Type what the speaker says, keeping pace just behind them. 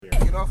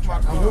Get off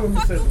my car.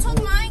 Fuck you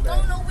talking about? I ain't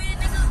going nowhere,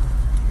 nigga.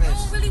 I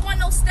don't really want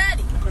no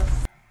static. Okay.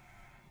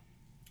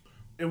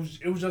 It was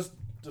just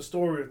the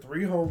story of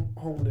three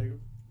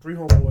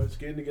homeboys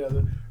getting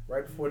together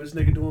right before this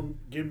nigga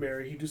get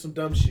married. He do some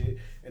dumb shit,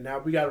 and now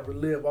we gotta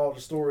relive all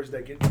the stories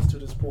that get us to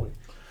this point.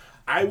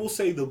 I will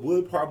say The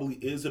Wood probably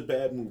is a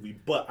bad movie,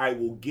 but I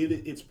will give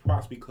it its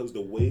props because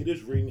the way it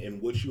is written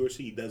and what you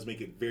see does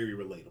make it very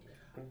relatable.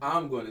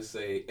 I'm going to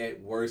say,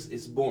 at worst,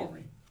 it's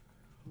boring.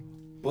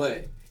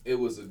 But it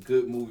was a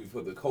good movie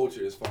for the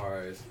culture as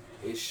far as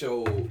it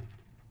showed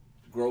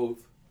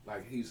growth.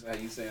 Like he's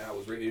saying how it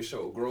was written. It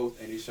showed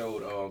growth and it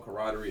showed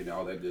camaraderie and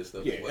all that good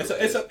stuff. Yeah,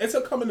 it's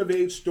a coming of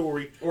age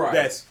story.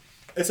 Right.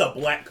 It's a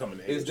black coming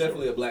of age. It's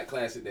definitely a black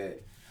classic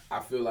that I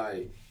feel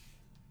like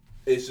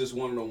it's just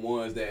one of the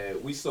ones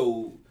that we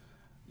so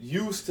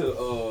used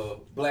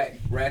to black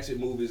ratchet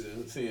movies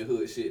and seeing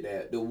hood shit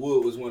that The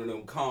Wood was one of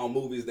them calm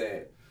movies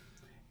that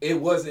it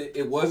wasn't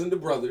the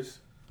brothers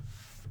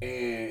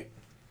and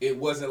it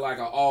wasn't like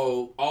an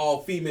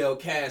all female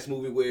cast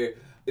movie where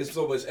it's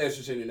so much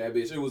estrogen in that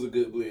bitch. It was a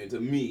good blend to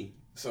me.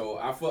 So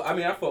I fuck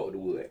with The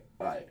Wood.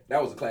 Like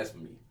that was a class for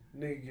me.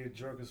 Nigga get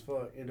drunk as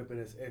fuck, end up in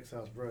his ex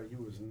house, bro. You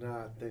was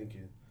not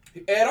thinking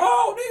at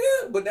all,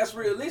 nigga. But that's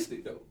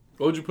realistic though.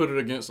 What would you put it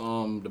against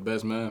The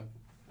Best Man?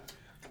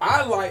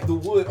 I like The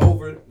Wood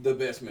over The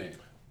Best Man.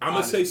 I'm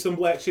gonna say some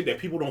black shit that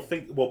people don't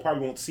think, probably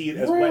won't see it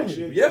as black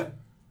shit. Yeah.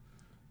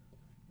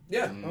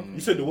 Yeah. You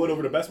said The Wood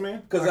over The Best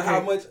Man? Because of how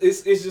much,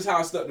 it's just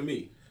how it stuck to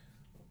me.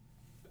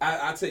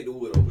 I take The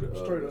Wood over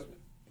the straight up.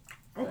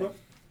 Okay. Right.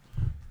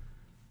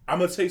 I'm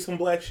gonna say some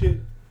black shit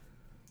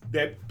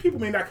that people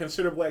may not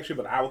consider black shit,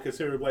 but I would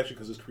consider it black shit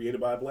because it's created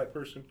by a black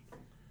person.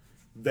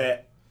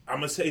 That I'm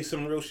gonna say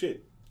some real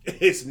shit.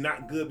 It's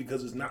not good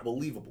because it's not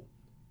believable.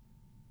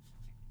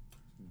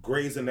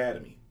 Grey's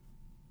Anatomy.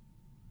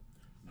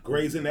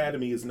 Grey's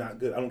Anatomy is not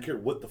good. I don't care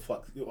what the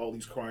fuck all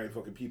these crying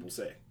fucking people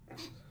say.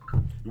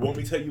 You want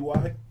me to tell you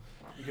why?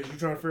 Because you're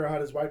trying to figure out how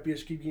this white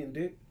bitch keep getting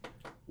dick?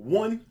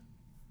 One,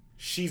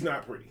 she's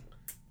not pretty.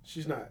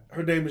 She's not.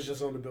 Her name is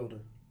just on the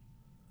building.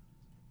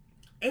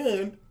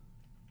 And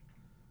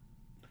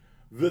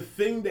the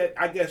thing that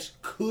I guess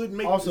could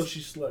make... Also,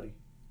 she's slutty.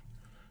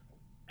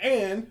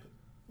 And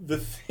the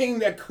thing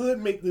that could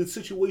make the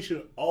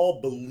situation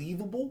all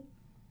believable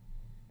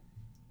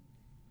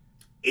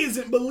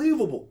isn't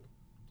believable.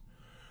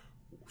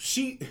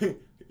 She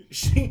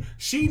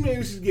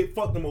manages to get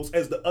fucked the most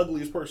as the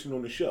ugliest person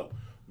on the show.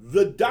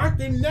 The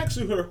doctor next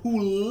to her, who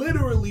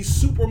literally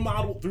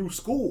supermodeled through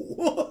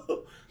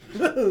school.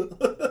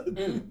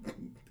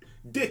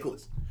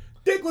 Dickless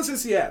in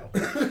Seattle.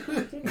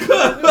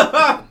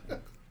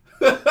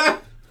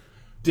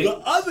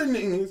 The other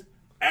thing is,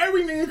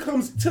 every nigga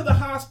comes to the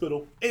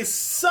hospital is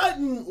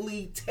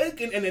suddenly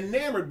taken and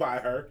enamored by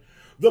her.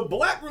 The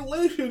black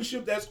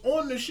relationship that's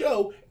on the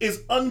show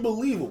is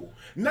unbelievable.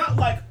 Not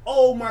like,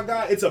 oh my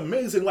God, it's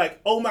amazing.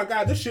 Like, oh my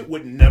God, this shit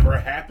would never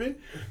happen.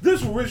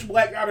 This rich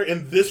black doctor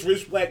and this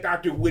rich black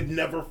doctor would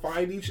never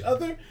find each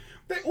other.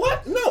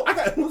 What? No,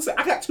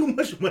 I got too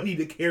much money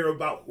to care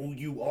about who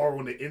you are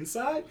on the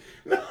inside.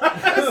 No,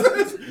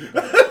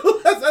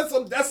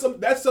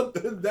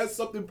 that's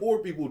something poor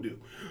people do.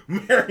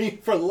 Marrying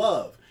for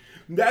love.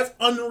 That's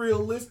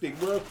unrealistic,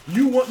 bro.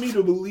 You want me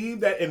to believe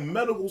that in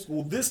medical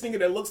school, this nigga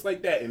that looks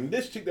like that and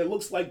this chick that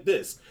looks like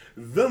this,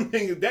 that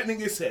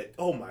nigga said,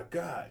 oh my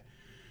God,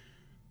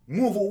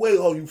 move away,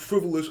 all you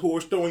frivolous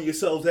whores throwing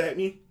yourselves at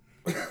me.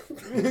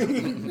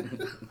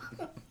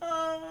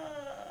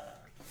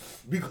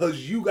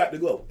 Because you got to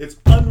go. It's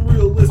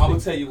unrealistic. I'm going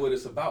to tell you what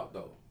it's about,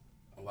 though.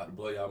 I'm about to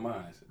blow y'all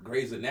minds.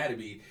 Grey's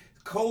Anatomy,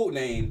 code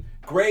name,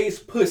 Grey's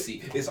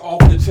Pussy is off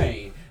the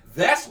chain.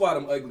 That's why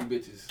them ugly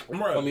bitches.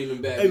 Right. I mean,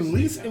 them bad at bitches.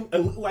 Least,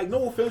 like,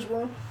 no offense,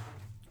 bro.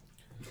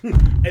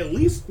 At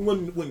least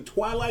when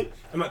True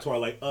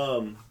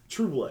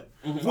Blood,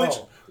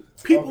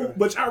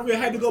 which I really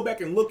had to go back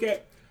and look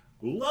at,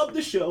 loved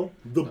the show.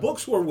 The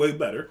books were way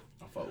better.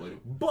 I fought with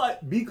it.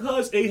 But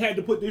because they had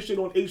to put this shit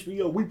on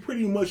HBO, we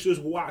pretty much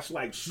just watched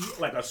like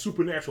a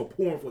supernatural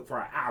porn flick for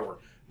an hour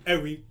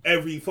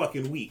every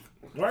fucking week,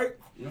 right?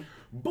 Yeah.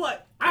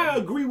 But I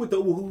agree with the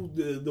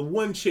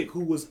one chick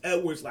who was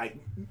Edward's like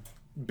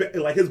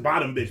his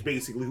bottom bitch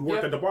basically, who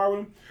worked at the bar with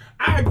him.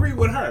 I agree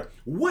with her.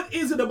 What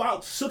is it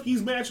about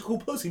Sookie's magical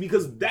pussy?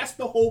 Because that's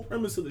the whole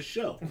premise of the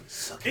show.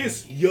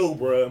 It's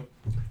bruh.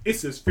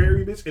 It's this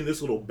fairy bitch in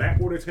this little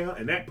backwater town,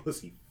 and that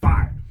pussy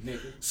fire.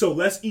 Nigga. So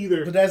let's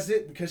either. But that's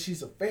it, because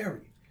she's a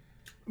fairy.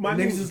 My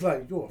niggas is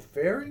like, you're a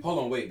fairy? Hold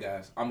on, wait,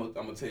 guys. I'm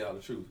gonna tell y'all the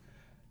truth.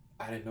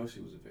 I didn't know she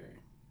was a fairy.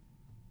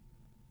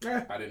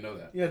 I didn't know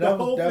that. Yeah, that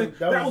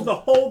was the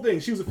whole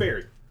thing. She was a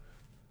fairy.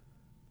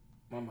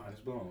 My mind is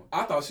blown.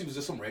 I thought she was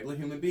just some regular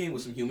human being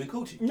with some human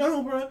coochie.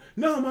 No, bro.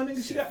 No, my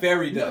nigga. She got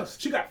fairy dust.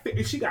 She got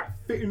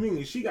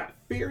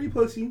fairy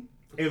pussy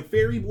and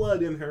fairy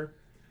blood in her.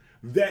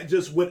 That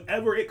just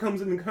whatever it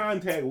comes into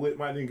contact with,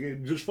 my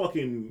nigga, just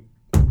fucking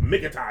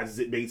micotizes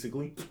it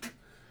basically.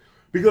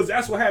 Because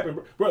that's what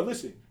happened, bro.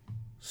 Listen,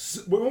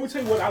 let me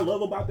tell you what I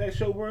love about that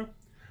show, bro.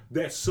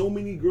 that so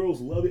many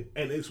girls love it,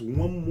 and it's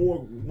one more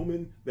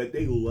woman that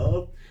they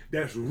love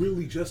that's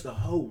really just a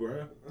hoe,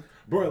 bro.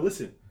 Bro,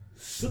 listen,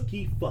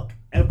 Sookie fuck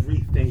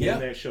everything in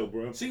that show,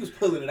 bro. She was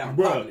pulling it out,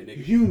 Bro, popping it,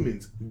 nigga.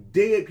 humans,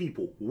 dead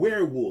people,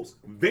 werewolves,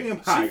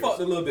 vampires. She fucked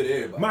a little bit of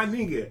everybody. My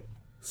nigga,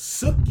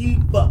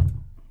 Sookie fucked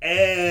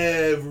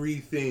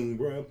everything,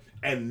 bro.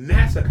 And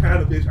that's the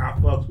kind of bitch I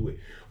fucks with.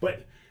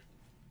 But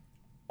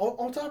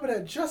On top of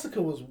that,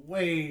 Jessica was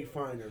way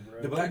finer,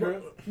 bro. The black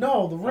girl?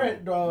 No, the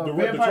red, the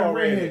vampire tall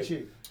redhead redhead.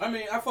 chick. I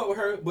mean, I fuck with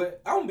her,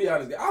 but I'm gonna be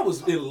honest. I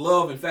was in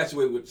love,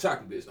 infatuated with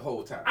Chocolate Bitch the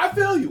whole time. I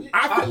feel you.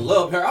 I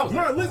love her. I was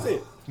Bro, like,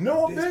 listen,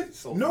 no this offense, is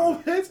so no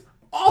offense.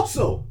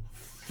 Also,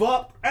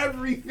 fucked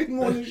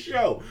everything on the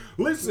show.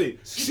 Listen,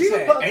 She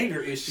had fucked- anger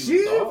issues,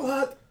 She dog.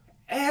 fucked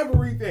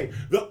everything.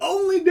 The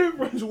only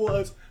difference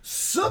was,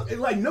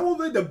 like, no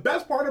offense, the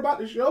best part about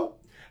the show,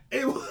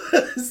 it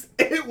was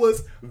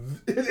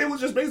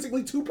just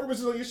basically two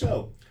purposes on your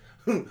show.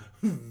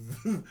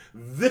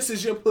 This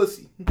is your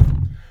pussy.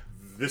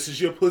 This is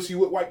your pussy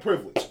with white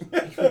privilege.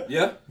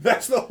 Yeah.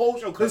 That's the whole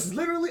show. Because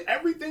literally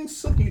everything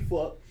Sookie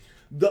fucked,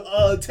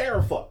 the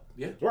Tara fucked.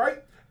 Yeah. Right?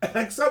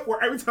 Except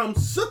for every time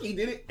Sookie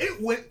did it, it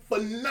went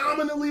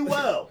phenomenally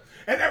well.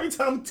 And every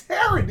time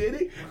Tara did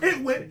it,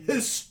 it went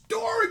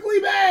historically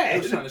I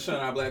bad. was trying to shun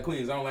our black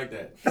queens. I don't like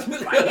that.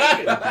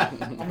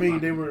 I mean,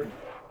 they were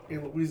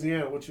in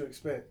Louisiana. What you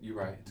expect? You're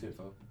right,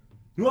 Tiffo.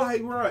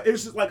 Like, bro,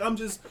 it's just like, I'm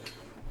just...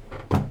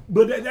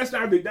 But that's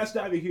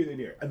neither here nor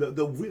there.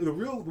 The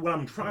real, what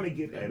I'm trying to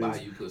get at Buy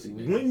is, you pussy,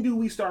 nigga. when do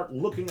we start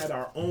looking at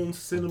our own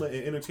cinema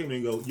and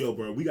entertainment and go, yo,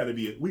 bro, we gotta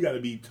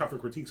be tougher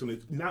critiques on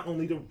it, not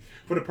only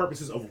for the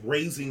purposes of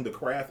raising the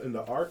craft and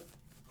the art,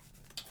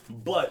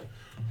 but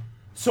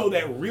so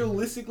that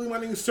realistically, my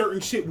nigga, certain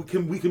shit we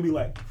can be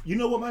like, you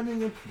know what, my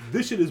nigga,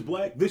 this shit is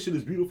black, this shit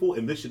is beautiful,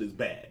 and this shit is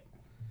bad.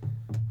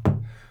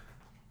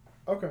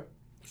 Okay.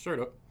 Straight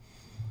up.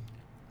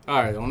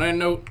 All right. On that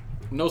note,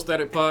 No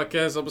Static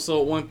Podcast,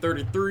 episode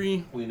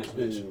 133. We in this Ooh,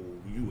 bitch.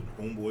 you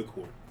in homeboy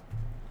court.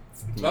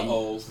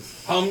 Uh-oh.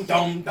 Hum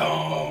dum I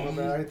dum.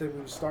 didn't think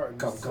we were starting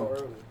Come, so come.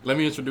 early. Let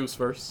me introduce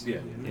first. Yeah.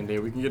 And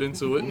then we can get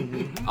into it.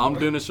 I'm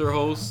Dennis, your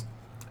host.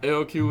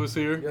 LQ is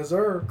here. Yes,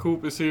 sir.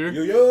 Coop is here.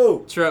 Yo.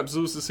 Trap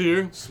Zeus is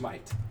here.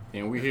 Smite.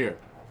 And we here.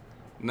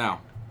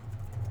 Now,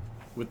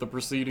 with the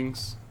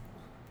proceedings,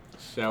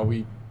 shall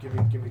we? Give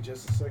me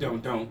just a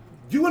second. Don't.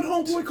 You and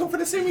homeboy court for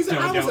the same reason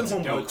I was in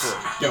homeboy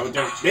court. Don't.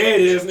 There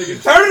it is,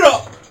 nigga. Turn it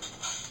up.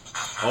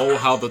 Oh,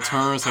 how the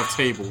turns have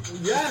tabled.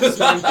 Yes,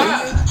 my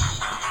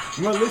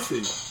nigga. Now listen,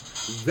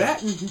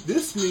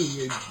 this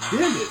nigga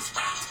Dennis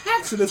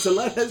texted us to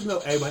let us know,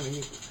 hey, my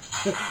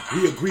nigga,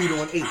 we agreed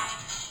on 8.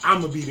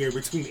 I'm gonna be there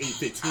between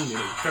 8:15 and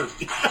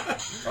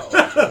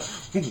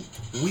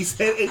 8:30. We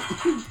said 8.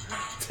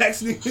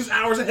 Texting his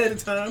hours ahead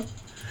of time.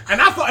 And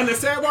I thought, and the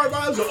sad part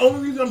about it is the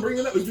only reason I'm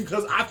bringing it up is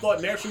because I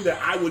thought naturally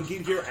that I would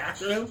get here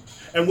after him,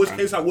 in which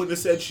case I wouldn't have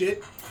said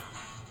shit.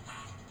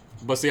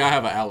 But see, I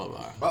have an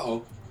alibi.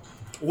 Uh-oh.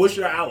 What's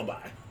your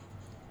alibi?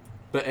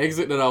 The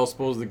exit that I was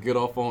supposed to get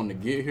off on to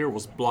get here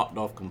was blocked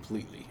off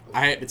completely.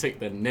 I had to take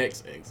the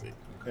next exit.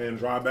 And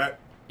drive back?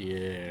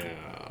 Yeah.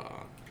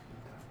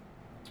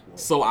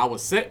 So I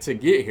was set to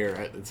get here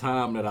at the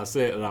time that I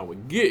said that I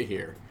would get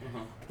here,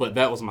 but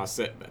that was my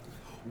setback.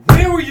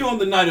 Where were you on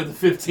the night of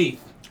the 15th?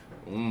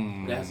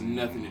 That has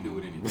nothing to do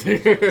with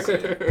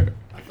anything.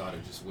 I thought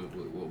it just went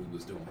with what we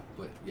was doing.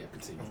 But yeah,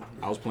 continue.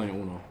 I was playing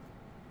Uno.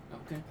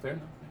 Okay, fair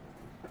enough.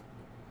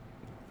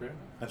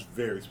 That's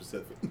very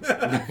specific.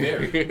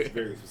 Very. It's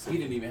very He specific.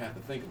 didn't even have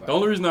to think about it. The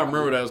only reason I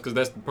remember that is because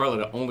that's probably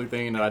the only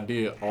thing that I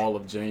did all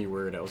of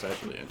January that was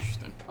actually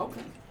interesting.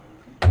 Okay.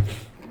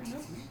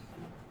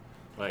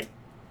 Like,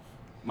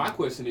 My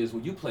question is,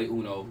 when you play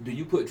Uno, do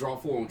you put draw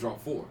 4 on draw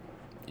 4?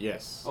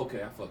 yes.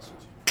 Okay, I fucks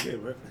with you.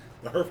 Yeah, right.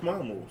 The Herf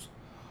Mom rules.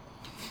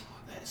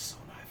 That's so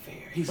not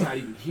fair. He's not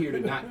even here to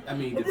not,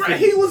 Right, defend.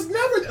 he was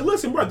never.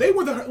 Listen, bro, they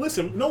were the.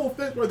 Listen, no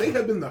offense, bro, they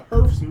have been the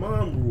Herf's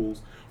Mom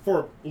rules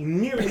for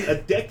nearly a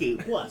decade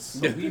plus.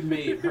 So we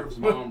made Herb's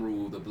mom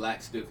rule the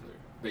black Stifler,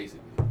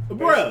 basically.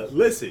 Bruh,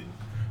 listen.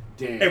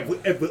 Damn.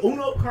 If the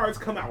Uno cards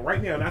come out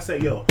right now and I say,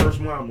 yo, Herf's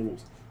Mom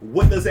rules,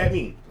 what does that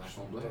mean? Black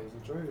on black.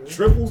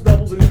 Triples,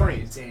 doubles, and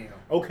trains. Damn.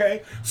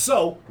 Okay?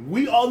 So,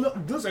 we all know.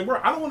 Listen, bro,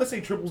 I don't want to say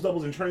triples,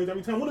 doubles, and trains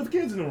every time. What if the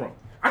kid's in the room?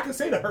 I can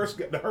say the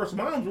Hearst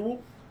Mom's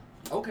rule.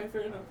 Okay,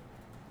 fair enough.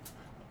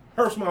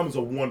 Hearst Mom is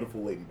a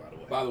wonderful lady, by the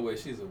way. By the way,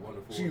 she's a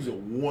wonderful She's a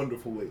woman.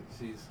 wonderful lady.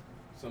 She's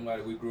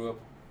somebody we grew up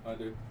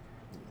under.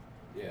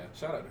 Yeah,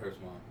 shout out to Hearst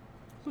mom.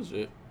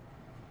 Legit.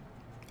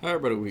 How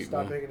everybody week,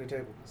 Stop man? making the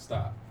table.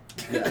 Stop.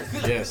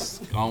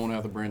 Yes. I don't want to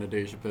have to bring the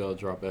Dave Chappelle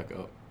drop back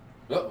up.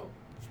 Uh-oh.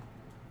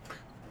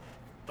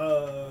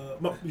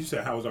 You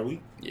said, how was our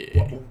week?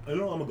 Yeah. Well, I'm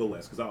gonna go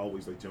last because I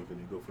always like jump in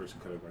and go first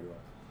and cut everybody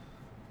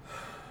off.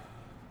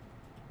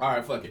 All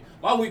right, fuck it.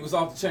 My week was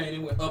off the chain.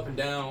 It went up and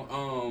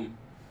down.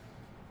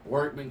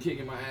 Work been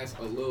kicking my ass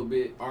a little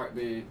bit. Art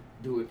been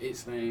doing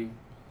its thing.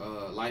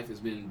 Life has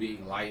been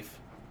being life.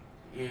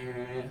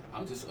 And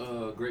I'm just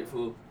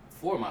grateful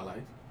for my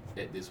life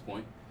at this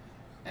point.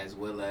 as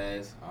well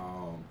as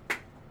a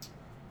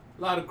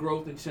lot of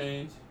growth and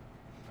change.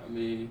 I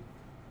mean,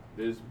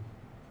 there's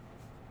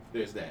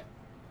that.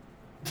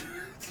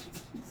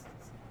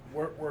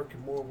 Work,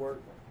 and more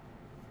work.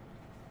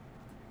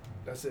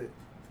 That's it.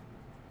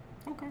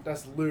 Okay.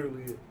 That's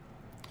literally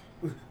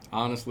it.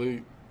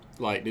 Honestly,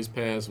 like this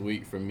past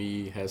week for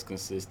me has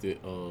consisted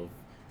of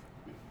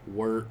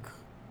work,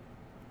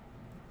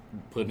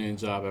 putting in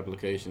job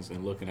applications,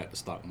 and looking at the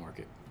stock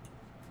market.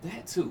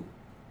 That too.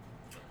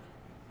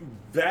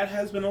 That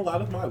has been a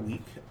lot of my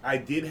week. I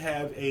did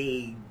have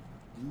a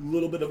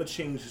little bit of a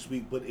change this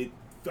week, but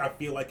I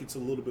feel like it's a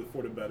little bit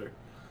for the better.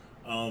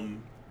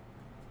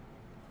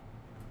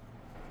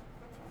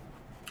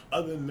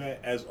 Other than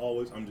that, as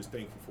always, I'm just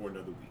thankful for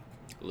another week.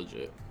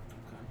 Legit.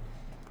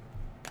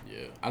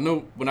 Yeah, I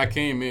know when I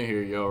came in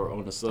here, y'all were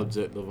on the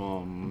subject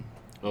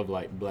of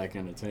like black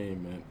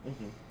entertainment.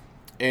 Mm-hmm.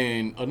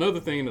 And another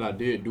thing that I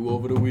did do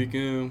over the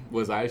weekend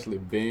was I actually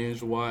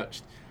binge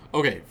watched.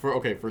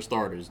 For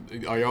starters,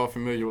 are y'all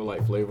familiar with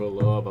like Flavor of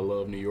Love? I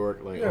Love New York.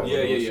 Like all of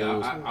those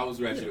shows? I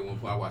was ratchet at one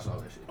point. I watched all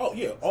that shit. Oh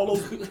yeah, all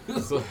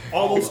those So,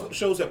 those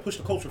shows that push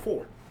the culture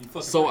forward.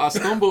 so I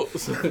stumbled,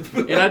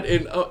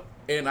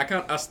 and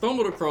I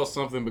stumbled across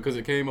something because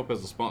it came up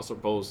as a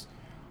sponsored post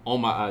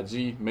on my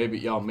IG. Maybe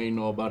y'all may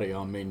know about it,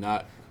 y'all may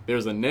not.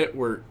 There's a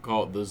network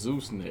called the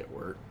Zeus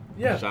Network.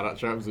 Yeah. Shout out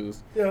Trap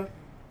Zeus. Yeah.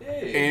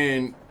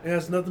 And It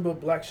has nothing but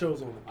black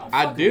shows on it.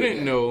 I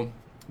didn't know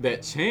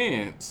that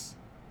Chance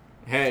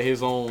had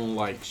his own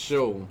like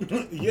show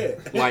Yeah,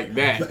 like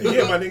that.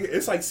 yeah, my nigga.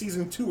 It's like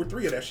season 2 or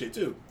 3 of that shit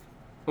too.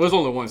 Well, it's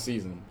only one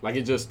season. Like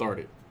it just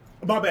started.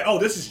 My bad. Oh,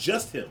 this is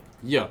just him.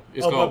 Yeah,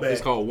 Oh, my bad.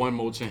 it's called One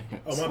More Chance.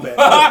 Oh my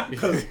bad.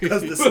 Because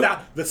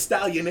the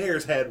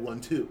Stallionaires had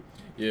one too.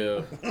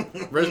 Yeah.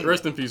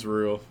 Rest in peace,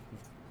 Real.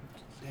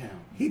 Damn.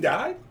 He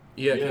died.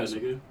 Yeah, Yeah, cancer.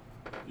 nigga.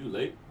 You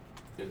late?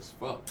 As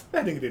fuck.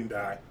 That nigga didn't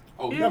die.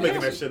 Oh, Y'all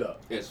making that cancer. shit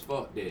up. As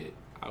fuck dead.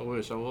 I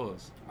wish I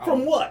was.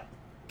 From what?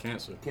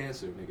 Cancer.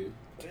 Cancer, nigga.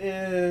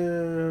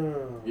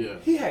 Damn. Yeah.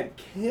 He had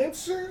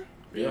cancer.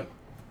 Yeah.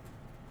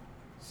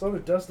 So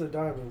did Dustin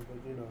Diamond,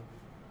 but you know.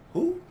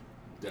 Who?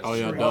 That's Oh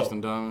yeah, straight.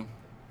 Dustin Diamond.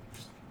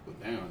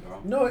 But damn,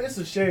 dog. No, it's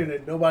a shame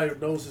that nobody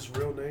knows his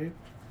real name.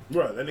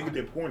 Bro, that nigga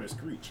did porn and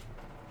Screech.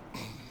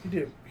 He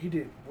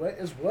did what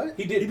is what?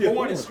 He did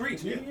porn and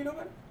Screech. Yeah. You know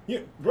what? Yeah,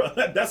 bro,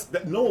 that's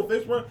no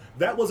offense, bro.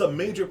 That was a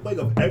major plague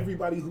of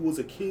everybody who was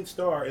a kid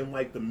star in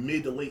like the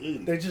mid to late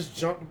 80s. They just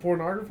jumped to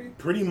pornography?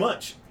 Pretty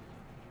much.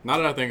 Now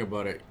that I think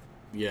about it,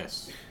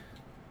 yes.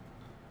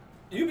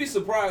 You'd be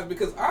surprised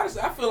because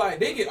honestly, I feel like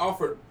they get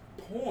offered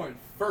porn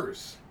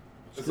first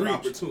as an Screech,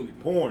 opportunity.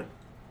 porn.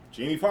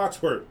 Jamie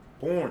Foxworth,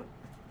 porn.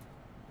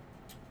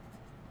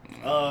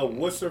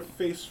 What's her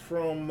face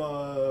from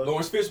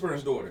Lawrence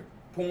Fishburne's daughter,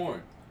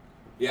 porn.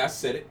 Yeah, I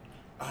said it.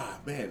 Ah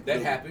man, That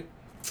no. happened.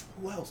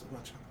 Who else? I'm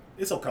not trying.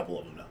 It's a couple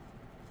of them now.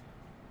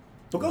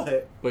 But go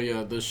ahead. But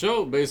yeah, the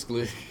show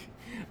basically,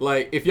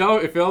 like if y'all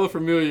are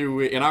familiar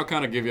with, and I'll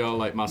kind of give y'all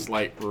like my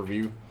slight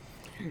review.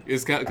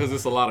 It's because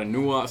it's a lot of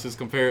nuances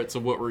compared to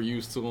what we're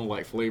used to on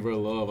like Flavor of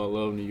Love, I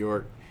Love New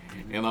York,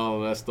 and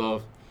all of that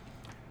stuff.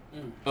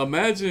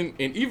 Imagine,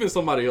 and even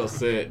somebody else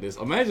said this.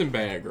 Imagine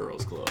Bad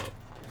Girls Club.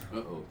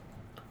 Uh-oh.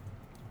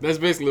 That's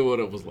basically what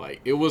it was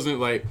like. It wasn't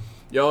like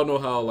y'all know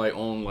how like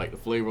on like the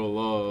Flavor of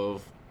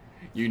Love,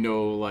 they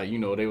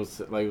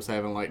was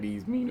having like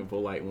these meaningful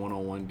like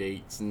one-on-one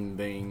dates and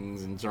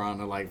things and trying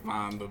to like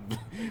find the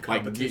like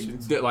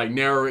Competitions.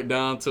 narrow it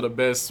down to the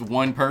best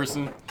one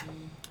person.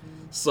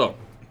 So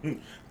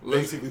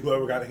Basically,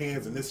 whoever got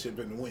hands in this shit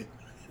been to win.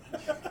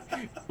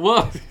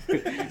 well,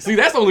 see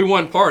that's only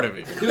one part of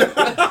it.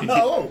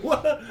 Oh,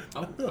 what?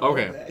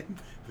 Okay.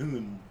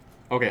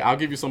 Okay, I'll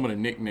give you some of the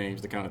nicknames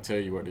to kind of tell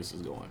you where this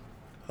is going.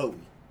 Hoey.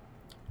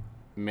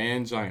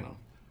 Mangina.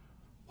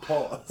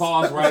 Pause.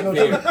 Pause right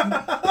there.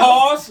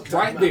 Pause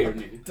right there,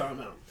 nigga. Time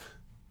out.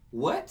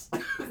 What?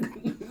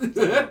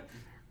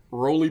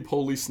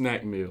 Roly-poly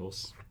snack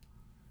meals.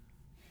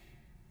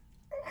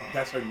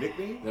 That's her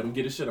nickname? Let him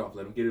get his shit off.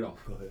 Let him get it off.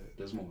 Go ahead.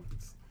 There's more.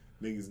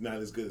 Niggas not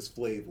as good as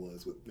Flav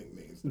was with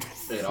nicknames.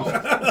 At all.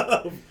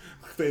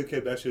 Flav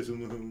kept that shit.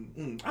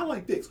 I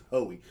like dicks.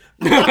 Hoey.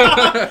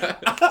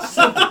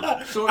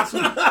 Short,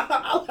 sweet.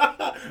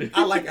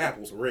 I like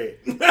apples. Red.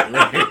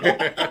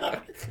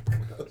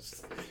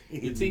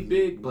 Your teeth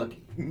big,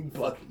 Bucky.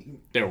 Bucky.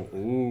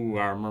 Ooh,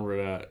 I remember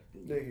that.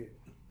 Nigga,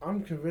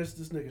 I'm convinced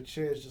this nigga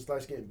Chance just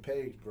likes getting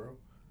paid, bro.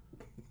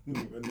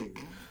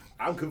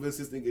 I'm convinced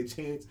this nigga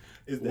Chance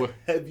is the What?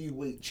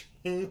 heavyweight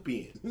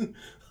champion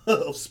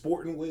of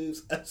sporting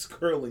waves S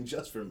curling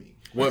just for me.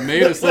 What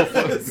made it so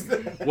funny?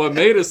 What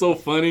made it so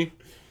funny?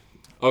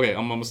 Okay,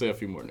 I'm gonna say a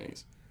few more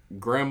names.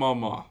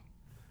 Grandmama.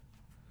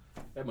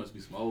 That must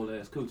be some old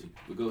ass coochie.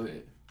 But go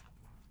ahead.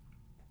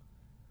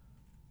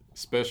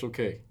 Special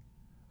K.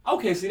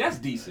 Okay, see that's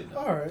decent.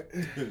 All right.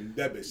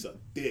 That bitch suck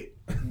dick.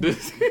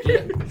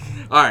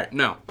 All right,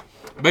 now,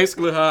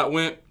 basically how it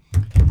went.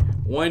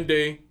 One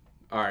day,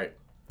 all right,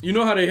 you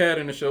know how they had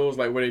in the shows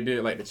like where they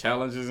did like the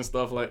challenges and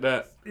stuff like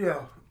that.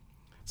 Yeah.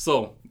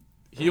 So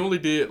he only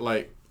did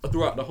like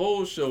throughout the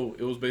whole show,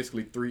 it was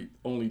basically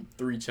only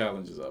three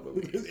challenges, I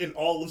believe. In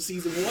all of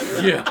season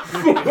 1? Yeah.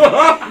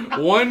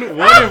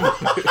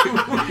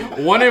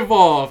 one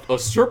involved a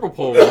stripper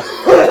pole.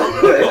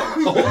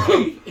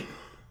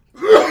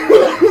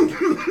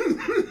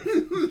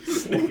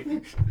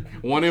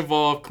 One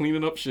involved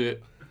cleaning up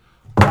shit.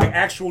 Like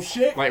actual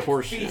shit? Like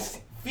horse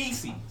shit.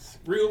 Feces.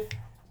 Real.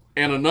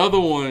 And another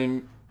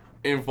one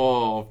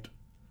involved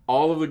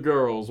all of the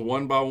girls,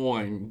 one by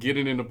one,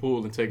 getting in the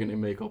pool and taking their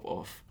makeup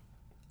off.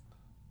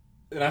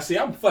 And I see,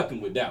 I'm fucking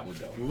with that one,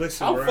 though.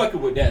 Listen, I'm bruh.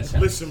 fucking with that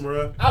challenge. Listen,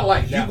 bro. I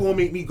like You that gonna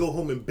make me go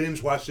home and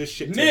binge watch this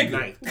shit Nigga.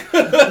 tonight.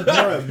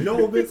 Bruh,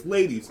 no offense,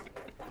 ladies.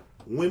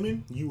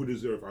 Women, you would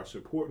deserve our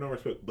support and our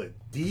respect. But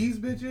these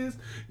bitches,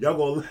 y'all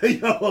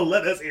gonna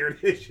let us air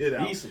this shit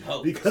out. These some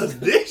hoes. Because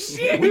this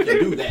shit. We can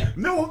do that.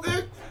 No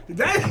offense.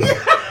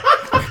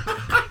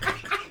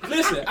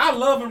 Listen, I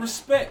love and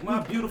respect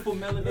my beautiful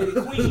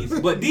melanated queens.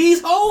 But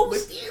these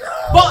hoes,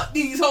 fuck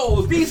these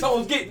hoes. These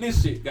hoes getting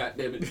this shit,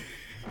 goddammit.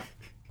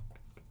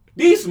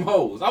 These some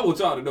hoes. I want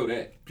y'all to know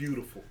that.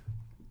 Beautiful.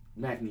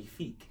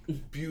 Magnifique.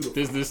 Beautiful.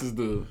 This is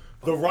the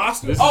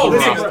roster. This is Oh, the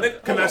listen, roster. bro,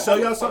 can I show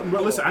y'all something,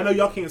 bro? Listen, I know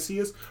y'all can't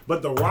see us,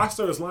 but the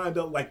roster is lined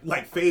up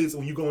like phase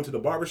when you go into the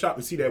barbershop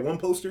and see that one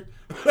poster.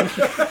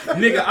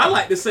 Nigga, I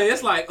like to say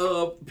it's like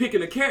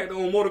picking a character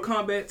on Mortal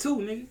Kombat 2,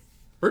 nigga.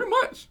 pretty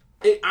much.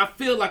 I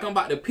feel like I'm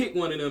about to pick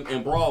one of them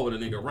and brawl with a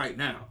nigga right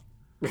now.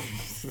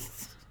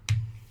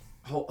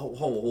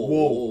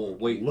 Whoa,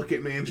 wait. Look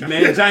at Mangina.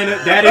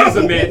 Mangina, that is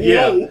a man.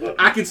 Yeah, Whoa.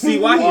 I can see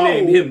why he Whoa.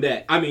 named him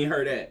that. I mean,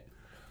 her that.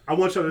 I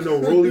want y'all to know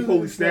Roly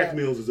Poly Snack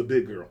Meals is a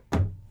big girl.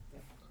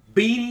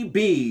 Beady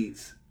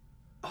Beads.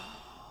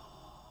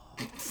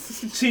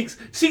 Cheeks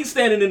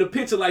standing in the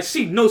picture like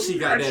she knows she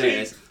got that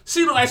ass.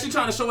 She look like she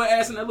trying to show her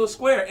ass in that little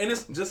square, and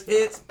it's just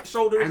heads,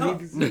 shoulders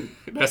up.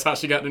 That's how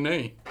she got the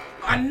name.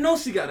 I know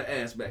she got an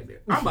ass back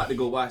there. I'm about to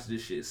go watch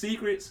this shit.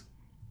 Secrets.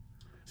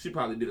 She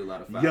probably did a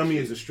lot of foul Yummy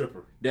shit. is a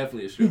stripper.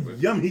 Definitely a stripper.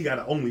 Yummy got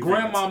an OnlyFans.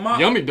 Grandmama.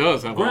 Yummy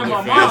does have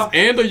Grandma OnlyFans Mom.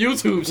 and a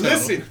YouTube channel.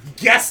 Listen,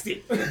 guessed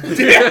it.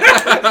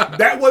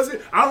 That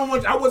wasn't.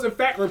 I wasn't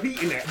fact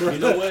repeating that, bro. You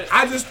know what?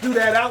 I just threw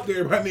that out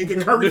there, my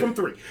nigga. Curry from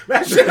 3.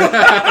 That shit.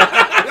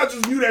 I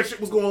just knew that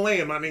shit was gonna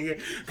land, my nigga.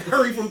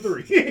 Curry from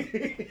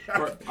 3.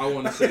 I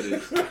want to say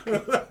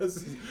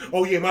this.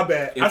 Oh yeah, my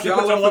bad. If I should y'all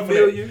put y'all are up for that.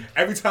 familiar-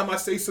 Every time I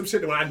say some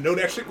shit, when I know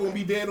that shit gonna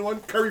be dead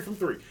on, Curry from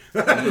 3.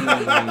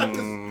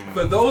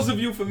 For those of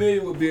you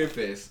familiar with Beer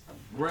Fest,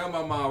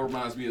 Grandmama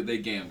reminds me of they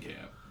Gam Gam.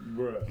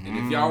 Bruh. And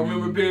if y'all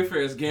remember Beer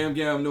Fest, Gam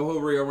Gam no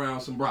hurry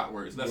around some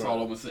bratwursts. That's all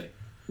I'm gonna say.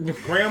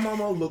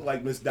 Grandmama looked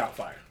like Miss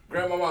Doubtfire.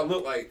 Grandmama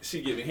look like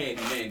she giving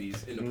handy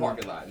mandies in the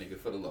parking lot, nigga,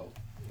 for the low.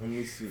 Let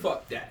me see.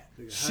 Fuck that.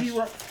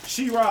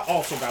 She-Ra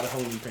also got a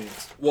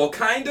OnlyFans. Well,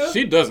 kinda.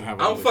 She doesn't have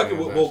I'm OnlyFans, fucking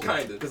with well, actually.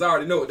 kinda, because I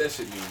already know what that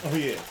shit means. Oh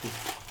yeah.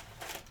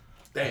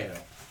 Damn.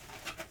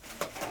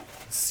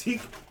 See.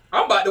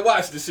 I'm about to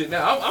watch this shit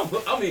now.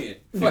 I'm in.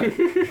 Fuck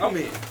it. I'm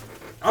in.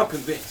 I'm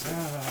convinced.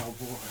 Oh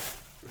boy.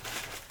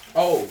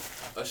 Oh,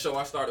 a show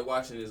I started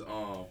watching is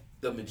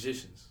The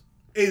Magicians.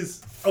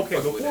 Is okay.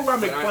 Fuck with Before that, I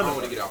make but fun I of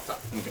want it, to get off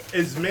topic.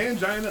 is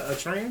Mangina a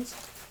trans?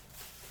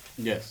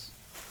 Yes.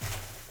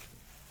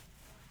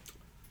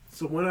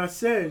 So when I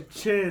said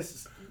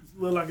Chance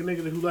look like a nigga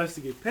who likes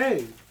to get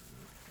paid,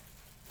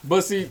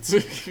 But see,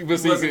 It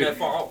wasn't that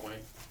far off, man.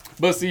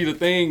 But see, the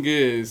thing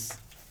is,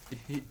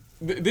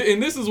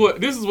 and this is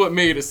what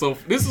made it so.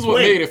 This is what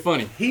Wait. made it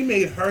funny. He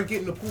made her get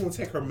in the pool and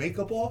take her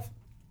makeup off.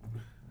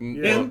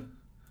 Yeah.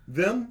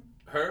 Them,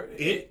 Her,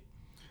 it.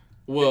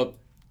 Well,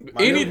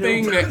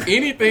 anything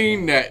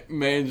that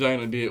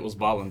Mangina did was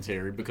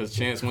voluntary because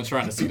Chance wasn't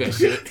trying to see that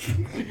shit.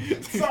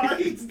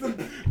 Sorry, it's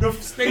the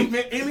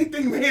statement.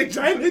 Anything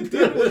Mangina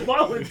did was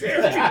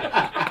voluntary.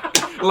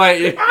 like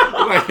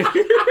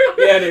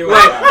yeah, they were.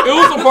 it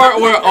was the part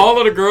where all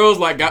of the girls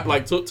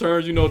took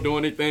turns,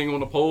 doing their thing on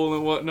the pole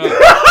and whatnot.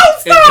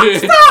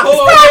 Hold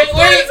on,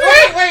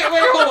 wait,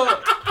 hold on.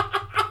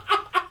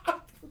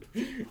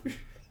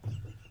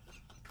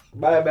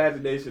 My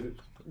imagination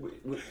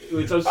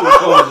with your shit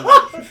closing.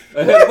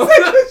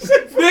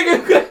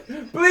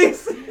 Nigga,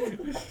 please.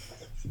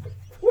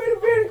 Wait a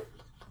minute.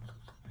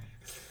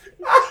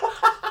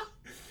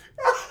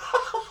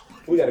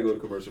 We gotta go to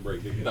commercial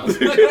break, nigga. No.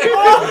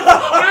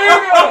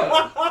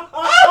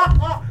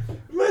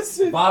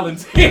 Listen.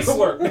 Volunteer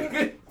work,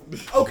 nigga.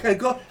 Okay,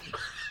 go.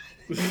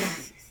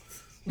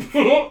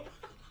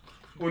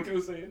 What you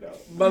were saying now?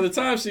 By the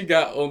time she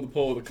got on the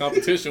pole, the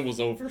competition was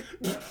over.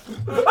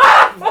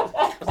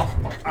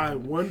 I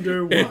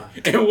wonder why.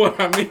 And what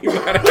I mean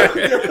by that,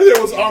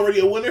 There was already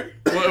a winner.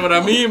 what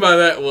I mean by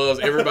that was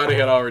everybody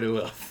had already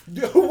left.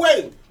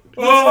 Wait.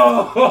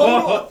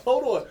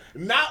 Hold on.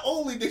 Not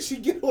only did she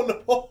get on the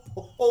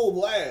pole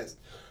last,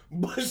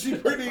 but she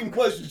pretty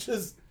much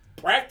just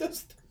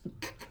practiced.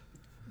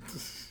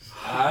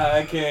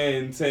 I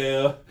can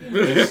tell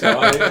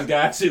Shawty's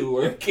got you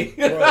working.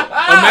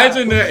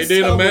 Imagine that, and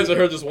then Tell me. imagine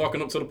her just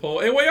walking up to the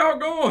pole. Hey, where y'all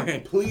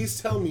going? Please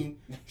tell me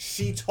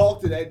she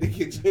talked to that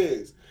nigga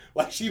Jazz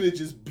like she done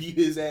just beat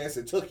his ass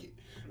and took it.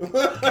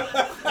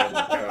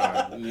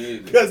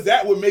 Nigga. Because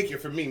that would make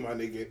it for me, my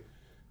nigga.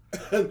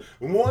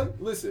 One,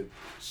 listen.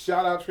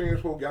 Shout out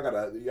Transphobe.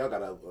 Y'all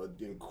got a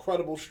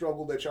incredible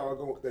struggle that y'all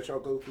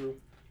go through.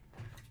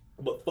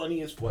 But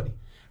funny is funny.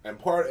 And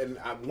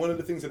one of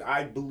the things that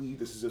I believe,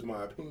 this is just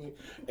my opinion,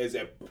 is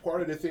that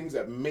part of the things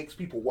that makes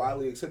people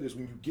wildly accepted is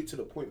when you get to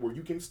the point where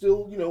you can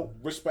still,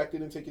 respect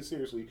it and take it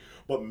seriously,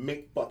 but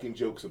make fucking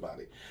jokes about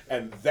it.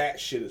 And that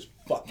shit is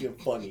fucking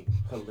funny.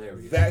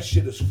 Hilarious. That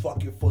shit is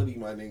fucking funny,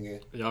 my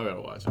nigga. Y'all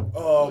gotta watch it.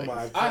 Oh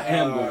my god. I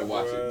am going to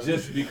watch bruh. it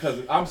just because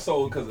I'm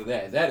sold because of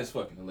that. That is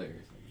fucking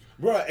hilarious.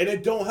 Bruh, and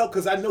it don't help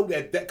because I know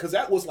because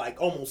that was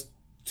like almost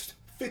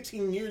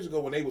 15 years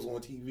ago when they was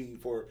on TV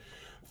for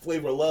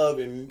Flavor of Love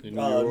in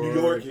New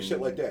York and shit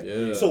like that.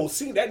 Yeah. So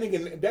seeing that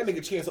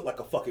nigga Chance up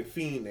like a fucking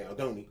fiend now,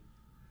 don't he?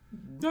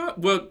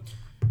 Well,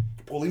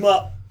 Pull him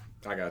up.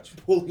 I got you.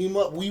 Pull him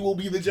up. We will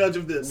be the judge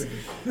of this.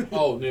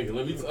 Oh, nigga,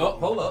 let me...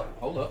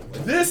 hold up.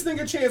 This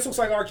nigga Chance looks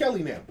like R.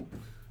 Kelly now.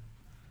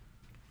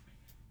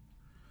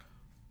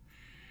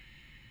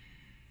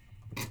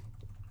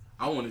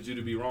 I wanted you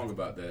to be wrong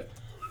about that.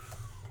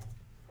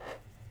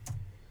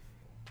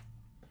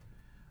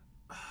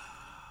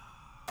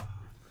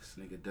 This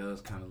nigga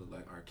does kind of look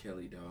like R.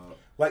 Kelly, dog.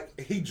 Like,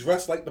 he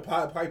dressed like the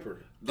Pied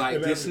Piper. Like,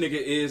 And this everything.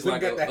 nigga is Look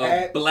like at the a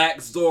hat. black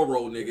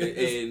Zorro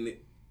nigga, and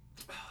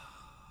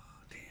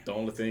The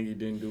only thing he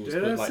didn't do was Yeah,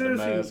 put that's like the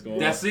seriously- mask on.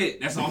 that's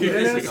it. That's all he Yeah,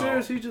 is. that's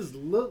serious. He just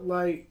looked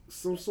like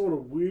some sort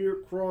of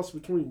weird cross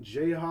between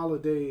Jay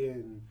Holiday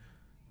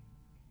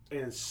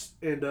and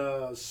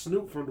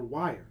Snoop from The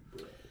Wire.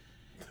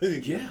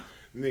 Yeah,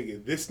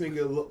 Nigga, this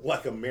nigga look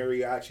like a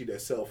mariachi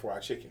that sell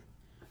fried chicken.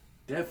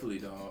 definitely,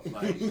 dog.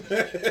 Like,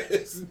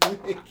 This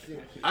nigga.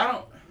 I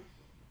don't...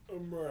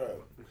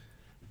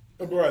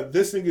 Bruh,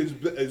 this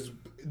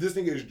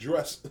nigga is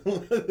dressed.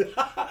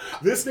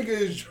 This nigga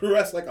is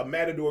dressed like a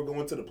matador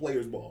going to the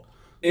players' ball.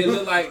 It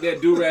look like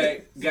that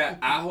do-rag got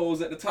eye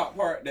holes at the top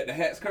part that the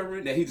hat's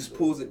covering, that he just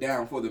pulls it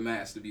down for the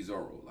mask to be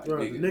Zorro. Like,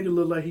 Bro, the nigga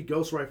looked like he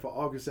ghostwrite for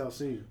August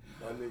Alsina.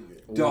 My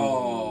nigga.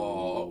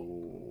 dog.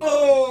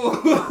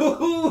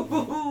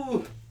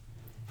 Oh!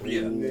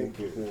 Yeah.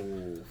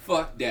 Nigga.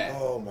 Fuck that.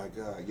 Oh my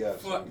god,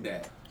 yes. Fuck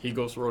that. He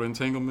Ghost wrote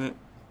Entanglement.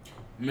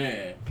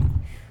 Man.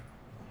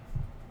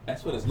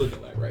 That's what it's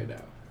looking like right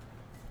now.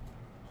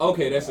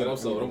 Okay, that's it. I'm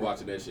sold. I'm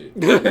watching that shit.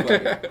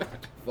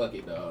 Fuck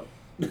it, dog.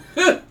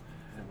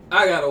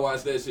 I gotta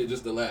watch that shit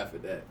just to laugh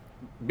at that.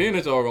 Being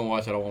that y'all gonna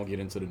watch it, I won't get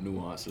into the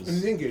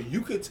nuances. Nigga,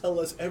 you could tell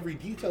us every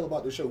detail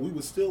about the show. We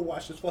would still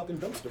watch this fucking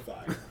dumpster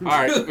fire. All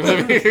right.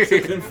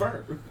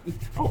 Confirm.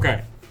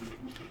 Okay.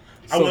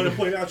 I want to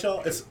point out,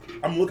 y'all,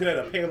 I'm looking at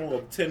a panel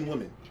of 10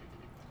 women.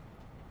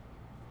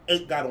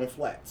 8 got on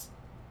flats.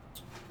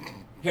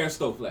 Hair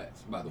stove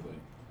flats, by the way.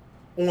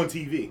 On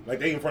TV. Like,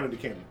 they in front of the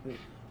camera.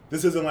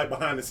 This isn't like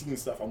behind the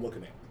scenes stuff I'm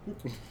looking at.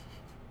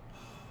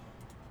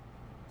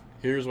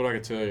 Here's what I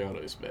can tell y'all to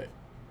expect.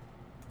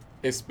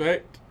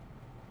 Expect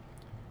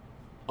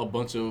a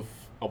bunch of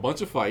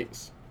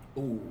fights.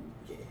 Ooh,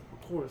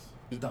 Of course.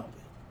 dump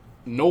it.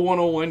 No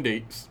one-on-one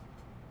dates.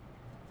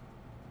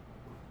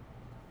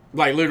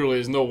 Like, literally,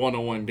 there's no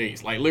one-on-one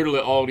dates. Like, literally,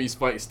 all these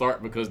fights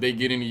start because they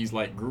get in these,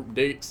 like, group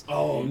dates.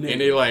 Oh, nigga.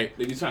 And they, like...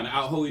 They be trying to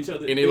out-hoe each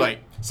other. And they, like,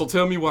 so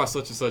tell me why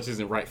such and such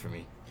isn't right for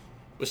me.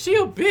 But she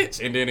a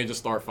bitch. And then they just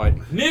start fighting.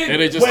 Nigga,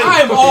 and they just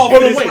I am all for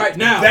Hold on, this wait. right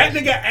now. That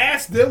nigga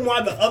asked them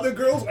why the other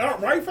girls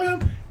aren't right for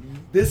him?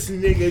 This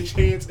nigga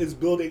Chance is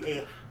building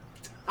a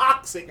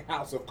toxic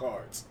house of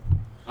cards.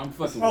 I'm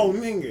fucking... Oh,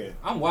 nigga.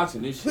 I'm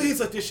watching this shit. Please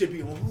let this shit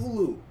be on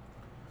Hulu.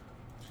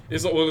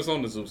 It's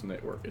on the Zeus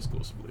Network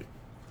exclusively.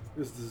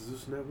 Is the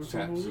Zeus Network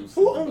Trap on Hulu? Zeus.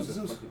 Who owns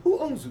Zeus? Who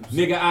owns Zeus?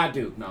 Nigga, I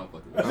do. No, I'm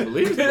fucking... I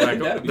believe it's Black.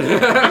 That'd be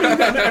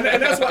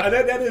and that's why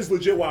that is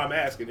legit why I'm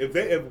asking. If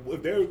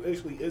there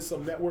actually is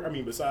some network, I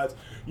mean, besides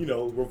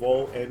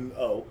Revolt and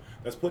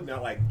that's putting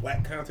out like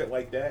black content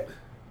like that.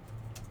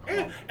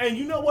 And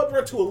you know what,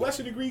 bro? To a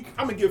lesser degree,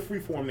 I'm gonna give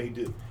Freeform they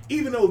do,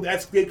 even though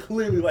they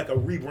clearly like a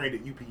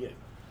rebranded UPN.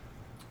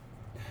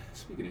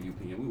 Speaking of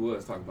UPN, we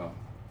was talking about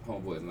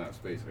Homeboys in Outer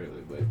Space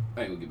earlier, but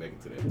I ain't gonna get back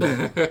into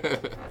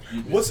that.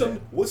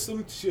 What's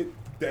some shit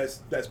that's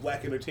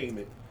black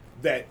entertainment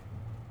that?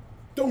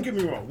 Don't get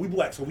me wrong, we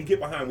black, so we get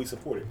behind, we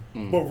support it.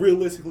 But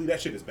realistically,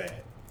 that shit is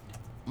bad.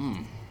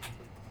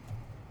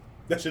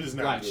 That shit is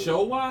not Like good.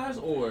 show-wise,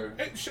 or...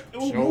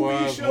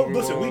 Show-wise,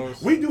 Listen,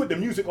 movie-wise. we do it to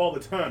music all the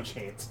time,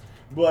 Chance.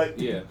 But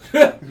Yeah.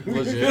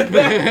 Legit.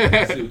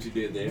 I see what you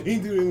did there. he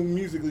do it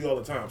musically all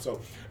the time. So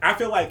I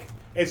feel like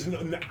it's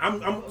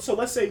so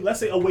let's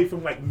say away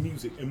from like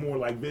music and more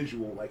like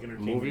visual, like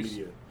entertainment Movies?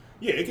 media.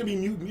 Yeah, it could be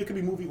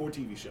movie or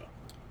TV show.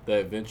 The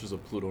Adventures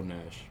of Pluto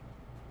Nash.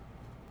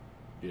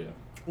 Yeah.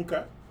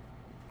 Okay.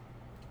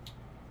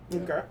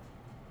 Okay.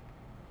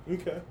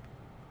 Okay.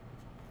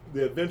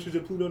 The Adventures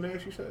of Pluto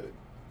Nash, you said?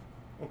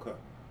 Okay.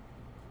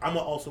 I'm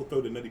going to also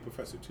throw the Nutty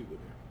Professor 2 in there.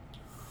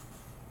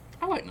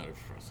 I like Nutty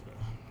Professor.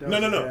 That No,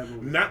 was no, a no. bad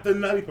movie. Not the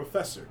Nutty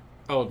Professor.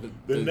 Oh,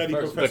 The Nutty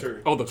first-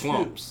 Professor. the 2.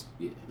 clumps.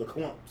 Yeah. The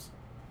Clumps.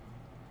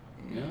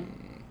 Yeah.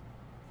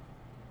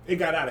 It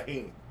got out of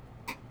hand.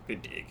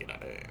 It did get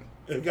out of hand.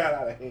 It got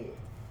out of hand.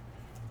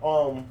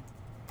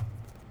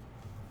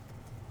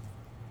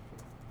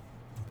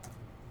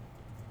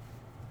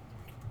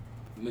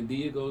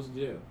 Medea goes to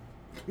jail.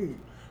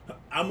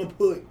 I'm gonna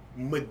put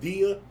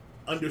Medea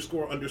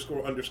 ______.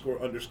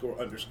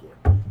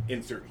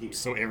 Insert here.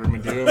 So every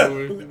Medea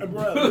movie.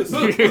 Bruh,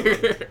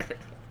 listen.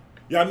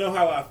 Y'all know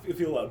how I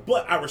feel about it.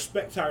 But I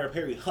respect Tyra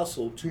Perry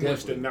hustle too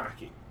much to Definitely.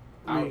 knock it.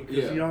 I mean,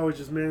 because Yeah. he always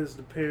just managed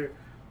to pair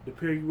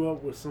you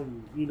up with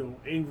some,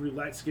 angry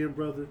light skinned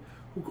brother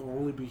who can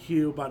only be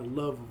healed by the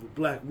love of a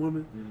black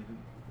woman.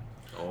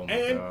 Oh my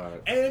And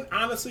god. and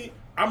honestly,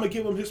 I'm gonna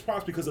give him his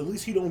props because at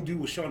least he don't do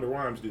what Shonda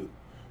Rhimes do,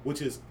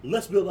 which is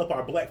let's build up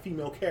our black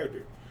female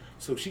character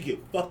so she can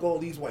fuck all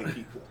these white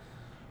people,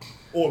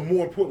 or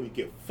more importantly,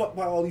 get fucked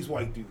by all these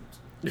white dudes.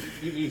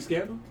 You need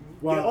Scandal?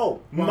 Wow.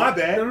 My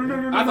bad.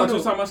 No. I thought you were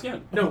talking about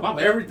Scandal. No, my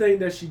bad. everything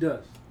that she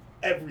does.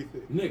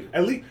 Everything, Nigga.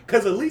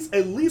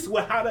 At least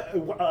with how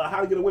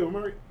to get away.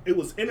 Remember, it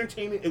was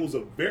entertaining. It was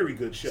a very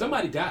good show.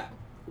 Somebody died.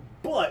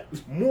 But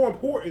more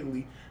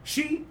importantly,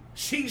 she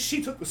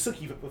took the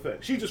Sookie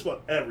effect. She just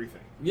fucked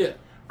everything. Yeah.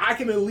 I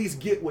can at least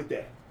get with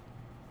that.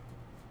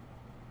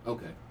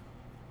 Okay.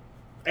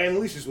 And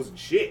at least this wasn't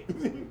shit.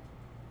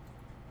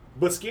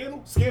 But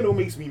Scandal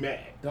makes me mad.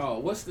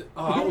 Dog, what's the?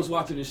 Oh, I was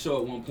watching this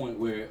show at one point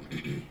where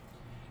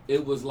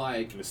it was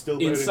like It's still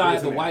better than inside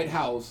Grey's the White Anatomy.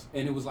 House,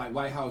 and it was like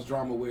White House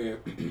drama where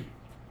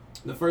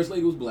the first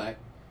lady was black,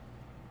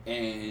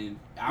 and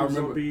I It was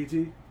remember. on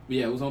BET.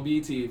 Yeah, it was on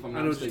BET if I'm I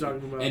not know what you're mistaken.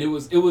 talking about.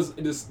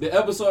 And the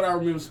episode I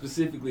remember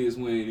specifically is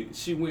when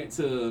she went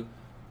to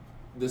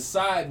the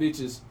side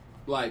bitch's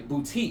like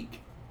boutique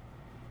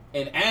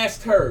and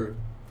asked her,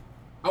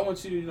 I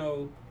want you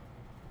to,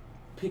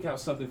 pick out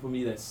something for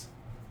me that's,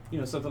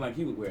 something like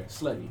you would wear,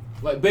 slutty.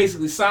 Like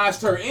basically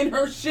sized her in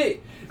her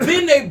shit.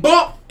 Then they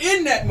bumped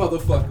in that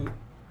motherfucker,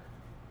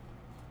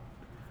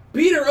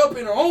 beat her up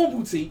in her own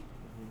boutique,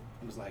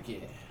 and was like, yeah,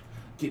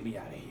 get me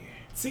out of here.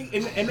 See,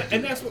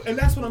 and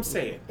that's what I'm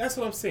saying. That's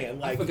what I'm saying.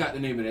 I Like, forgot the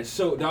name of that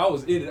show. Dog, I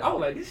was in it. I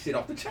was like, this shit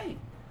off the chain.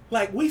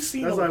 like we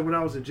seen. That's like when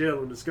I was in jail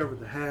and discovered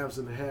the haves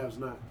and the haves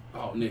not.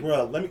 Oh, nigga.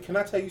 Bruh, can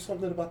I tell you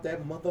something about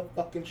that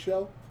motherfucking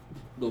show?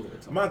 Little bit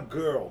of time. My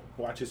girl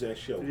watches that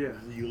show Yeah.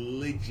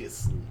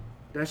 religiously.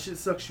 That shit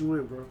sucks you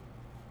in, bro.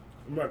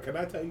 Bruh, can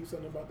I tell you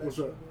something about that What's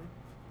show, up? bro?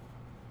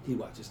 He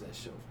watches that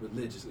show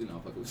religiously. No,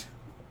 fuck with you.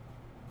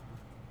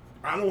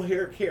 I don't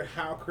care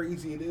how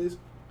crazy it is.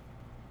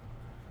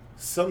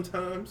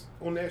 Sometimes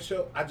on that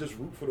show, I just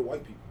root for the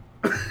white people.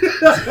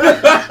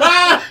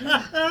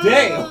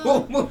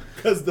 Damn.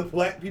 Because the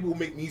black people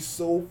make me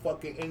so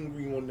fucking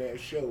angry on that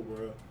show,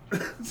 bro.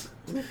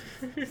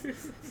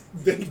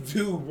 They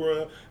do,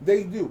 bro.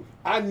 They do.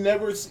 I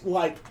never it's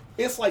like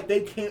they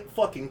can't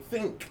fucking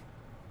think.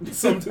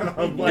 Sometimes,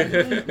 and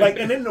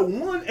then the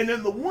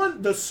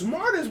one, the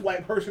smartest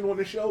white person on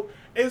the show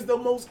is the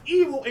most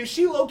evil, and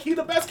she low key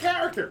the best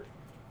character.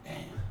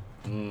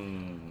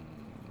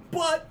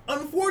 But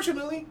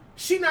unfortunately,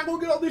 she not gonna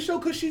get off this show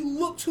because she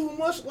looked too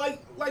much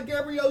like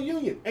Gabrielle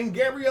Union, and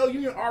Gabrielle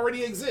Union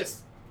already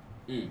exists.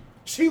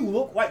 She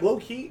looked like low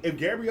key. If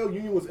Gabrielle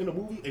Union was in a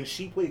movie and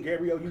she played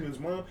Gabrielle Union's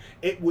mom,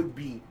 it would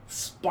be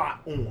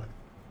spot on.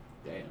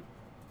 Damn.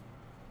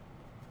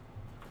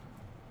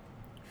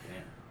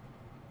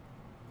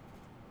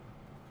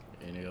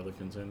 Any other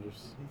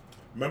contenders?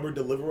 Remember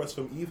Deliver Us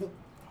from Evil?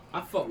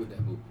 I fuck with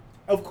that movie.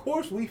 Of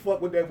course we fuck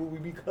with that movie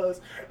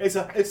because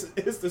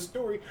it's the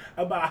story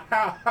about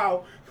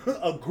how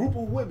a group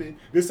of women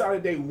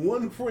decided they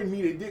one friend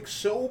needed dick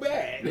so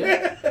bad.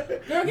 Yeah.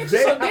 Girl, get you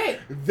some dick.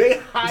 They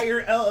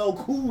hired LL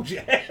Cool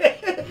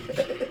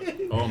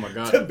J Oh my to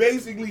god.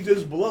 basically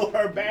just blow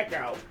her back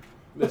out.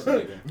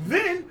 Listen,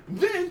 nigga.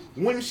 Then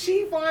when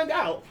she find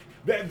out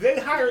that they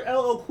hired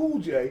LL Cool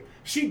J,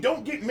 she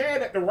don't get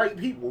mad at the right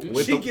people.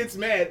 With She the- gets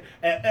mad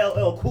at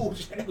LL Cool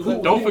J.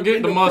 Don't forget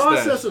In the the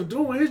mustache. process of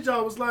doing his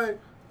job was like,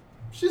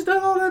 she's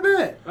not all that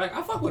bad. Like,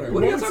 I fuck with her.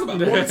 What are you talking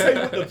Want about? to tell you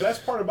what the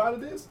best part about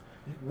it is?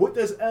 What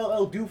does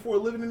LL do for a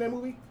living in that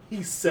movie?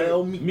 He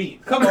sell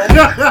meat. Come on.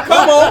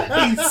 Come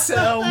on. He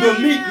sell The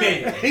meat. meat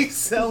man. He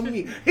sell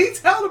meat. He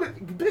tell them,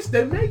 bitch,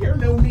 the mayor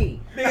know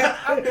me. Nigga,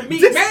 I'm the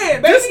meat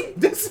man, baby.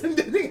 This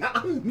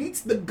I'm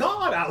meat's the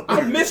god out there.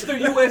 I'm Mr.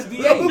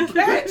 USDA.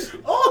 Okay?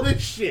 Bitch. All this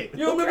shit.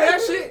 You remember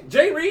that shit?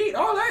 Jay Reed,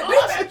 all that, All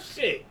bitch. that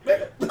shit.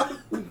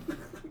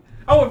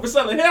 I went for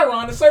selling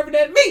heroin and serving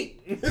that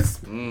meat.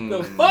 Mm.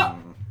 The fuck?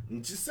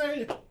 I'm just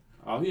saying.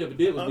 All he ever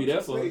did was be I'm there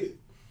just for her. saying.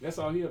 That's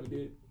all he ever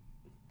did.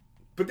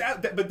 But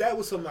that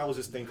was something I was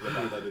just thinking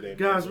about the other day.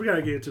 Guys, we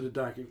gotta get into the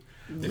document.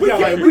 we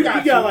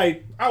got got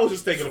like I was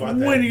just thinking about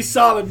 20 that.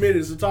 solid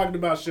minutes of talking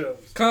about shows.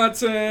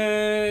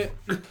 Content.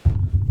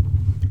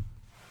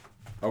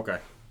 Okay.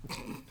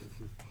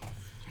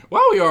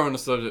 While we are on the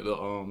subject of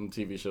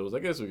TV shows, I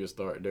guess we can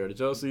start there. Did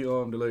y'all see the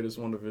latest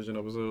WandaVision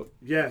episode?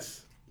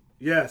 Yes.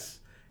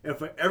 And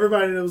for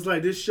everybody that was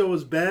like, this show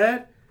is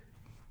bad,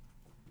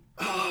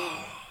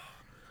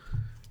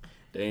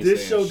 They ain't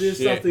this saying show did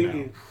shit something now.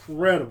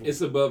 incredible.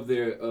 It's above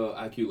their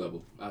IQ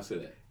level. I'll say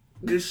that.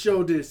 this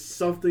show did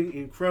something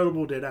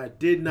incredible that I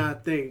did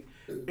not think,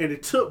 and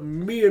it took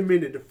me a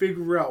minute to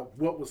figure out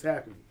what was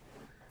happening.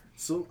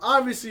 So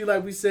obviously,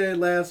 like we said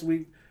last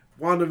week,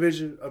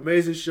 WandaVision,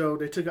 amazing show.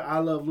 They took an I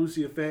Love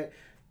Lucy effect.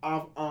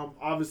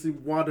 Obviously,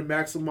 Wanda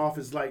Maximoff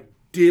is like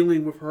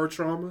dealing with her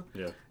trauma,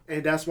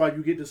 and that's why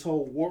you get this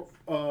whole warp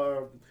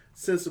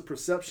sense of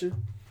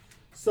perception.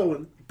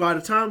 So by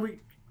the time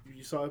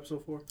you saw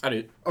episode 4? I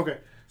did. Okay,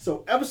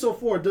 so episode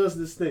 4 does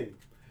this thing.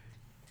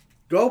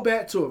 Go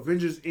back to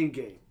Avengers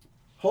Endgame.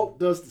 Hulk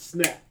does the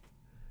snap,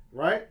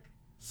 right?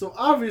 So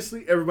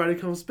obviously everybody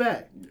comes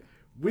back.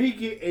 We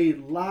get a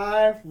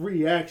live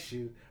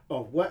reaction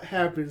of what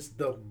happens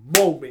the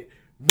moment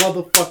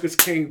motherfuckers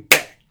came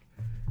back.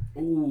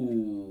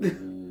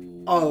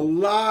 Ooh. A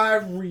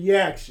live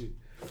reaction.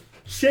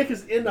 Chick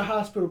is in the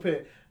hospital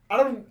bed.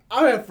 I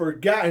have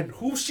forgotten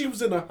who she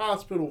was in the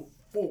hospital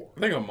for. I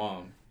think her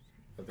mom.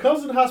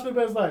 Comes in the hospital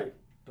bed, is like,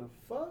 the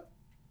fuck?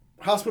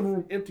 Hospital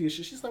room empty and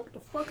shit. She's like, what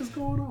the fuck is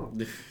going on?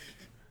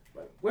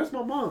 Like, where's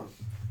my mom?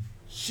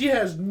 She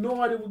has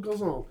no idea what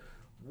goes on.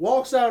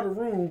 Walks out of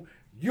the room.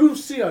 You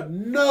see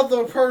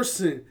another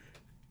person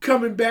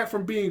coming back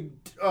from being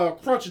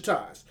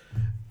crunchitized.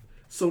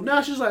 So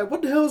now she's like,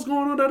 what the hell is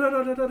going on? Da, da,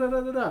 da, da, da,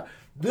 da, da, da.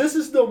 This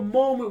is the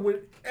moment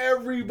when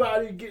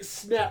everybody gets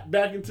snapped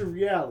back into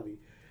reality.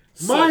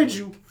 Mind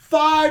you,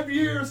 5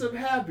 years have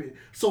happened.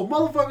 So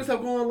motherfuckers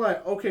have gone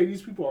like, okay,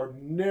 these people are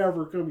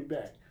never coming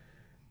back.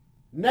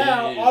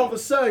 Now, all of a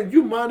sudden,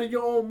 you minding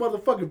your own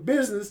motherfucking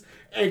business,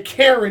 and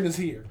Karen is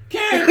here.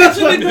 Karen, what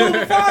you been doing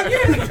for 5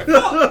 years?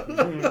 Fuck.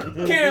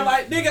 Karen,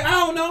 like, nigga, I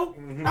don't know.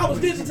 I was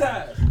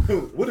digitized.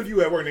 What if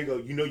you at work and they go,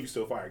 you know you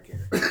still fired,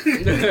 Karen?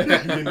 You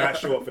did not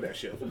show up for that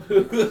shift.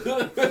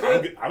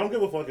 I don't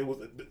give a fuck. It was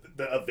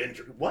the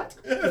Avenger. What?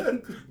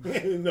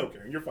 No,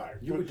 Karen, you're fired.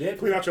 You were dead.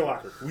 Clean out your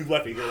locker. We've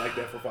left it here like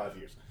that for 5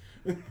 years.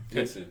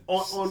 Listen.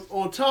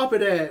 On top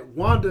of that,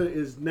 Wanda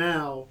is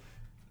now,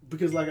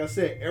 because like I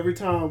said, every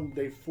time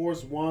they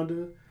force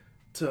Wanda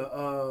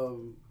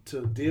to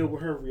deal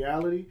with her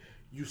reality,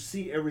 you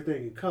see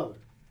everything in color.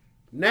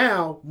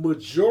 Now,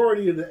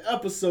 majority of the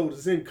episode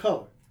is in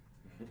color.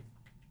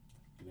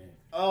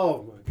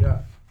 Oh my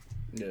god.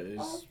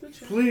 Yeah,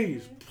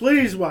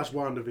 Please watch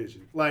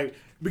WandaVision. Like,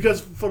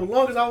 because for the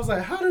longest I was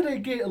like, how did they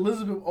get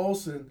Elizabeth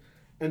Olsen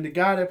and the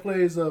guy that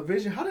plays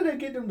Vision, how did they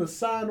get them to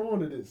sign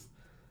on to this?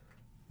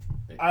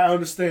 I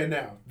understand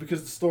now,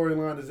 because the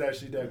storyline is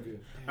actually that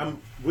good.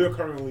 I'm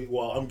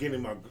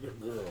getting my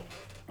girl.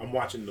 I'm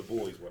watching The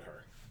Boys with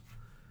her,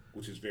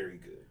 which is very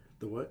good.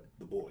 The what?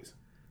 The Boys.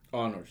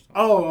 Oh, no.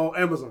 Oh,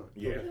 Amazon.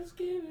 Yeah.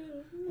 Okay.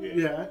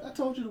 Yeah, I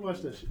told you to watch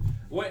that shit.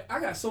 Wait,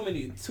 I got so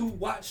many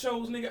to-watch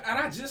shows, nigga, and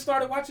I just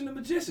started watching The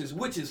Magicians,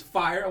 which is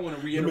fire. I want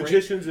to reiterate. The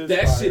Magicians is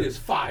that fire. shit is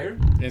fire.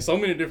 And so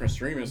many different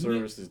streaming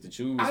services to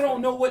choose. I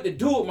don't know what to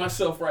do with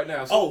myself right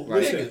now. So,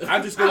 Listen, nigga, I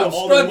just go to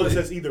all the ones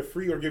that's either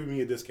free or giving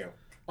me a discount.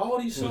 all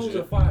these shows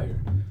are fire.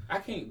 I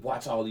can't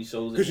watch all these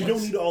shows Because you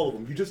don't need all of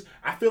them.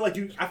 I feel like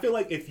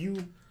if you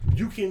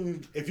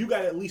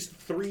got at least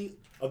 3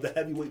 of the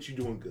heavyweights, you're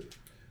doing good.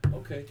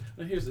 Okay,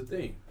 now here's the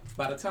thing.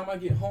 By the time I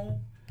get home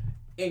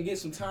and get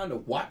some time to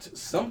watch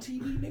some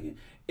TV, nigga,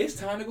 it's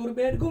time to go to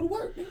bed to go to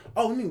work, nigga.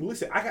 Oh, nigga,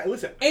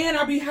 listen. And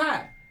I be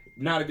high.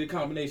 Not a good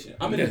combination.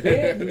 I'm in the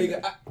bed,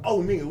 nigga.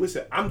 Nigga,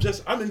 listen. I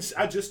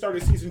just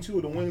started season 2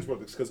 of the Wayans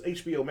Brothers because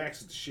HBO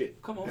Max is the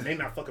shit. Come on. And they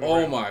not fucking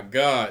around. Oh my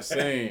god,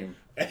 same.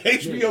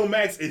 HBO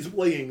Max is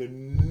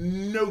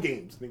playing no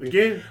games, nigga.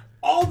 Again.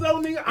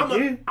 Although, nigga,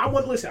 I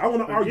want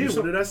to argue What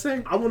something. did I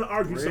say? I want to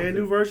argue something. Brand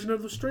new version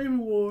of the streaming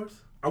wars.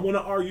 I want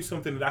to argue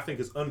something that I think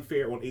is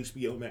unfair on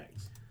HBO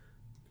Max.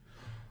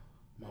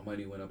 My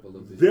money went up a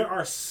little bit. There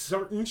are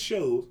certain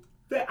shows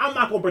that I'm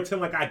not going to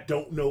pretend like I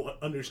don't know,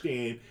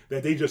 understand,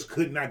 that they just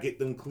could not get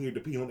them cleared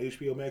to be on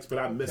HBO Max, but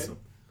I miss them.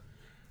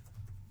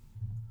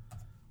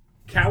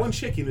 Cow and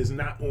Chicken is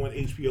not on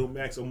HBO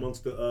Max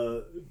amongst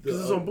the This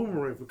is on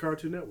Boomerang for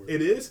Cartoon Network.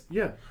 It is?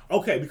 Yeah.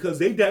 Okay, because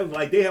they have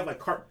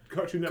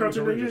Cartoon Network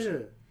originals.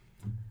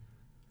 Yeah.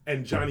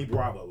 And Johnny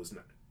Bravo is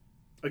not.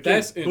 Again,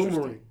 That's interesting.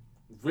 Boomerang.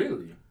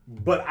 Really?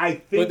 But I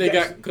think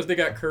But they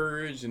got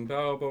Courage and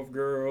Powerpuff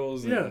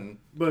Girls. Yeah, And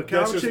but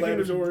Cow Dexter's Chicken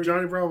and Laboratory.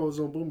 Johnny Bravo is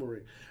on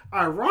Boomerang.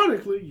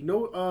 Ironically,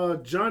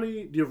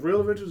 the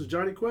Real Adventures of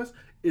Johnny Quest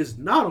is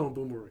not on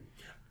Boomerang.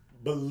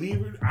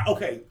 believe it.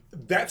 Okay,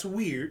 that's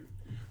weird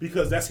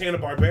because that's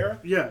Hanna-Barbera.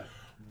 Yeah.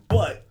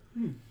 But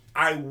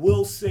I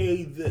will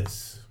say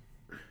this.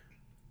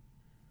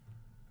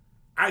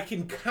 I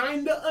can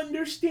kind of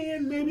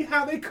understand maybe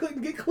how they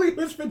couldn't get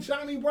clearance for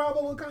Johnny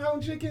Bravo and Cow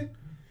and Chicken.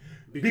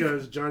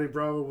 Because Johnny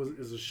Bravo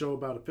is a show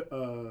about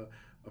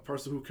a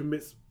person who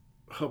commits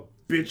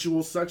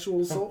habitual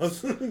sexual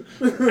assaults.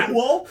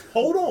 Well,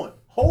 hold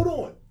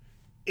on.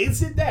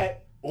 Is it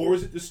that, or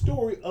is it the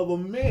story of a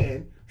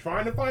man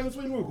trying to find his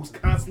way in the world who's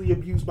constantly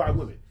abused by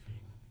women?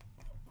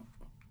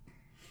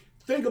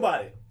 Think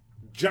about it.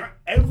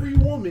 Every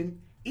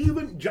woman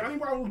even Johnny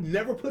Bravo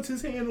never puts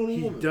his hand on a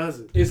He woman.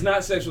 doesn't. It's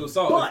not sexual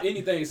assault. But- If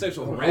anything,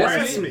 sexual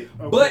Harassment.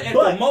 harassment. But at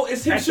the moment,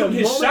 it's him at shooting the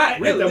his moment- shot. At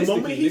the Realistically,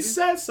 moment he nigga.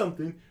 says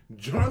something,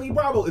 Johnny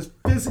Bravo is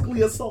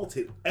physically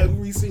assaulted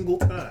every single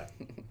time.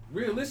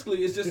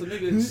 Realistically, it's just a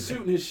nigga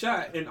shooting his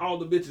shot and all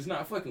the bitches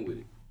not fucking with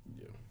it.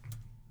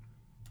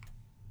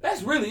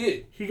 That's really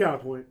it. He got a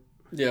point.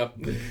 Yeah.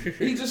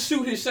 He just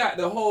shoot his shot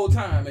the whole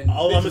time, and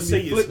All I'm gonna bitches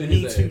say be is flipping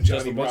me his too, ass.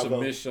 Just Johnny a bunch of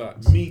Bravo. missed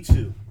shots. Me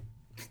too.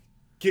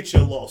 Get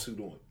your lawsuit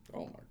on.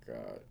 Oh my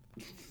god.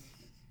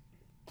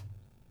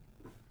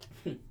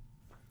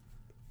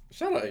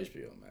 Shout out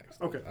HBO Max.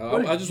 Okay. I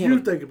What just do you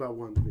want to. think about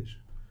WandaVision?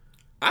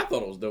 I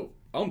thought it was dope.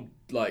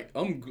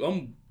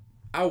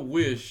 I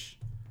wish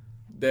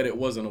that it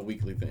wasn't a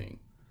weekly thing,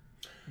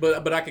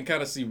 but I can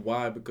kind of see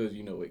why, because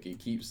you know it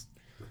keeps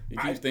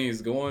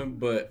things going.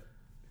 But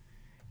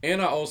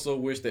and I also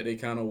wish that they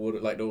kind of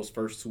would, like, those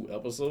first 2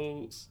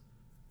 episodes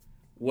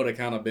would have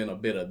kind of been a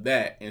bit of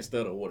that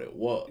instead of what it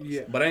was.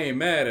 Yeah. But I ain't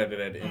mad at it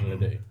at the end of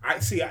the day. I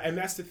see, and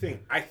that's the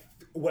thing. I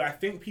think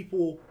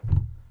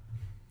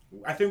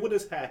what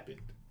has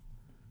happened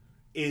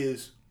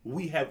is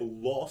we have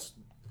lost.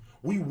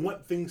 We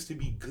want things to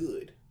be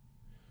good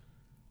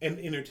and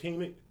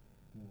entertainment,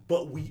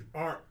 but we've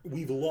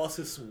lost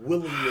this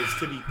willingness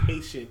to be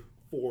patient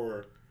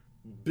for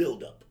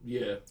build up.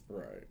 Yeah.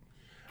 Right.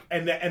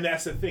 And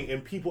that's the thing.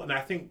 And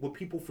I think what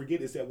people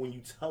forget is that when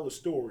you tell a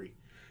story,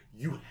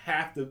 you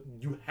have to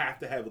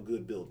have a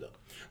good build up.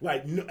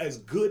 Like, as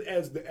good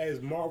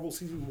as Marvel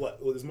season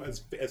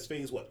as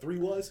phase 3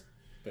 was.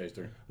 Phase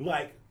 3.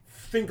 Like,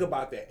 think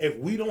about that. If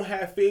we don't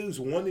have phase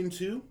 1 and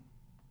 2,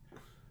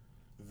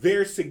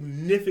 there's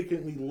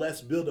significantly less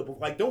buildup.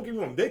 Like, don't get me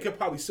wrong, they could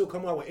probably still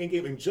come out with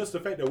Endgame, and just the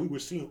fact that we were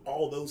seeing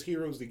all those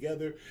heroes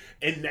together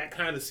in that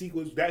kind of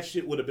sequence, that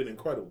shit would have been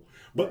incredible.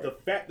 But the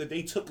fact that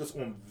they took us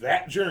on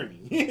that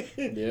journey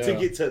to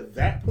get to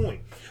that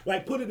point,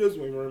 like, put it this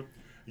way, man,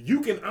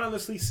 you can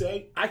honestly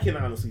say, I can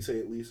honestly say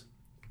at least,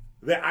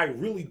 that I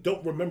really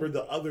don't remember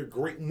the other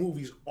great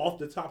movies off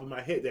the top of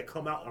my head that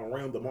come out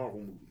around the Marvel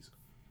movies.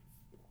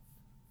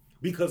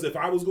 Because if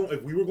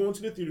we were going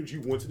to the theaters,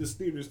 you went to the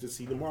theaters to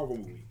see the Marvel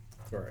movie.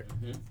 Right.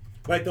 Mm-hmm.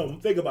 Like,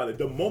 think about it.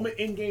 The moment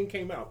Endgame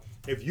came out,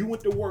 if you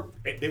went to work,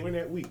 they were in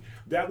that week.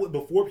 That was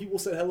before people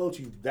said hello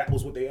to you. That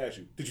was what they asked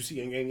you. Did you see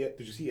Endgame yet?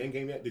 Did you see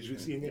Endgame yet? Did you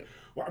see Endgame?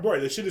 Well, bro,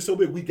 the shit is so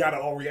big. We gotta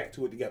all react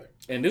to it together.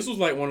 And this was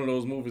like one of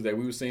those movies that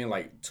we were seeing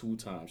like 2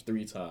 times,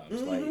 3 times.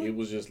 Mm-hmm. Like, it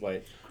was just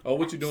like, oh,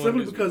 what you doing?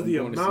 Simply this because week?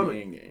 I'm going to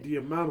see the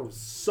Endgame. amount of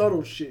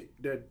subtle shit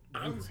that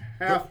you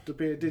have to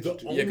pay attention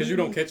to. Yeah, because you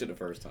don't catch it the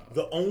first time.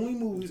 The only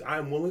movies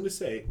I'm willing to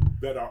say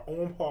that are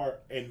on par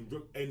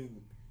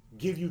and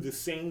give you the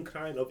same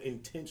kind of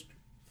intense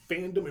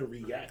fandom and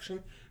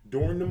reaction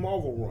during the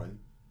Marvel run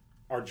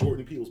are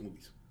Jordan Peele's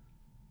movies.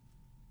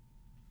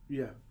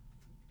 Yeah.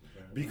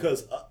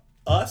 Because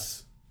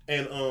Us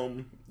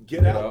and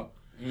Get Out,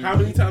 how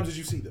many times did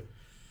you see them?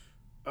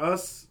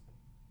 Us,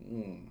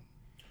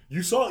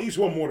 You saw each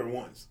one more than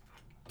once.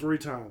 3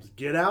 times.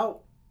 Get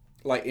Out,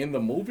 Like in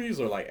the movies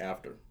or like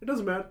after? it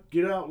doesn't matter.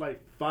 Get Out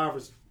like 5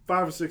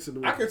 or 6 in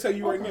the I week. can tell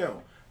you right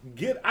now,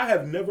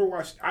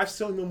 I've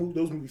seen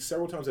those movies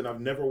several times, and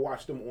I've never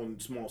watched them on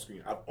small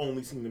screen. I've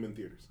only seen them in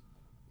theaters.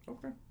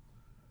 Okay.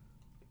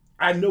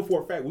 I know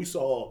for a fact we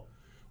saw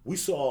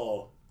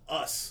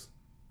Us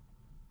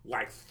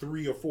like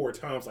 3 or 4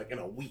 times, like in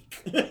a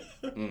week.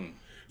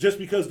 Just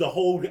because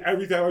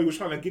everything was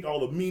trying to get all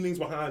the meanings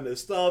behind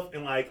this stuff,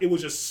 and like it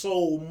was just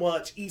so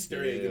much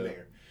Easter egg in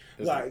there.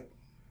 Like,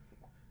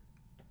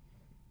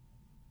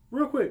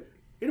 Real quick,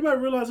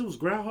 anybody realize it was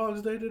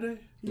Groundhog's Day today?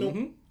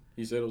 Mm-hmm.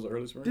 He said it was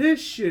early spring. This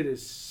shit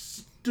is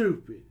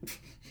stupid.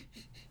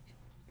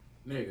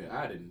 Nigga,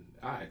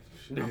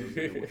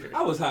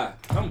 I was high.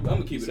 I'm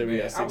gonna keep it Said we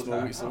man. had I was 6 more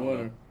high. weeks I of don't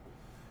winter.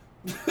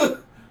 know.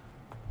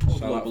 I was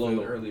Shout out blowing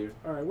Lolo. earlier.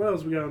 All right, what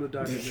else we got on the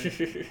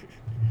docket?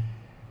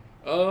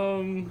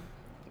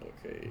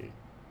 Okay.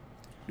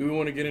 Do we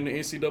want to get into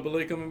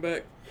NCAA coming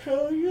back?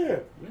 hell yeah,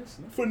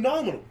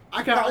 phenomenal.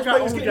 I College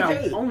players getting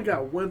paid. only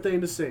got one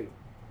thing to say.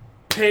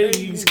 Pay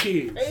these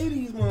kids. Pay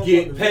these motherfuckers.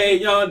 Get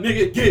paid, young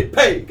nigga. Get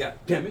paid. God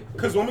damn it.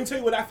 Because let me tell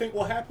you what I think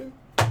will happen.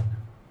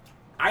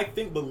 I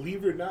think,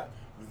 believe it or not,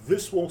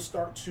 this will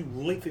start to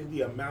lengthen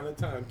the amount of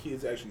time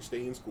kids actually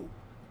stay in school.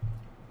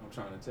 I'm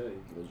trying to tell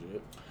you.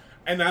 Legit.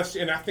 And I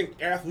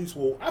think athletes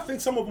will. I think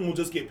some of them will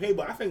just get paid,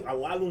 but I think a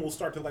lot of them will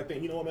start to like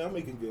think, you know what, man, I'm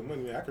making good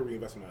money, man. I can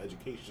reinvest in my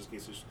education just in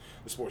case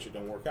the sports shit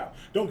don't work out.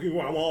 Don't get me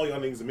wrong, I want all y'all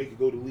niggas to make it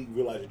go to the league,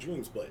 realize your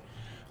dreams, but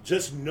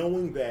just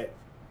knowing that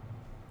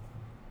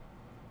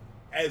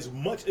as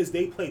much as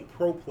they play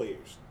pro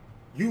players,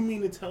 you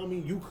mean to tell me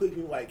you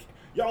couldn't, like,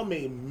 y'all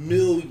made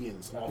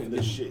millions off of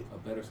this shit? A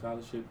better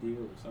scholarship deal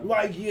or something.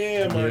 Like,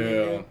 yeah, man. Yeah.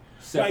 nigga.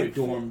 Separate like,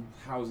 dorm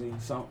housing,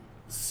 something.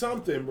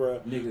 Something, bro.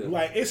 Nigga.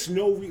 Like, it's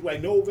no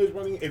bitch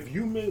running. If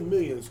you made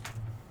millions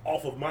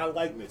off of my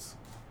likeness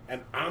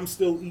and I'm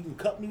still eating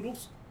cup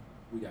noodles,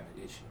 We got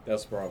an issue.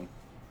 That's the problem.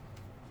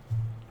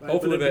 Like,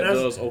 Hopefully but that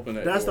that's- does open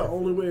that That's door. the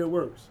only way it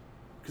works.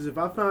 Because if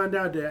I find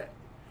out that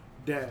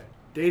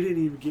they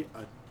didn't even get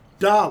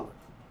 $1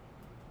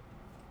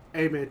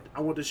 Hey man,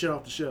 I want this shit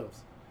off the shelves.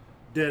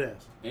 Dead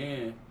ass.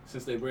 And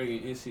since they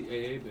bringing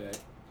NCAA back,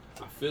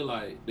 I feel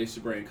like they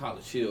should bring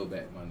College Hill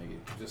back, my nigga,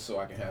 just so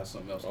I can have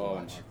something else to Oh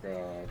watch. my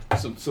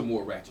god. Some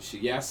more ratchet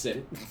shit. Yeah, I said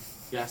it.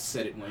 Yeah, I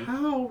said it, Wayne.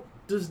 How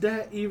does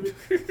that even?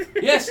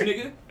 Yes,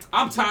 nigga.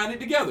 I'm tying it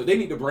together. They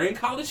need to bring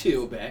College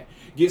Hill back,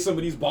 get some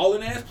of these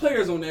balling ass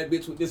players on that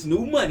bitch with this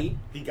new money.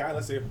 He got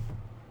us here.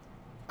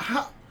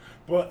 How?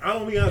 But I'm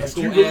gonna be That's honest.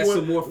 You gonna really add want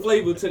some more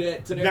flavor to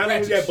that. not only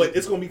ratchet that, but shit.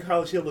 it's gonna be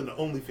College Hill and the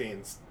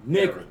OnlyFans.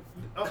 Nigga,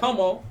 come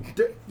on.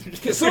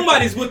 d-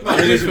 Somebody's with my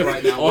vision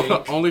right now. Wayne.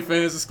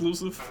 OnlyFans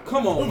exclusive.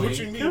 Come on, What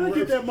you Wayne. mean? Can I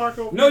get that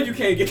Marco? No, you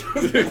can't get.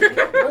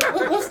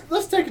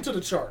 Let's take it to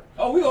the chart.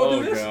 Oh, we gonna Oh,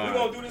 do this? God. We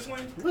gonna do this,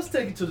 Wayne? Let's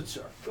take it to the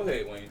chart. Go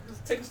ahead, Wayne.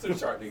 Just take us to the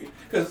chart, nigga.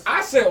 Because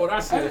I said what I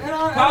said. And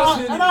I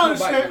College Hill understand. needs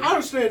to come back. I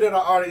understand that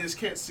our audience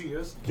can't see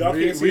us. Y'all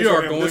We- can't see we us are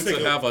right now, going but this to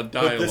nigga- have a but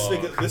dialogue.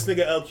 This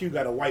nigga LQ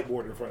got a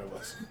whiteboard in front of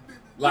us.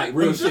 Like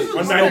real shit. is I'm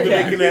Okay. not even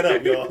making that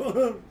up,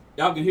 y'all.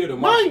 Y'all can hear the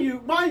Mind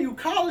you,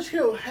 College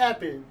Hill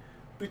happened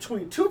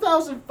between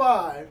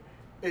 2005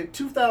 and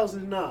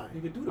 2009.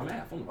 Nigga, do the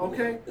math. On the board.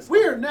 Okay, Let's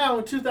we go. are now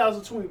in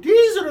 2020.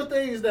 These are the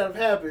things that have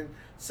happened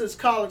since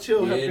College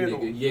Hill Yeah, have been nigga.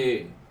 on.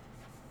 Yeah.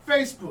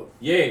 Facebook.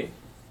 Yeah.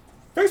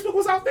 Facebook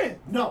was out then.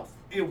 No,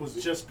 it was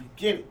just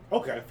beginning.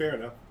 Okay, fair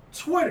enough.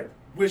 Twitter,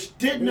 which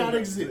did not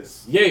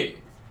exist. Yeah.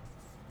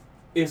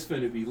 It's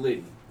finna be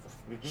lit.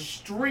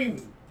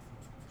 Streaming.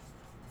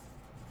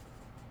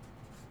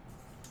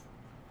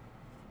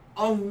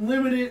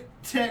 Unlimited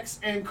text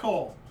and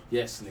call.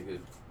 Yes, nigga.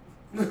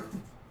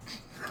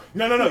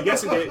 No.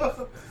 Yes, it did.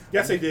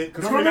 Yes, it did.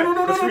 Because No. free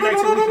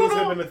nights a week was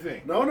having a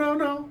thing.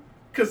 No.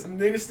 Because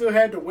niggas still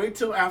had to wait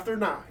till after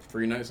 9.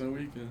 3 nights and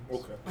weekends.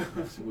 Okay.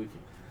 That's the weekend.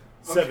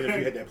 7 if Okay.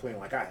 you had that plan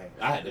like I had.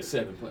 I had the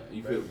 7 plan.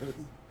 You feel me?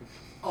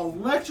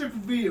 Electric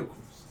vehicles.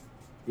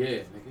 Yeah,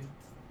 nigga.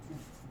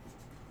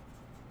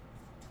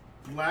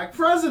 Black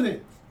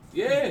president.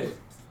 Yeah.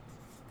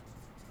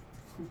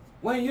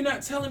 Wayne, you're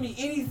not telling me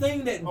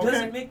anything that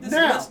doesn't make this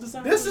now, less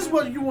desirable. this is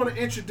what you want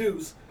to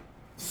introduce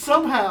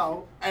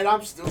somehow, and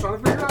I'm still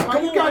trying to figure out how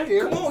Come you on, got Wayne.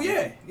 there. Come on,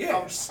 yeah.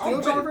 I'm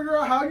still trying to figure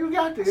out how you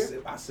got there.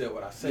 I said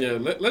what I said.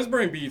 Yeah, let's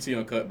bring BET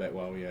on cutback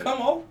while we at it.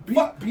 Come on.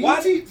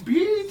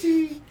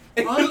 BET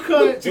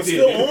Uncut It's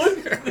still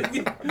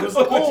on? was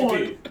Look what you on,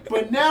 did.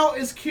 but now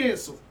it's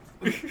canceled.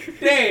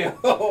 Damn.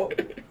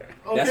 Okay?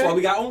 That's why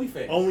we got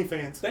OnlyFans.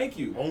 OnlyFans. Thank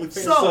you. OnlyFans.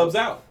 So- Subs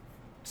out.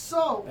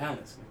 So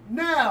Balance.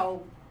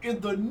 now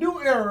in the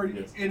new era,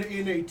 Yes.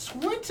 in a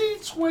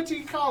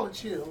 2020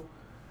 College Hill.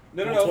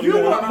 No. You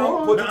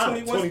want- Put the Nah,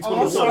 21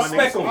 2021, some my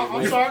respect nigga. on it. I'm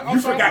Wayne. sorry.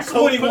 You forgot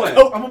 21. I'm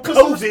gonna put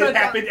some COVID respect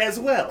happened as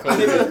well.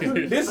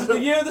 Nigga, this is the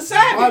year of the My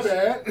savage.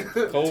 bad.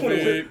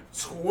 COVID.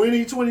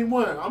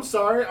 2021. I'm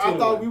sorry. I 21.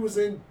 thought we was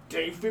in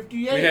day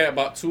 58. We had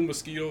about 2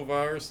 mosquito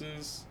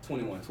viruses.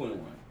 21.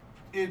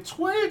 In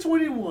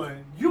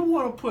 2021, you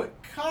want to put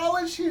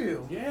College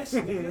Hill Yes,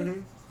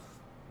 nigga.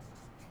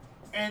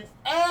 and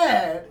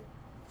add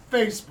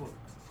Facebook,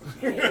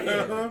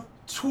 Yeah.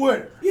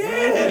 Twitter,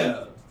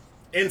 Yeah.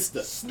 Insta.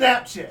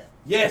 Snapchat,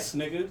 Yes,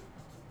 nigga.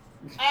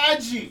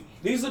 IG.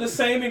 These are the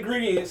same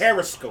ingredients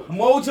Periscope.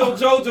 Mojo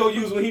Jojo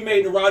used when he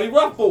made the Rowdy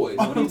Rough Boys.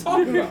 What are you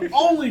talking about?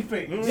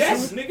 OnlyFans,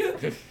 Yes,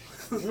 nigga.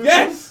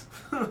 Yes.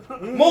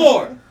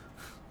 More.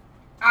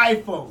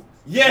 iPhone,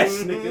 Yes,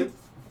 nigga.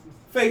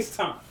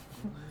 FaceTime.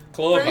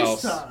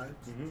 Clubhouse. FaceTime,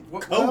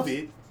 what else?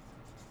 COVID.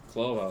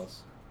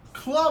 Clubhouse.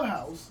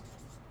 Clubhouse.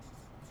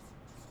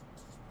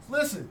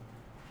 Listen,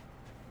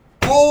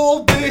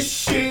 all this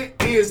shit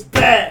is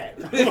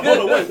bad. Hold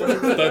on, wait.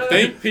 The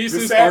think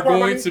pieces sad are part, going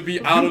my to nigga,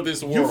 be out of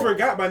this world. You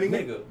forgot, my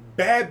nigga. Nigga.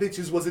 Bad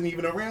bitches wasn't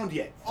even around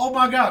yet. Oh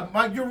my God,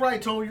 Mike, you're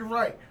right, Tony, you're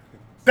right.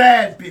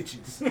 Bad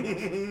bitches.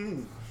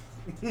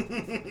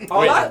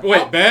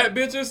 Wait, bad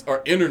bitches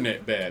or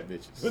internet bad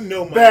bitches?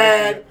 No, my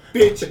Bad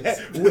bitches.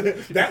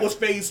 nigga. That was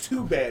phase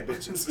 2 bad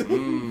bitches.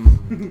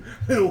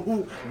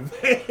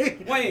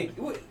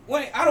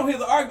 Wait, I don't hear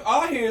the argument.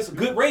 All I hear is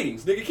good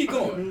ratings. Nigga, keep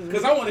going.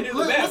 Because I want to hear the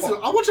bad Listen,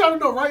 part. I want y'all to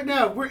know right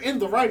now, we're in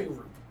the writing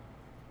room.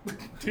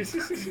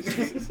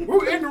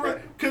 We're in the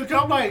writing because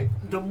I'm like,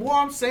 the more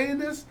I'm saying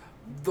this,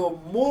 the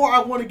more I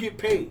want to get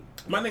paid.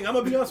 My nigga, I'm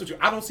gonna be honest with you.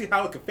 I don't see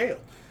how it could fail.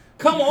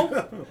 Come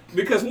on.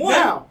 Because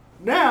one.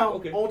 Now,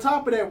 Okay. on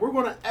top of that, we're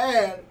going to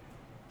add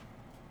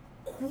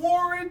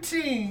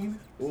quarantine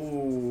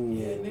Ooh.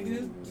 Yeah,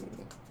 nigga.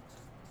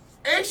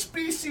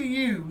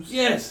 HBCUs.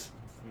 Yes.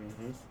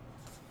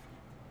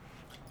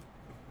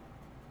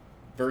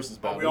 Versus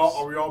Are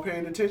battles. we all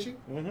paying attention?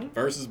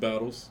 Versus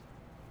battles.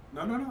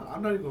 No.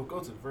 I'm not even going to go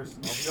to the verses.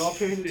 Are we all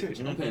paying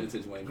attention? I'm paying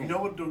attention, Wayne. You know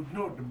what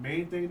the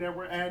main thing that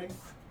we're adding?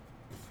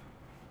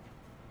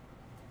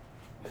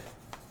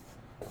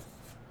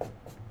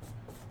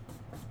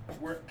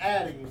 We're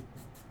adding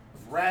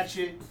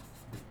ratchet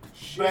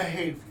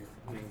behavior.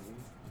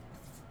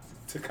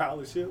 To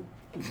College Hill.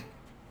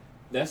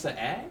 That's an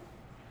ad?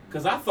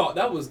 Because I thought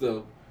that was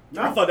the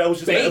No. I thought that was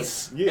just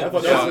Base? Yeah, I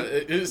thought that was.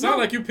 It sounds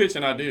like you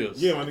pitching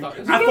ideas. Yeah, my nigga.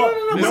 It I thought,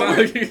 It no, sound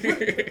like you-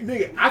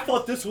 nigga, I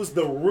thought this was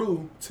the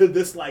roux to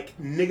this like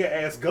nigga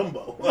ass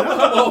gumbo.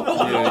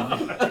 Yeah,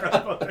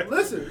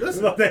 Listen.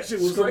 No, that shit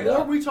was The Straight more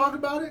up. we talk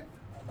about it,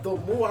 the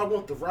more I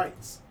want the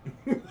rights.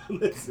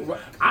 Listen,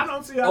 I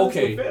don't see how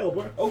Okay. this would fail,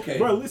 bro. Okay.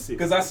 Bro, listen.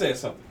 Because I said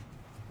something.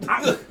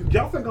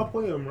 Y'all think I'm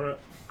playing, bro?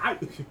 I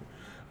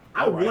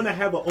want to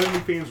have an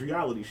OnlyFans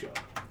reality show.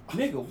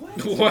 Nigga,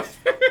 what? what?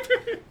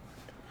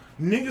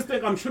 Niggas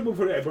think I'm tripping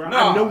for that, bro.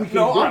 Nah, I know we can.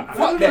 no, bro, I'm-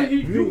 fuck that.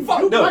 You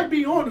Fuck no. might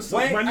be on to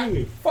something. Wayne, my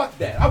nigga. fuck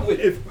that. I'm with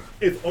it.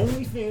 If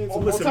OnlyFans,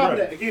 On listen, top of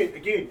bro. that, again,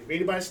 if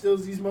anybody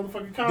steals these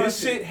motherfucking content, This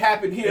shit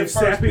happened here If first,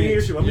 Sappy here,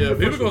 bitch. shit, let me Yeah, get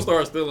the people first gonna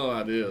one. start stealing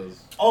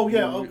ideas. Oh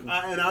yeah, and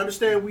I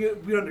understand we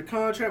under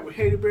contract with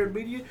Hater Bear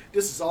Media.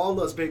 This is all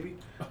us, baby.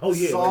 Oh,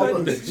 This is yeah. all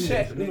Cutting us. the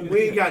check, nigga. We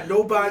ain't got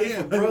nobody Yeah.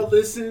 from Bro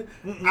Listen,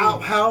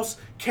 Outhouse,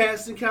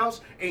 Casting Couch.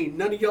 Ain't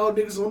none of y'all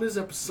niggas on this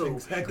episode.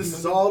 Exactly, This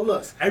is nigga. all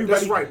us. Everybody-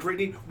 That's right,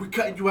 Brittany. We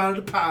cutting you out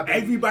of the pie, baby.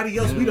 Everybody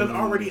else, we done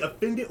already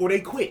offended or they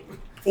quit.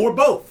 Or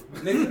both.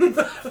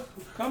 Nigga.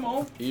 Come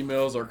on.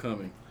 Emails are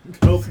coming.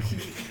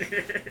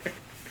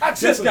 I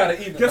just got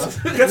an email.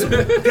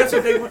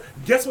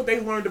 Guess what they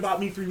learned about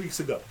me 3 weeks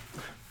ago?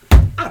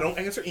 I don't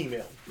answer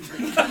email.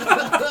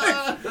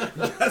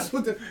 That's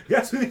what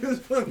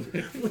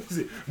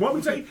listen, want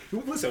me to tell you?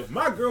 Listen,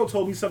 my girl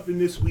told me something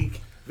this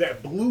week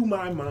that blew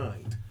my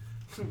mind.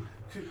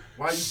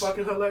 Why you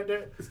fucking her like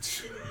that?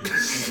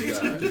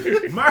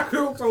 My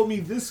girl told me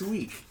this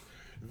week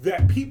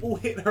that people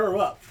hit her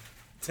up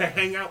to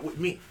hang out with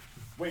me.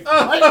 Wait,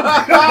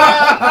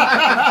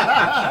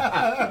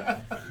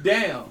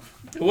 Damn.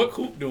 What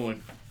Coop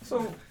doing?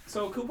 So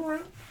Cooper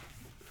around?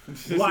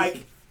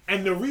 Like,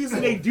 and the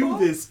reason they do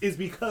this is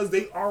because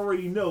they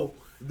already know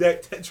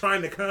that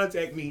trying to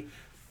contact me,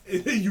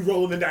 you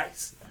rolling the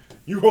dice.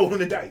 You rolling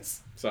the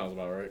dice. Sounds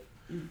about right.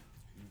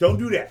 Don't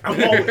do that.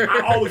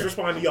 I always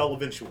respond to y'all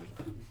eventually.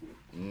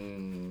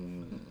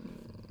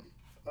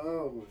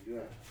 oh my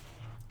god.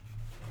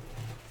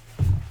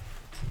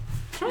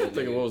 I'm trying to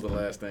think of what was the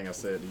last thing I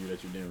said to you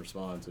that you didn't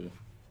respond to.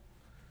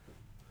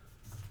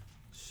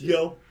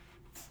 Yo.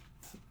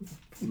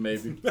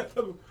 Maybe.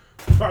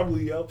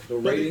 Probably yo. The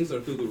ratings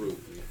are through the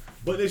roof.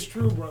 But it's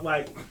true, bro.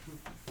 Like,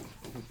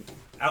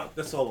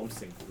 that's all I'm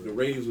saying. The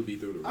ratings will be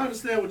through the roof. I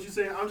understand what you're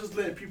saying. I'm just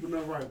letting people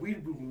know, right? We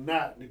will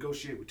not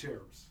negotiate with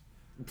terrorists.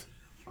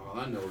 All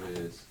I know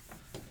is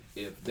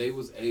if they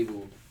was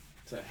able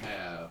to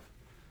have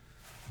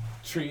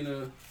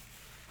Trina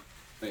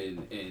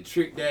and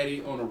Trick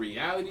Daddy on a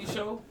reality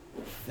show,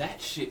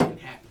 that shit can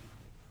happen.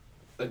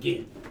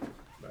 Again.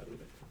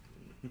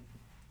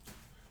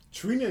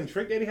 Trina and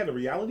Trick Daddy had a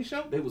reality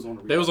show? They was on a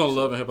reality They was on show.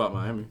 Love and Hip Hop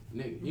Miami.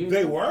 Nigga, you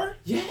They were?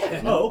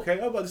 Yeah. Oh, okay.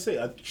 I was about to say,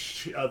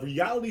 a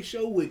reality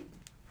show with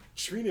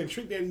Trina and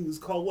Trick Daddy was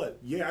called what?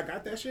 Yeah, I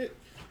got that shit?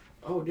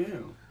 Oh,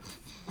 damn.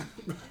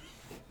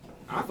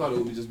 I thought it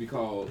would just be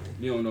called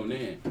You Don't Know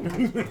Nan.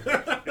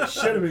 It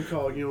should have been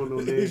called You Don't Know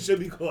It Names. should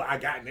be called I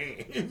Got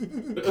Nan.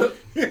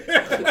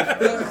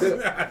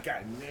 I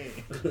Got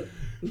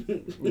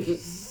Nan.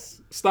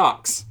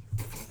 Stocks.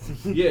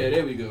 Yeah,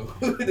 there we go.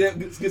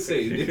 That's good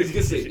save. It's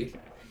good save.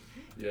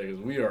 Yeah, because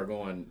we are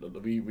going.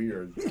 We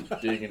are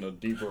digging a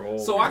deeper hole.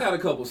 So I got a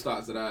couple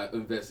stocks that I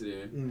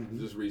invested in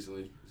just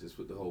recently, just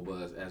with the whole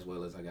buzz, as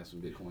well as I got some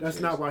Bitcoin. That's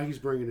shares. not why he's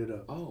bringing it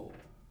up. Oh.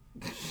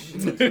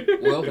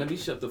 Shit. Well, let me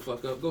shut the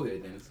fuck up. Go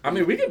ahead, Dennis. I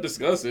mean, we can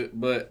discuss it,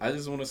 but I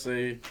just want to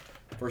say,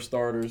 for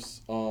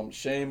starters,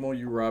 shame on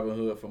you, Robin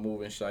Hood, for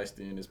moving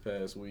Shiesty in this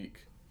past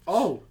week.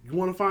 Oh, you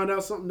want to find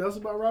out something else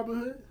about Robin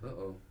Hood?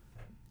 Uh-oh.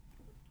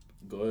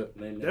 Go ahead.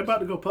 Name They're about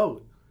to go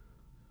public.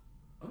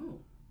 Oh.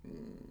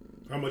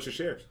 How much are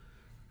shares?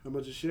 How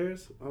much it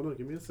shares? Hold on,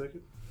 give me a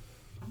second.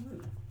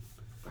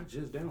 I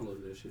just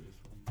downloaded that shit.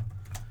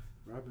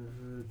 Robin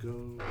Hood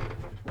go.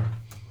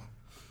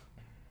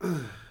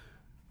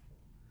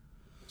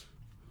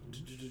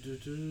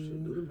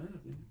 Do the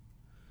math, man.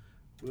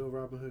 Will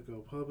Robin Hood go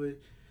public?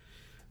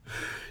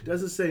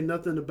 Doesn't say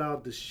nothing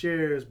about the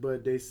shares,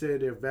 but they said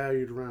they're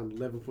valued around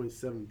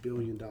 $11.7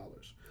 billion.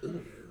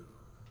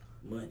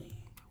 Money.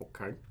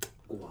 Okay.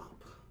 Guap.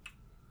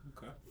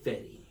 Okay.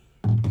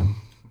 Fetty.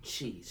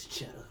 Cheese.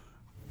 Cheddar.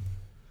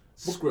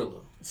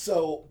 Skrilla.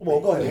 So, well,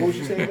 go ahead. What was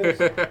you saying?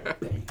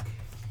 Bank.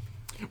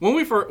 When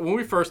we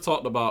first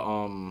talked about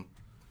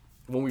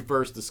when we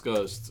first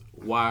discussed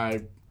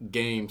why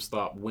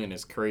GameStop went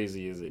as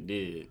crazy as it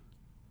did,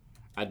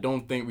 I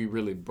don't think we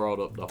really brought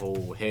up the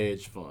whole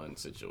hedge fund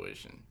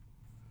situation.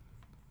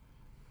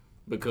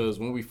 Because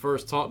when we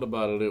first talked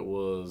about it, it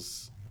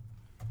was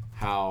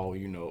how,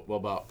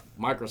 about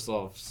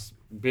Microsoft's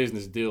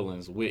business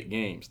dealings with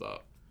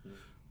GameStop.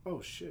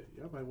 Oh shit!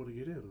 Y'all might want to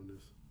get in on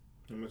this.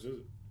 How much is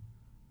it?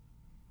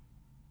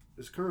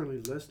 It's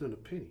currently less than a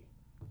penny.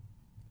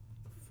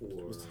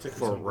 What's the ticker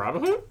For symbol?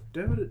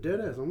 Robinhood? Dead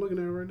ass. I'm looking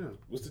at it right now.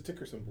 What's the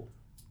ticker symbol?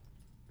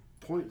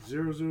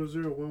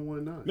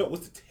 .000119. No,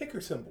 what's the ticker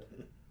symbol?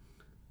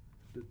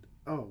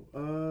 Oh,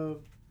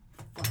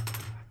 fuck.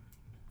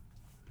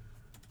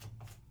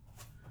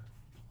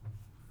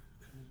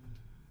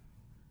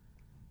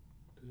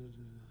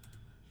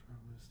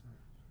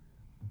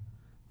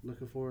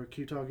 Looking for it.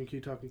 Keep talking.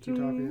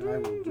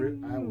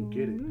 I will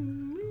get it.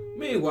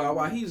 Meanwhile,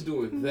 while he's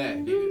doing that,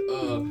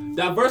 nigga,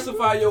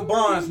 diversify your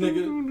bonds,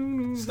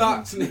 nigga.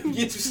 Stocks, nigga.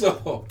 Get you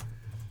some.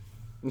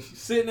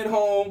 Sitting at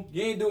home,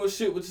 you ain't doing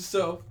shit with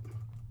yourself.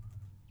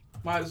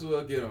 Might as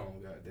well get on,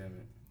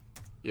 goddammit.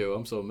 Yo,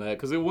 I'm so mad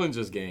because it wasn't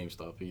just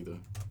GameStop either.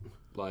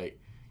 Like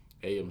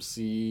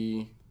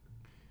AMC,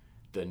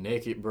 the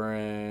Naked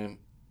brand,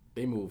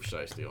 they moved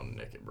shiesty on the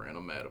Naked brand.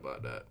 I'm mad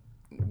about that.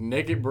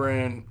 Naked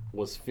brand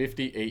was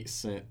 58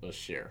 cents a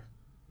share.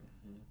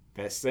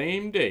 That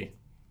same day,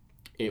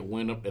 it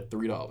went up to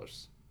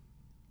 $3.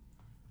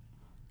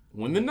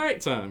 When the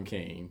nighttime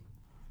came,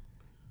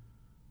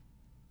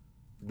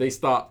 they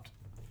stopped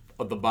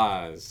the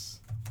buys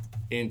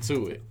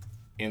into it,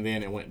 and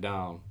then it went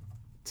down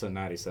to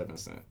 97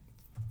 cents.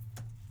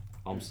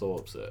 I'm so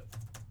upset.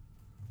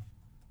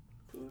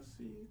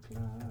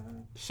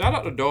 Shout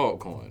out to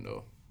Dogcoin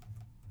though.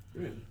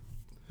 Really?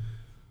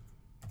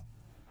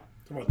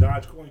 Talking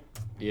about Dogecoin?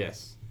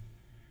 Yes.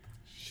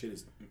 Shit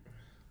is.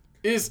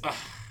 It's.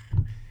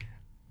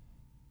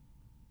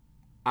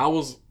 I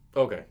was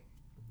okay.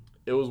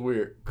 It was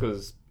weird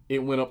because it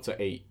went up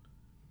to 8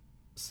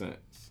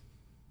 cents,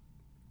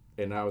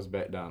 and now it's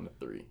back down to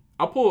 3.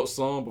 I pulled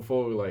some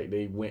before like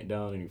they went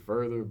down any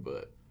further,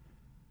 but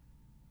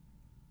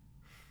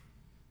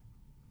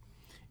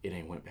it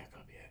ain't went back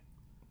up yet,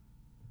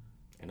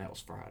 and that was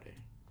Friday.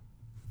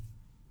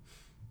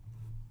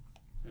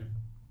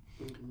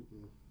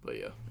 But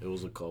yeah, it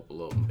was a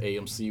couple of them.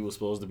 AMC was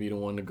supposed to be the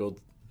one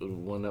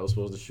that was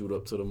supposed to shoot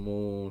up to the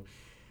moon.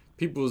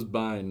 People was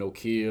buying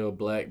Nokia,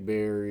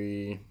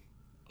 BlackBerry,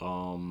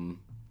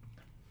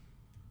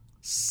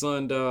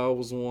 Sundial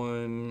was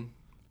one.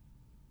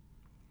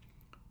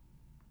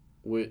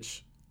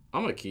 Which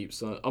I'm gonna keep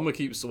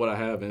what I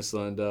have in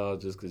Sundial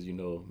just because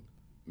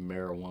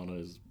marijuana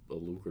is a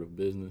lucrative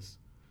business.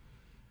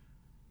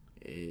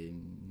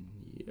 And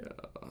yeah,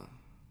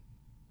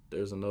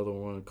 there's another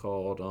one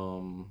called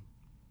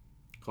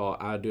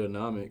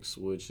Ideanomics,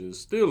 which is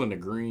still in the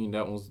green.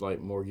 That one's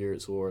like more geared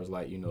towards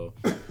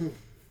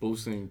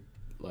boosting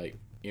like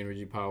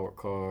energy powered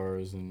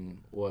cars and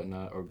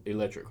whatnot, or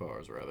electric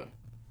cars rather.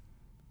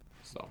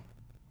 So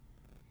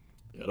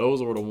yeah,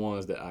 those were the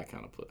ones that I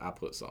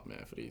put something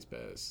in for this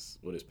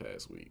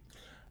past week.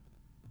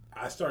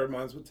 I started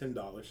mine with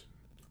 $10.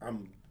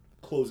 I'm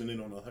closing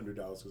in on $100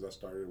 because I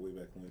started way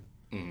back when.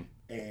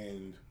 Mm-hmm.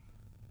 And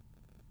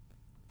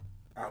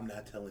I'm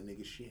not telling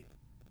niggas shit.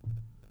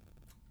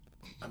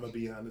 I'm gonna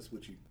be honest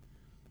with you.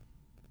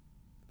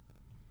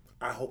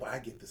 I hope I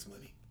get this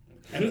money,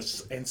 and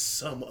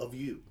some of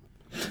you.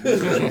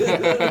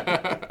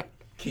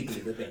 Keep it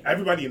in the bank.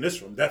 Everybody in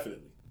this room,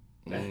 definitely.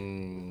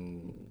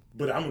 Mm.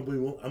 But I'm gonna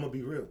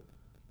be real.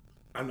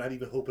 I'm not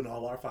even hoping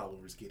all our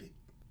followers get it,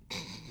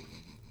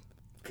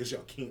 because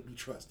y'all can't be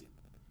trusted.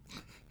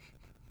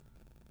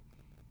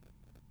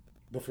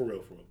 But for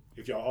real.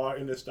 If y'all are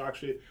in this stock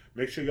shit,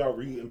 make sure y'all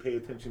read and pay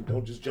attention.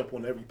 Don't just jump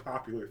on every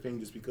popular thing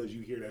just because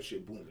you hear that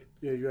shit booming.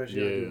 Yeah, you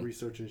actually have to do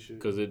research and shit.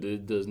 Because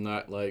it does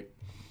not like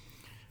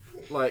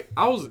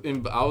I was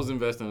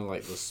investing in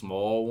like the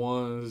small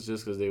ones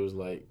just because they was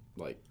like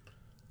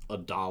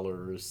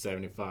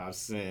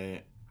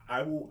 $1.75.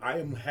 I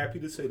am happy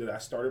to say that I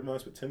started mine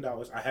with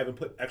 $10. I haven't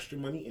put extra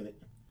money in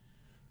it,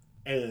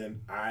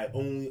 and I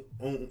only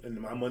own,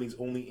 and my money's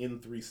only in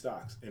 3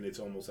 stocks, and it's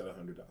almost at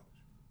 $100.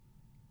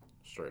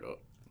 Straight up.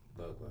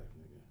 Love life,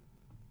 nigga.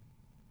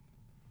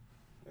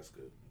 That's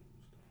good.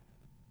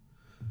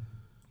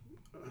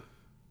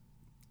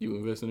 You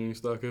invest in any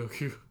stock,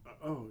 LQ?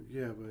 Oh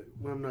yeah,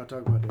 but I'm not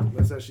talking about that.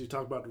 Let's actually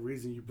talk about the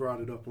reason you brought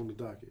it up on the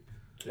docket.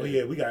 Oh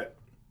yeah, we got.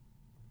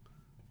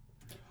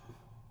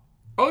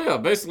 Oh yeah,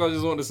 basically I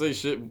just wanted to say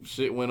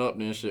shit went up,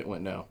 then shit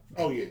went down.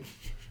 Oh yeah,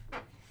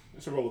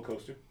 it's a roller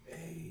coaster.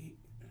 Hey,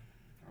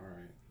 all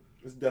right.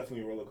 It's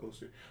definitely a roller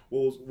coaster.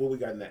 What we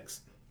got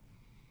next?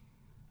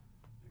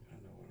 I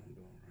know what I'm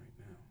doing right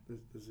now. This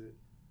is it.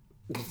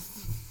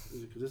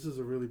 Because this is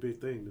a really big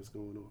thing that's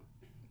going on.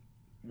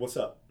 What's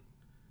up?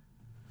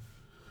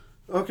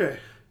 Okay.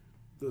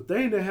 The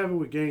thing that happened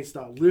with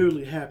GameStop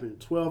literally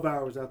happened 12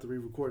 hours after we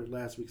recorded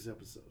last week's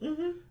episode.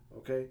 Mm-hmm.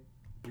 Okay?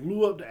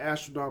 Blew up to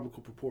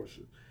astronomical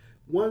proportion.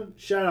 One,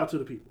 shout out to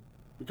the people.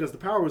 Because the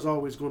power is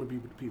always going to be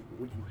with the people.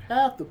 When you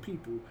have the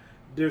people,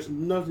 there's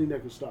nothing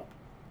that can stop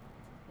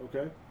you.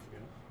 Okay? Yeah.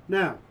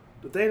 Now,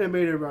 the thing that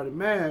made everybody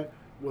mad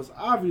was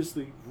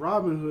obviously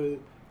Robinhood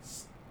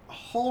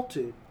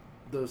halted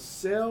the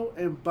sell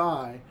and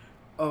buy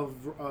of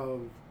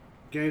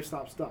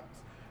GameStop stocks.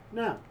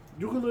 Now,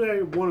 you can look at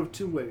it one of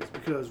two ways,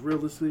 because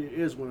realistically it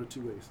is one of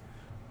two ways.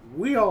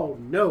 We all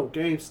know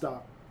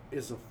GameStop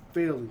is a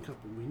failing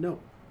company. We know it.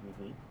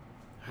 Mm-hmm.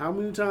 How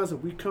many times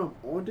have we come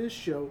on this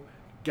show,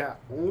 got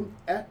on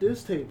at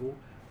this table,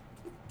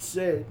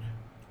 said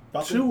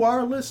to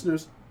our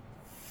listeners,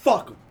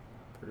 fuck them.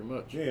 Pretty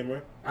much. Yeah,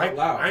 man. Out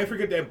loud. I ain't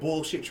forget that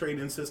bullshit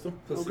trading system.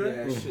 Pussy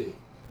ass shit.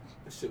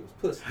 That shit was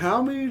pussy.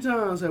 How many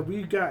times have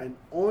we gotten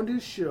on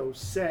this show,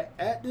 sat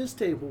at this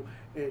table,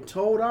 and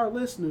told our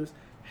listeners,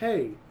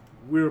 "Hey,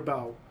 we're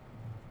about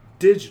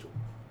digital.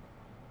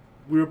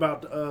 We're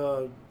about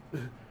the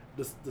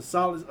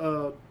Solid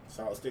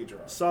state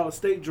drive. solid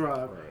state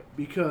drive Right.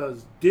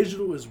 because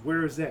digital is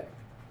where it's at."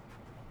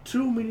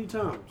 Too many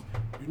times.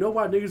 You know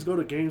why niggas go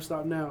to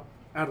GameStop now?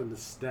 Out of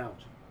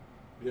nostalgia.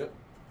 Yep.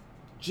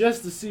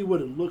 Just to see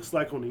what it looks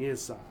like on the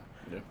inside.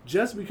 Yeah.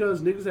 Just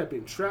because niggas have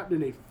been trapped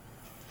in their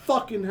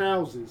fucking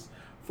houses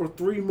for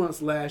 3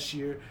 months last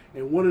year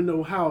and want to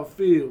know how it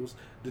feels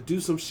to do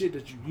some shit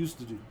that you used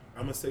to do.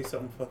 I'm gonna say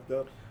something fucked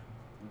up.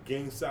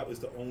 GameStop is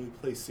the only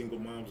place single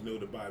moms know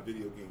to buy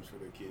video games for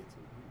their kids.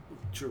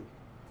 True.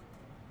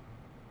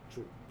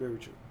 True. Very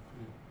true.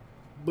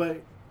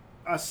 But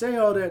I say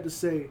all that to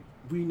say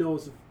we know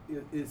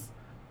it's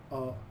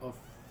a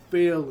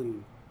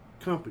failing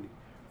company.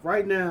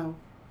 Right now,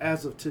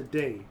 as of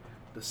today,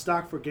 the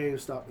stock for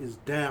GameStop is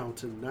down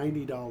to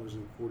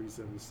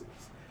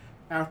 $90.47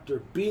 after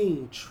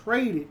being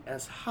traded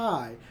as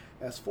high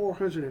as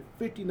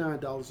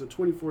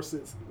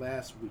 $459.24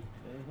 last week.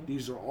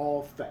 These are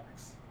all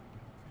facts.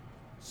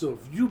 So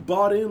if you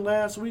bought in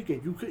last week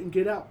and you couldn't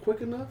get out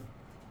quick enough,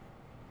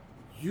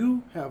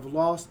 you have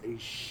lost a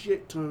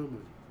shit ton of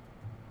money.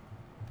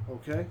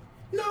 Okay?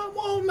 No,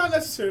 well, not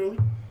necessarily.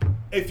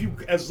 If you,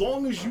 as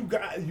long as you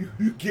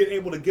get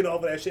able to get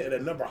off of that shit at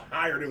a number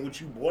higher than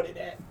what you bought it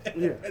at,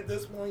 Yeah. at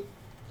this point,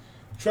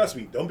 trust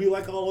me, don't be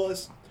like all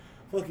us,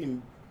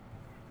 fucking,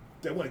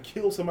 that want to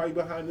kill somebody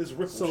behind this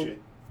Ripple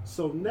shit.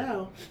 So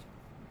now,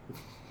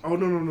 oh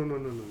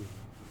no.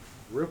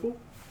 Ripple?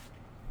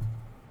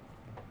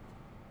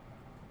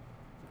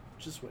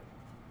 Just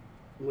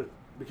wait.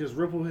 Because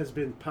Ripple has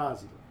been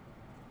positive.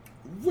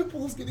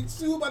 Ripple is getting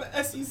sued by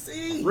the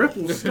SEC,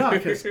 Ripple's stock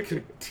has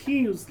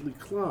continuously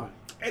climbed.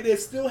 and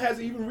it still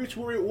hasn't even reached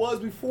where it was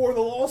before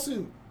the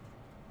lawsuit.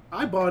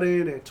 I bought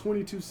in at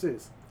 22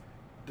 cents.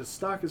 The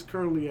stock is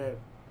currently at,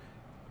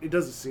 it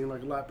doesn't seem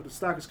like a lot, but the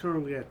stock is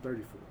currently at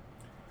 34.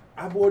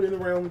 I bought it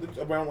around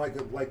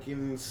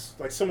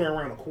like somewhere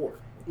around a quarter.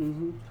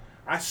 Mm-hmm.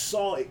 I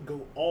saw it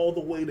go all the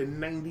way to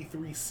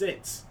 93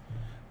 cents,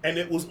 and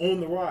it was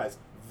on the rise.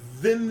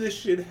 Then this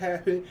shit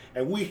happened,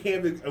 and we've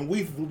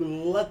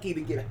been lucky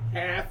to get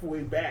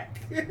halfway back.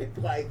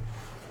 Like,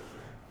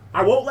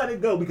 I won't let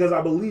it go because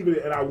I believe in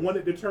it and I want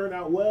it to turn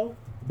out well.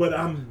 But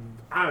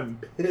I'm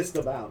pissed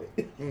about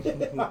it.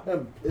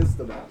 I'm pissed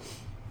about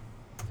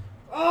it.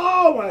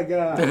 Oh my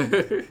god.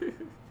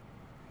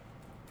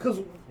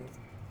 Because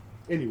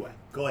anyway,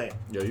 go ahead.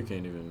 Yo, you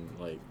can't even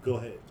like. Go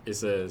ahead. It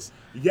says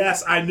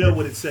Yes, I know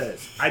what it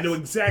says. I know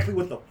exactly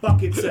what the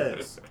fuck it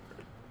says.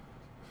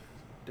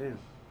 Damn.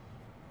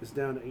 It's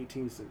down to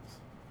 18 cents.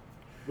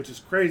 Which is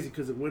crazy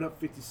because it went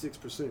up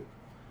 56%.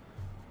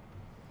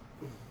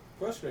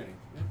 Frustrating.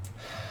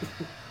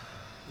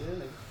 Yeah,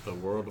 nigga. the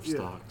world of Yeah.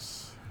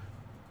 stocks.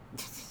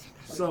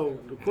 So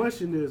the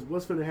question is,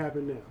 what's going to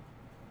happen now?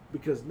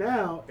 Because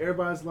now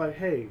everybody's like,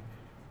 hey,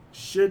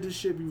 should this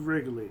shit be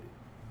regulated?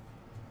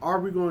 Are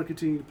we going to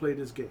continue to play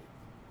this game?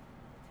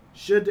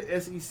 Should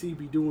the SEC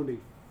be doing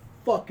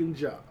a fucking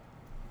job?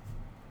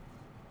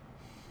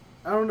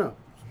 I don't know.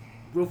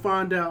 We'll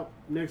find out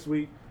next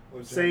week.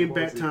 Or Same Dragon Ball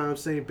bet Z. time,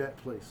 same bet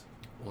place.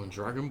 On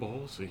Dragon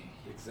Ball Z.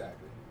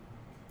 Exactly.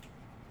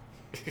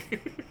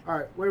 All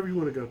right, wherever you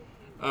want to go.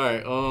 All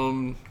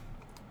right.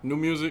 New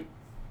music.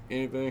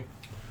 Anything?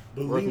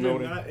 Believe it or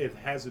noting. not, it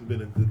hasn't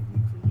been a good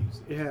week for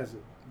music. It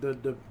hasn't.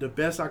 The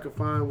best I could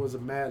find was a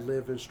Mad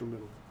Lib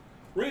instrumental.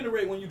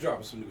 Reiterate when you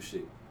dropping some new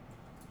shit.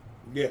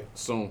 Yeah.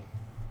 Soon.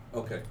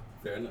 Okay,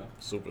 fair enough.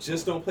 Super.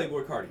 Just soon. don't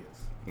Playboy Cardios.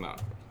 Nah.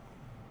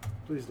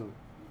 Please don't.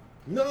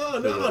 No.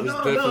 It's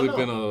definitely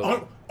been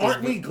a-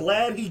 Aren't we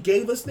glad he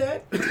gave us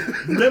that?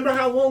 Remember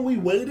how long we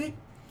waited?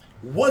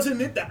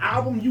 Wasn't it the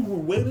album you were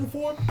waiting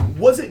for?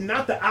 Was it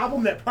not the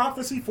album that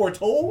prophecy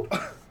foretold?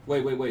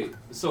 Wait.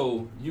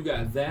 So you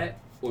got that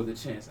or the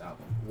Chance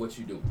album? What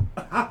you doing?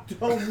 I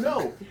don't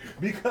know.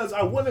 Because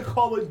I want to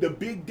call it the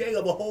big day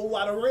of a whole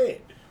lot of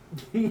red.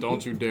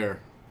 Don't you dare.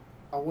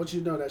 I want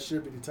you to know that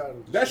should be the title.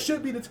 of the That show.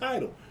 should be the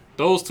title.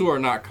 Those two are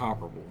not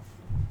comparable.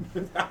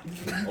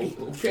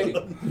 Okay.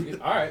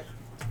 All right.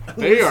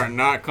 They are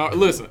not.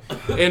 Listen,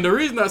 and the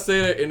reason I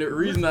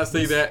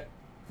say that,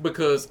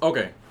 because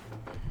okay,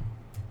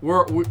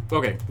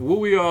 okay. Will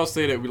we all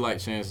say that we like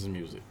Chance's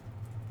music?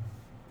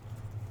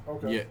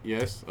 Okay. Yeah.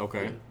 Yes.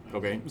 Okay.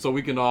 Okay. So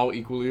we can all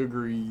equally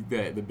agree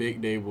that the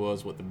big day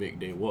was what the big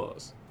day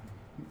was.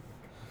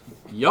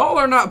 Y'all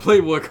are not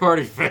Playboy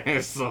Cardi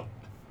fans, so.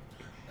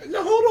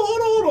 No,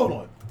 hold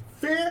on.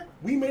 Fair,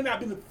 we may not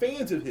be the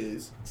fans of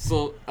his,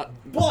 So.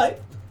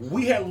 but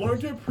we had learned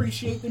to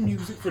appreciate the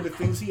music for the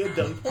things he had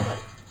done prior.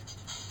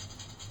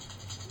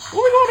 What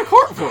are we going to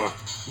court for?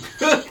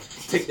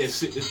 Take that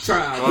shit to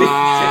trial.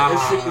 Ah. Take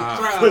that shit to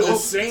trial. For the Oh,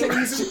 same take that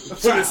reason, shit to for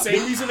the trial.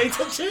 same reason they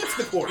took Chance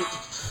to court.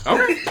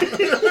 Okay.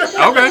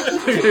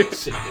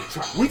 Shit to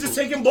trial. We just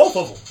taking both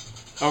of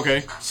them.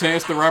 Okay.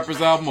 Chance the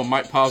Rapper's album or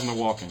Mike Posner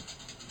Walking?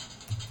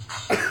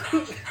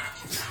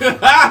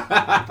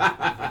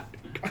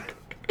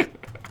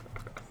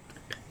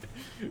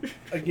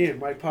 Again,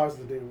 Mike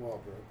Posner didn't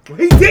walk, bro.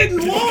 He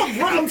didn't walk,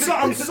 bro.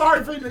 I'm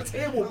sorry for the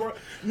table, bro.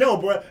 No,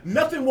 bro.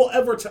 Nothing will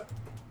ever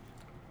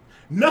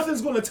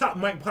Nothing's gonna top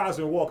Mike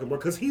Posner walking, bro,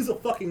 because he's a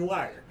fucking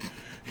liar.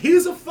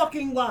 He's a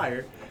fucking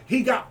liar.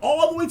 He got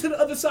all the way to the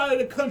other side of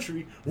the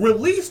country,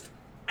 released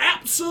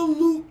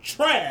absolute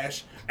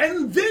trash,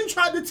 and then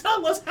tried to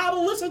tell us how to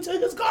listen to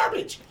his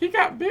garbage. He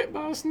got bit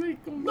by a snake.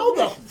 No,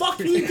 the fuck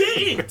he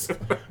didn't.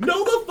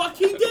 No, the fuck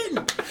he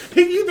didn't.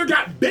 He either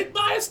got bit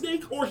by a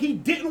snake or he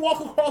didn't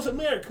walk across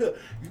America.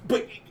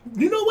 But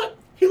you know what?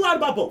 He lied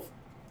about both.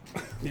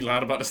 He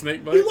lied about the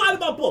snake bite? He lied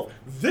about both.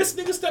 This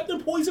nigga stepped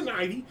in poison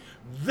ivy,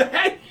 and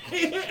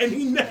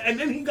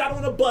then he got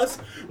on a bus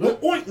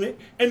with ointment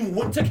and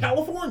went to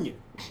California.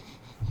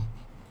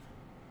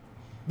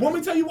 Let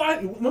me tell you why.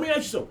 Let me ask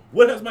you something.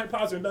 What has Mike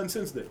Posner done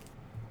since then?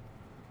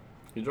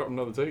 He dropped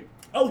another tape.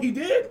 Oh, he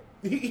did?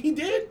 He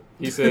did?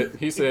 He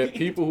said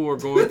people who are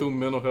going through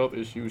mental health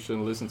issues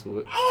shouldn't listen to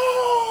it.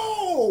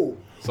 Oh!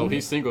 So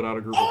he singled out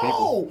a group of people.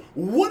 Oh!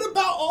 What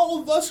about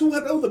all of us who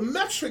know the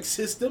metric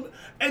system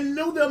and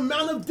know the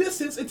amount of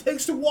distance it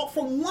takes to walk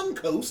from one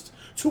coast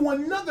to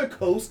another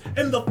coast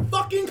in the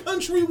fucking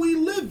country we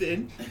live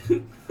in?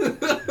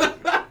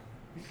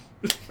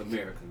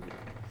 America.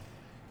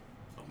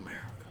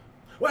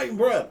 Like,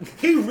 bruh,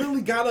 he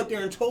really got up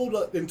there and told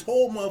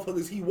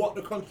motherfuckers he walked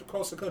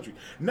across the country.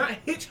 Not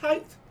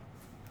hitchhiked.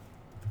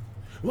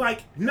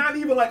 Like, not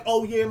even like,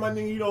 oh yeah, my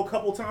nigga, you know, a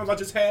couple times I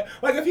just had.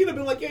 Like, if he'd have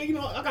been like, yeah, you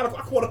know, I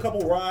caught a couple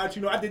rides,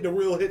 you know, I did the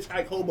real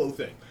hitchhike hobo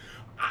thing.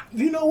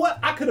 You know what?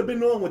 I could have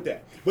been on with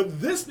that. But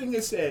this thing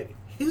is said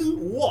he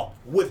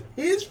walked with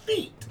his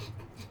feet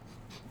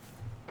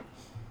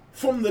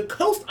from the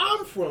coast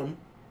I'm from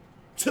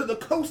to the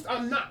coast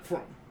I'm not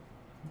from.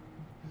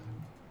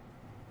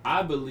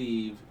 I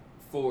believe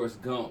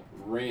Forrest Gump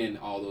ran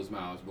all those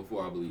miles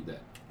before I believe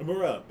that.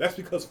 Bruh, that's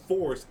because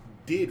Forrest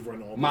did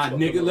run all. My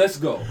nigga, let's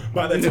go.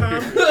 By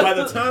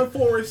the time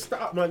Forrest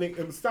stopped my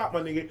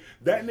nigga,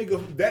 that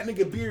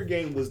nigga beer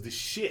game was the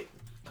shit.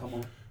 Come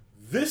on.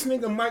 This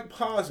nigga Mike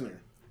Posner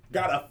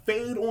got a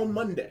fade on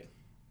Monday,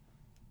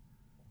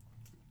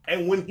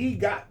 and when he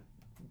got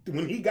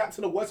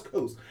to the West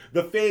Coast,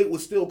 the fade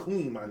was still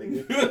clean, my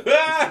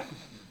nigga.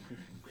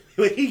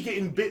 But he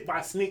getting bit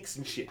by snakes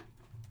and shit.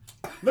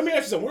 Let me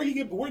ask you something.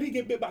 Where did he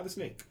get bit by the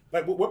snake?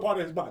 Like, what part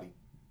of his body?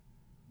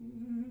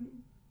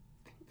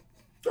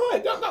 Go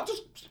ahead. Not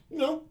just, you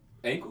know.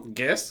 Ankle?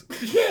 Guess?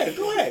 Yeah,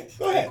 go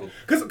ahead.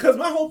 Because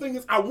my whole thing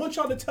is, I want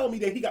y'all to tell me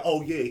that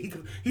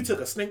he took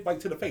a snake bite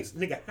to the face.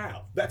 Nigga,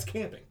 how? That's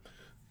camping.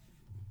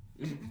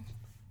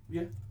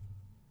 Yeah.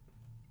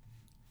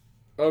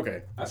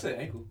 Okay. I said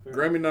ankle.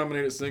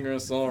 Grammy-nominated singer and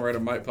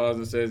songwriter Mike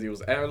Posner says he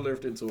was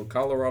airlifted to a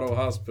Colorado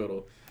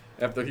hospital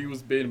after he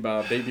was bitten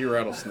by a baby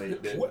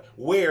rattlesnake.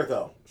 Where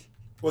though?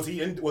 Was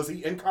he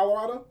in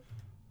Colorado?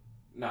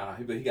 Nah,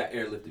 but he got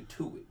airlifted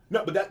to it.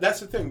 No, but that's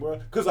the thing, bro.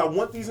 Because I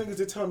want these niggas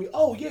to tell me,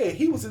 oh yeah,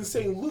 he was in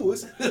St.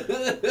 Louis,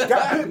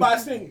 got bit by a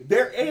snake. They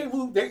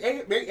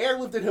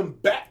airlifted him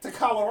back to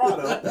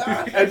Colorado,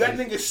 and that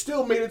nigga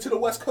still made it to the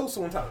West Coast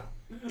on time,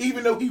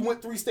 even though he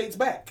went 3 states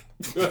back.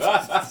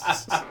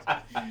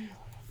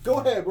 Go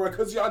ahead, bro,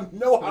 because y'all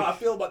know how I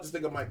feel about this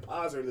nigga Mike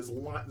Posner and this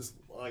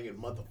lying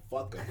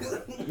motherfucker,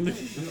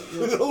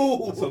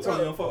 bro. So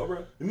Tony on fault,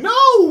 bro?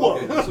 No!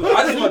 Okay, so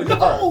I just wanted to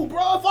no,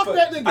 bro, fuck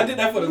that nigga. I did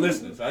that for the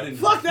listeners. I didn't.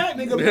 Fuck that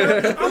nigga,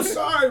 bro. I'm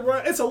sorry,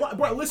 bro. It's a lot,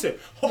 bro. Listen,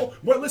 Hov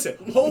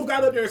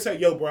got up there and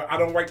said, "Yo, bro, I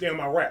don't write down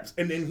my raps."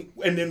 And then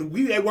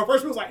we at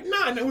first we was like,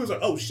 "Nah," and then we was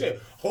like, "Oh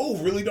shit,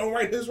 Hov really don't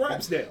write his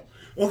raps down."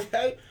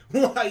 Okay,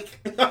 like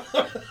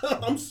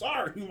I'm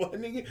sorry, my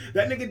nigga.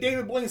 That nigga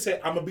David Blaine said,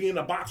 "I'm gonna be in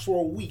a box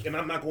for a week and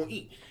I'm not gonna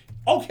eat."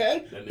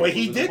 Okay, but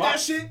he did that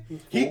shit.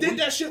 He did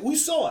that shit. We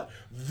saw it.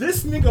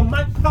 This nigga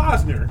Mike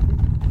Posner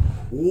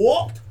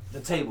walked the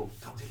table.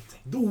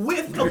 the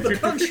width of the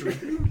country.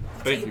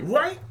 Thank you.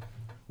 Right?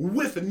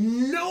 With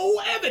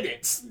no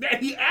evidence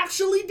that he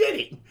actually did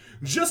it.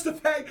 Just the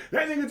fact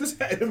that nigga just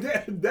had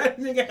that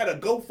nigga had a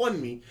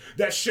GoFundMe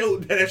that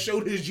showed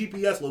his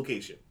GPS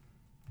location.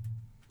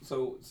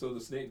 So the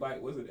snake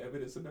bite wasn't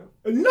evidence enough?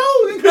 No,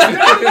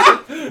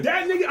 nigga,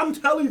 that nigga, I'm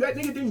telling you, that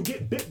nigga didn't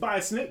get bit by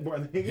a snake, bro.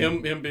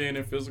 Him being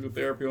in physical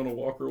therapy on a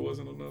walker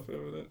wasn't enough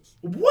evidence.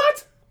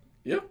 What?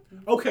 Yep.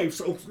 Okay,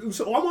 so I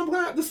want to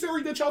point out the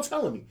theory that y'all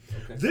telling me.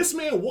 Okay. This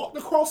man walked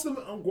across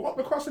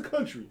the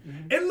country,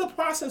 in the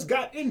process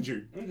got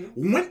injured,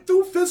 went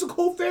through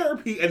physical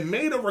therapy and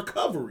made a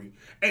recovery,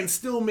 and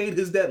still made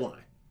his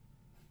deadline.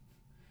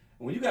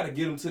 When you got to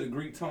get him to the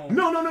Greek tone.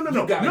 No.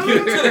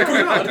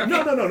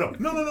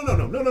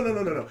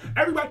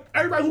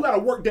 Everybody who got a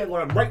work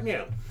deadline right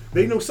now,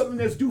 they know something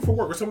that's due for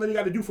work or something they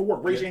got to do for work.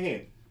 Raise your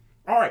hand.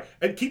 All right,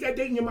 and keep that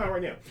date in your mind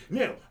right now.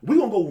 Now, we're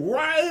going to go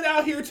right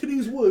out here to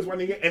these woods, my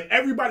nigga, and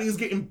everybody is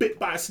getting bit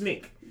by a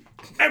snake.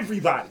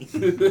 Everybody.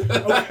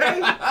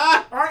 Okay?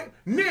 All right?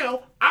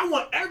 Now, I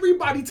want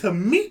everybody to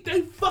meet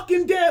their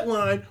fucking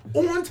deadline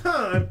on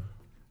time,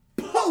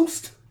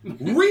 post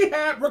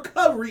rehab,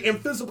 recovery, and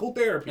physical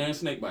therapy. And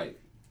snake bite.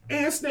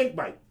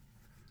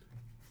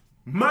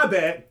 My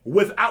bad,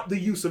 without the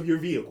use of your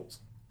vehicles.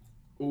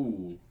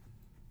 Ooh.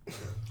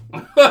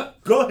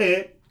 Go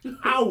ahead.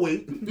 I'll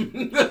wait.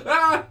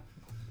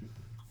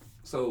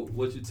 So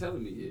what you're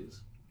telling me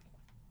is,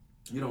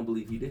 you don't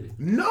believe he did it?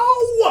 No!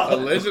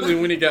 Allegedly,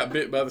 when he got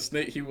bit by the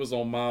snake, he was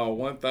on mile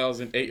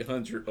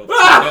 1,800 of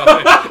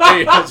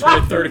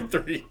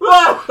 2,833.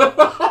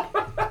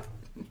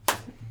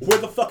 Where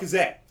the fuck is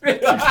that?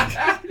 These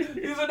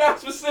are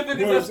not specific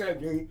Where is enough.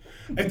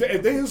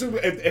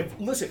 that?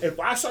 Listen, if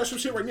I start some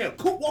shit right now,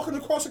 Coop walking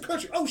across the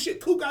country, oh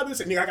shit, Coop got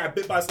this. Nigga, I got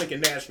bit by a snake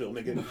in Nashville,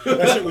 nigga.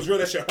 That shit was real.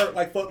 That shit hurt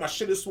like fuck. My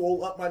shit is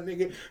swole up, my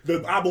nigga.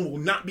 The album will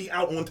not be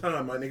out on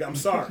time, my nigga. I'm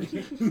sorry.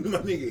 My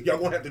nigga, y'all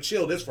gonna have to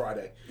chill this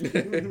Friday.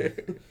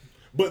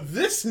 But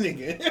this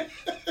nigga,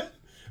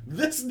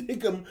 this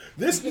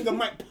nigga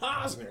Mike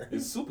Posner.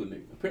 He's a super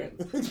nigga,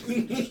 apparently.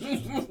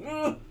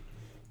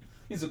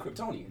 He's a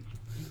Kryptonian.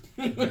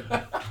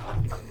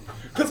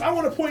 Because I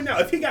want to point out,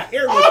 if he got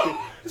airlifted,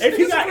 if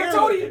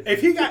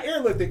he got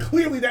airlifted,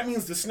 clearly that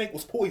means the snake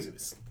was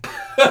poisonous.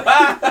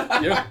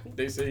 Yeah,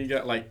 they say he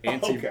got like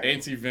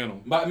anti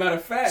venom. Matter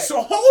of fact.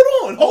 So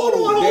hold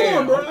on,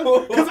 damn.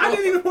 bro. Because I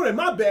didn't even put it.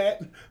 My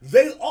bad.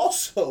 They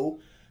also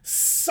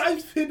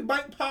siphoned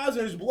Mike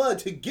Posner's blood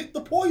to get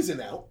the poison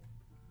out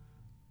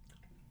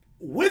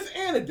with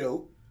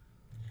antidote.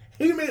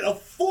 He made a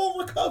full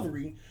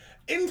recovery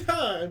in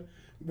time,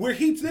 where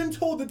he then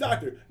told the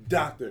doctor,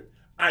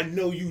 I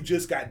know you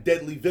just got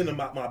deadly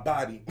venom out my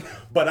body,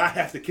 but I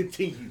have to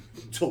continue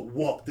to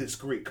walk this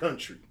great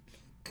country.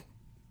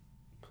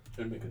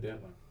 And make a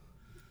deadline.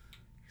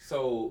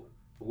 So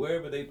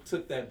wherever they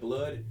took that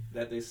blood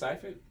that they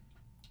siphoned,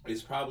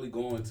 it's probably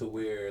going to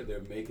where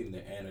they're making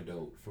the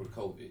antidote for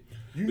COVID.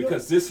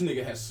 Because this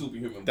nigga has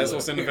superhuman blood. That's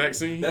what's in the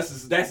vaccine?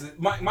 That's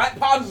Mike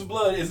Posner's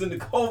blood is in the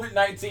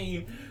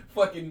COVID-19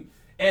 fucking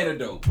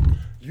antidote.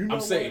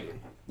 I'm saying it.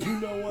 You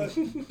know what?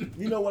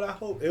 You know what I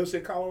hope? It was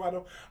in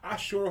Colorado. I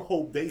sure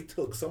hope they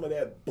took some of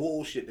that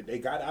bullshit that they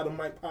got out of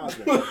Mike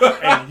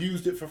Posner and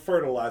used it for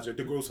fertilizer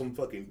to grow some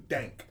fucking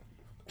dank.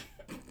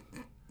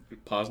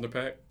 Posner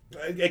pack?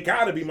 It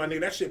gotta be, my nigga.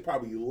 That shit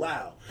probably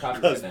loud.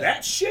 Because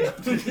that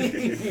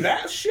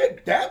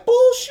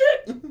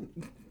bullshit.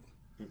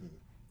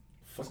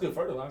 That's good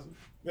fertilizer.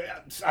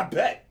 I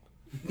bet.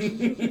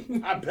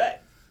 I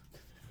bet.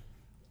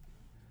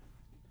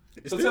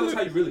 So tell us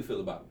how you really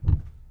feel about it.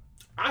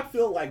 I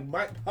feel like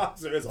Mike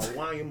Posner is a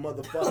lying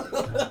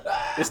motherfucker.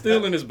 It's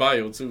still in his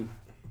bio, too.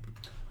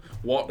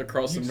 Walked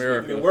across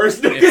America in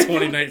worst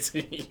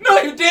 2019.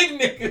 No, you didn't,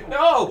 nigga.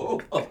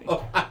 No.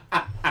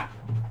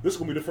 This is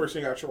going to be the first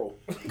thing I troll.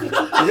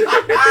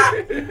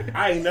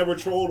 I ain't never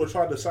trolled or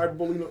tried to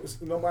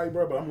cyberbully nobody,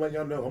 bro, but I'm letting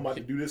y'all know I'm about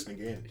to do this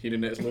again. He the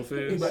next little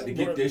You fizz. about to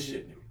get this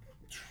shit,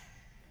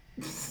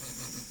 nigga.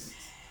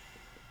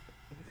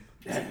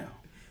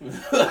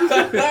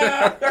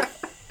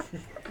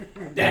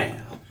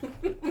 Damn.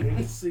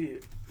 Can't see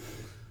it.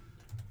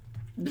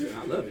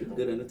 I love it. It's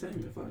good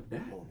entertainment. Fuck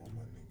that.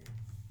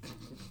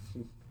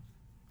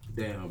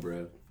 Damn,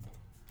 bro.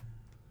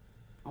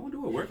 I wonder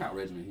what workout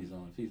regimen he's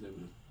on. If he's able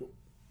to.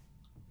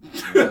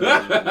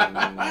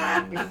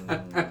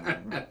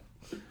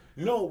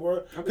 No,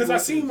 bro. Because I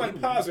seen Mike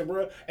Posner,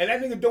 bro, and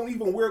that nigga don't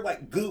even wear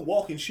like good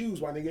walking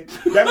shoes, my nigga.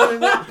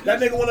 That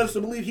nigga want us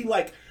to believe he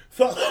like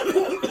fuck.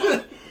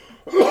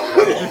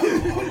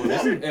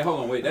 Hold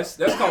on, wait. That's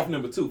cough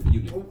number 2 for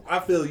you, nigga. I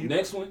feel you.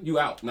 Next one, you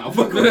out. No, No,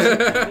 my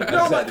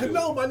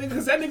nigga,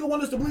 because that nigga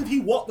want us to believe he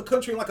walked the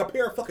country in like a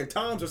pair of fucking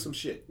Toms or some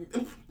shit.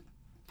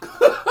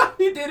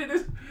 He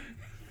did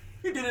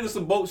it in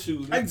some boat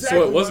shoes. Man. Exactly.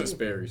 So it wasn't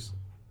Sperry's.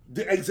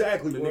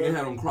 Exactly, The bro. nigga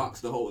had on Crocs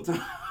the whole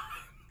time.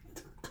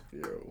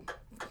 Yo.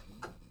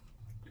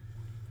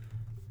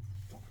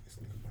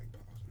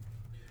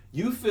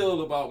 You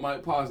feel about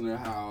Mike Posner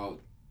how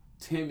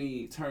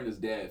Timmy Turner's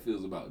dad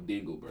feels about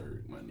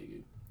Dingleberg, my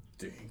nigga.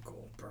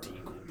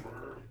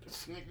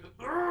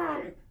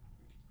 Dingleberg.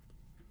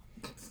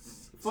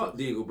 Fuck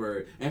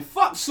Dingleberg. And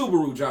fuck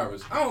Subaru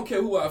drivers. I don't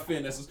care who I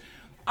offend.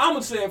 I'm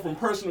going to say it from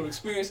personal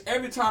experience.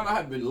 Every time I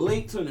have been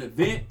late to an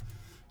event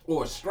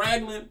or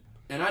straggling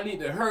and I need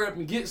to hurry up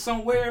and get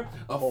somewhere,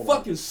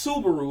 fucking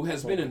Subaru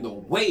has been in the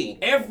way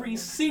every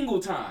single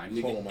time.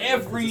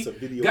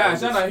 Nigga.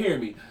 Guys, y'all not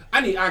hearing me.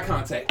 I need eye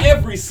contact.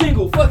 Every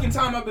single fucking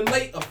time I've been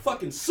late, a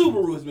fucking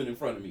Subaru has been in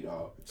front of me,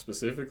 dog.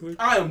 Specifically?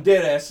 I am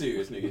dead ass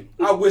serious, nigga.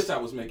 I wish I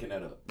was making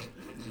that up.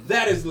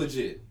 That is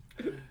legit.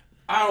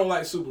 I don't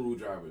like Subaru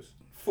drivers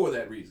for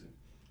that reason.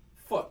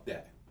 Fuck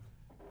that.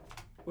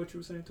 What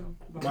you were saying, Tom?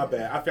 My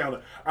bad.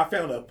 I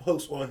found a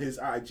post on his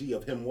IG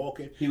of him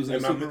walking. He was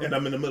in and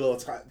I'm in the middle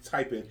of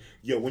typing,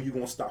 yo, when you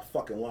gonna stop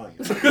fucking lying?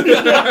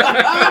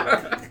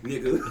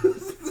 Nigga.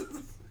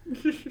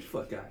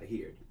 Fuck out of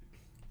here.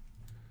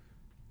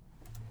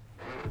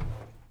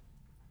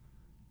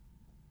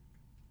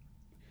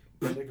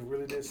 That nigga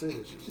really did say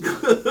this shit.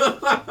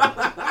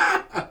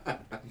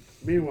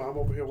 Meanwhile, I'm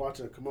over here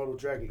watching a Komodo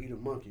dragon eat a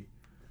monkey.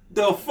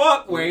 The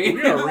fuck, Wayne?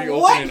 We are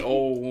reopening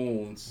old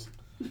wounds.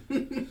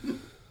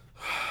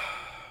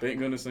 Thank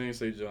goodness they ain't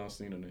say John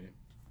Cena name.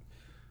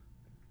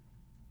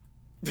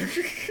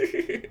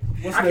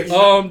 What's next?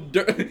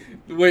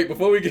 Wait,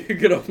 before we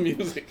get off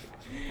music,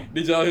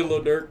 did y'all hear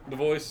Lil Durk, The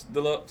Voice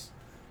Deluxe?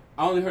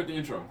 I only heard the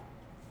intro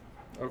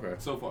Okay.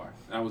 so far.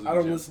 That was. I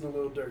don't listen to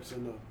Lil Durk, so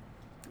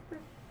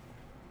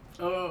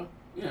no.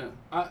 Yeah,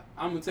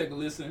 I'm gonna take a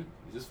listen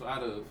just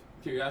out of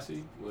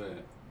curiosity, but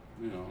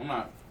I'm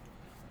not.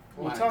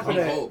 On top of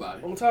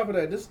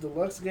that, this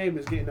deluxe game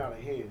is getting out of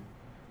hand.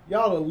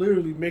 Y'all are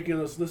literally making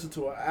us listen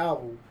to an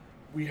album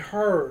we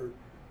heard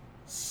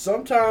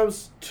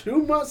sometimes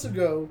 2 months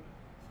ago,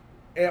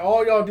 and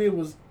all y'all did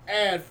was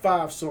add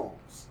 5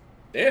 songs.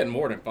 They had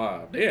more than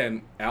 5. They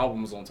had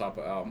albums on top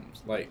of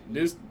albums. Like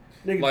this,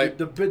 Nigga, like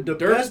the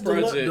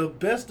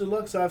best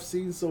deluxe I've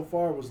seen so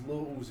far was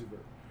Lil Uzi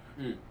Vert.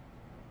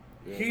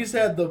 Yeah. He's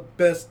had the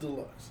best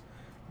deluxe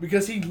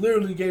because he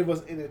literally gave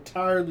us an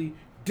entirely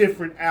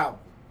different album.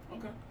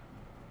 Okay.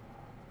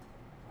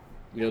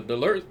 Yeah,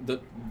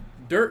 the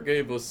Dirt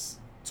gave us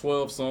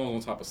 12 songs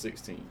on top of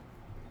 16.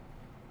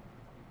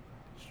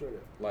 Straight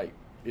up. Like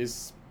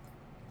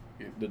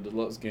the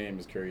deluxe game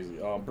is crazy.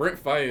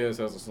 Brent Faiyaz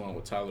has a song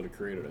with Tyler the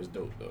Creator that's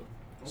dope though.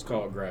 It's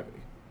called Gravity.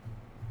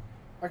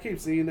 I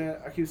keep seeing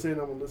that. I keep saying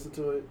I'm gonna listen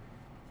to it,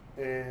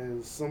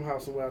 and somehow,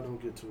 some way, I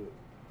don't get to it.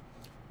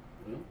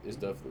 It's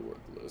definitely worth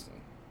the listen.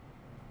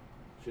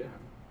 Shit.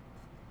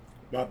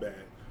 My bad.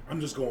 I'm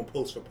just going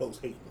post for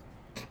post hating.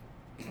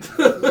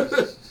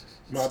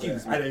 My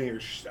bad. I didn't hear.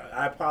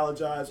 I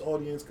apologize,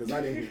 audience, because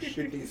I didn't hear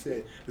shit they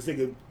said. This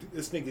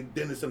nigga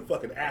Dennis done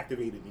fucking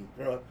activated me,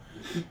 bro.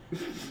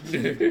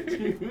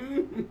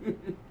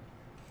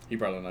 He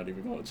probably not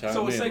even going to chime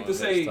So in it's safe on to this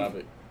say.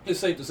 topic. It's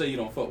safe to say you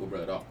don't fuck with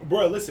Brett at all.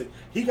 Bro, listen,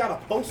 he got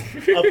a post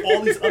of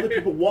all these other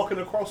people walking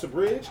across the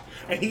bridge,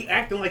 and he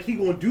acting like he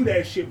gonna do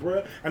that shit,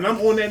 bro. And I'm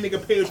on that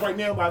nigga page right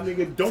now, my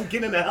nigga. Don't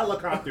get in the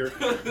helicopter,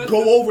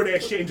 go over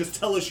that shit, and just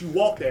tell us you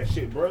walk that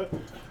shit, bro.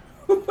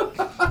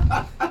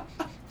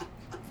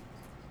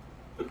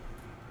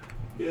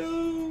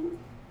 Yo.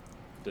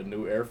 The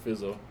new Air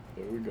Fizzle.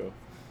 There we go.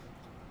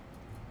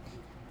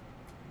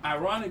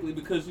 Ironically,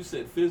 because you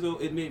said Fizzo,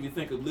 it made me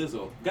think of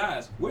Lizzo.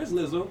 Guys, where's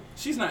Lizzo?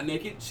 She's not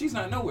naked. She's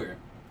not nowhere.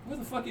 Where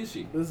the fuck is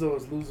she? Lizzo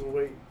is losing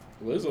weight.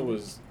 Lizzo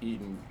is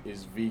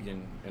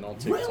vegan and on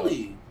TikTok.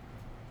 Really?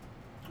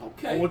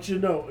 Okay. I want you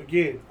to know,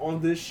 again,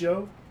 on this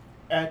show,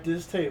 at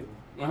this table,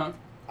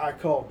 I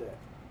called that.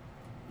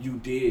 You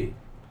did.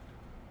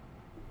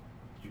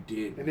 You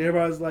did. And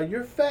everybody's like,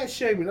 you're fat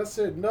shaming. I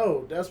said,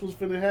 no, that's what's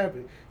finna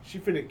happen. She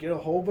finna get a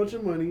whole bunch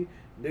of money.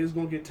 Niggas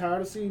gonna get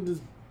tired of seeing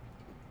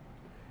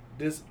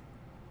this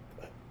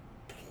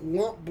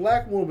plump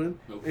black woman,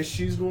 and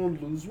she's gonna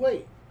lose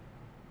weight.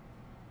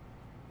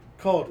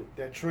 Called it.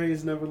 That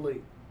train's never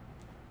late.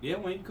 Yeah,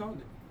 Wayne, you called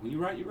it. When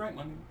you're right,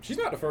 my nigga. She's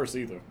not the first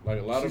either. Like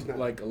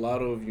a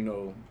lot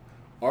of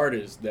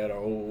artists that are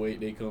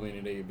overweight, they come in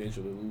and they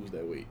eventually lose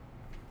that weight.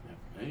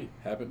 Yeah, hey.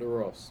 Happened to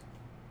Ross.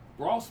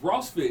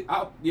 Ross fit.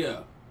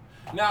 Yeah.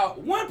 Now,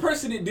 one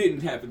person it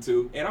didn't happen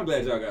to, and I'm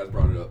glad y'all guys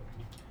brought it up.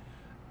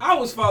 I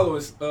was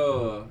following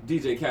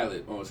DJ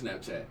Khaled on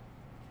Snapchat.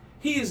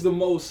 He is the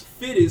most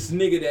fittest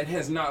nigga that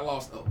has not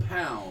lost a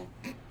pound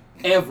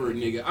ever,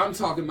 nigga. I'm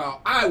talking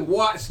about, I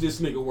watched this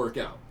nigga work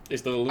out.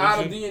 It's the illusion.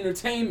 Out of the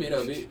entertainment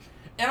of it.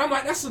 And I'm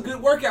like, that's a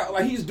good workout.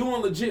 Like, he's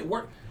doing legit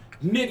work.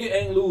 Nigga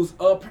ain't lose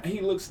up.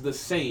 He looks the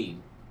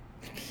same.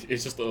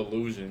 It's just the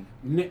illusion.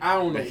 I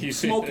don't know.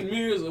 Smoke and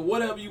mirrors or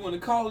whatever you want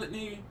to call it,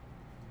 nigga.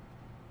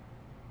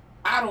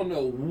 I don't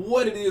know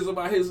what it is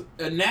about his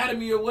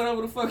anatomy or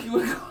whatever the fuck you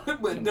would call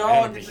it, but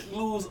dog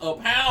lose a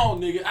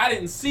pound, nigga. I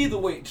didn't see the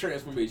weight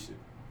transformation.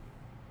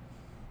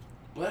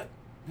 But,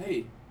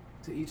 hey,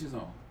 to each his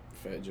own.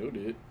 Fat Joe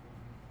did.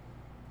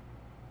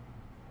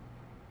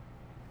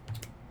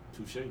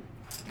 Touche.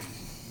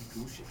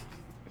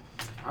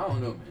 I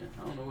don't know, man.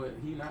 I don't know what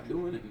he not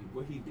doing and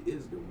what he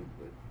is doing,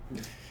 but...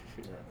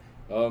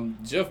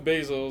 Jeff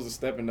Bezos is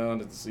stepping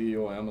down as the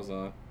CEO of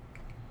Amazon.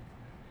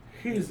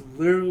 He's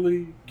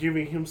literally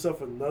giving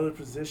himself another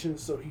position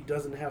so he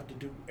doesn't have to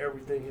do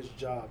everything his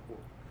job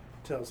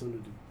tells him to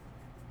do.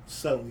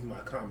 Suddenly my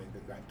comment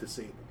got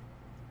disabled.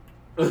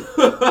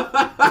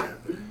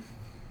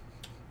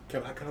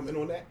 Can I comment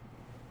on that?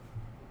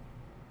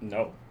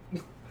 No.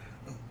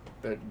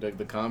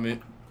 The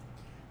comment...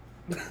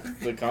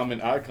 The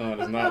comment icon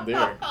is not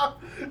there.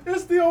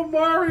 It's the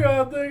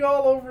Omarion thing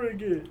all over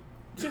again.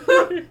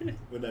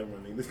 Whatever, I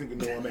mean, this nigga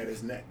know I'm at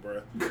his neck,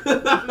 bro.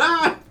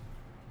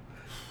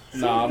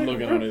 Nah, I'm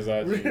looking on his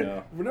IG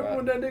now. Remember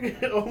when that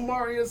nigga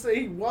Omarion said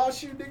he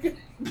wash you, nigga?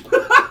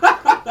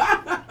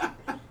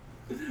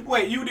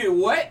 Wait, you did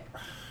what?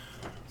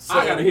 So,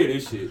 I gotta hear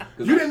this shit.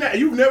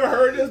 You've never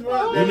heard this,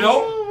 bro?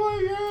 No. Oh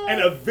my God.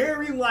 And a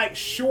very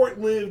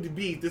short-lived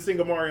beat. This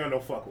nigga Mario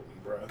don't fuck with me,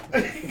 bro.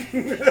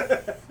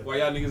 Why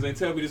y'all niggas ain't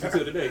tell me this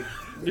until today?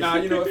 Nah,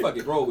 you know what? Fuck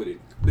it. Roll with it.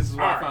 This is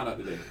what I found out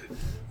today.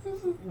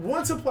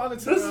 Once upon a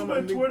time, this is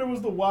when Twitter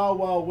was the Wild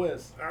Wild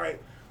West. All right.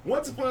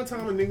 Once upon a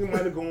time, a nigga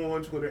might have gone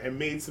on Twitter and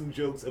made some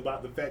jokes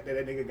about the fact that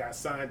nigga got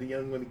signed to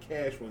Young Money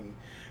Cash Money.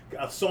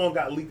 A song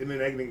got leaked and then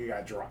that nigga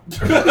got dropped.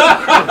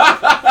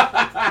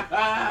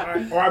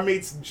 Or I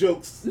made some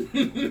jokes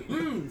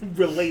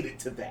related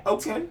to that.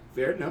 Okay,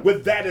 fair enough.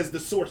 With that as the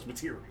source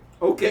material.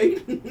 Okay.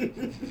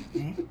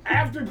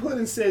 After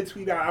putting said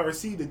tweet out, I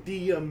received a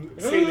DM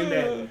stating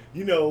that,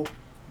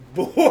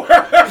 before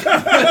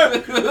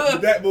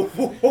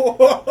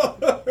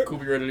Could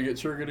be ready to get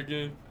triggered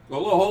again.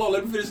 Hold on.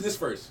 Let me finish this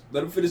first. Go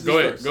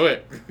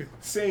ahead.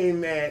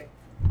 saying that,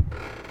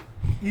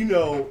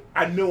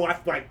 I know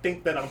I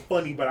think that I'm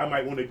funny, but I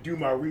might want to do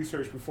my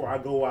research before I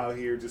go out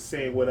here just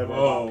saying whatever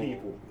about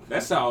people.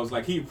 That sounds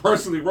like he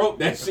personally wrote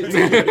that shit.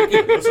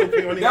 It's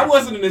okay, my nigga. That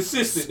wasn't an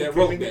assistant that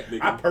wrote that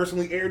nigga. I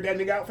personally aired that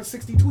nigga out for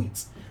 60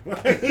 tweets.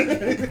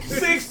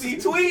 60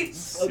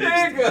 tweets?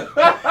 Nigga.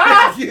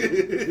 What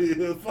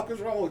the fuck is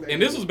wrong with that?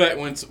 And this was back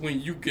when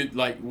you could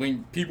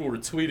when people were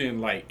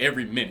tweeting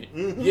every minute.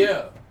 Mm-hmm.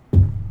 Yeah.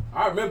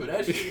 I remember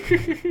that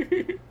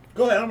shit.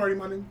 Go ahead, I'm ready,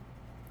 my nigga.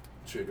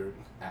 Trigger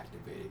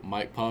activated.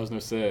 Mike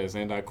Posner says,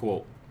 and I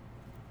quote,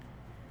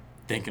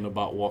 "Thinking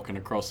about walking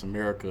across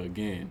America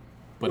again,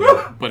 but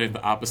in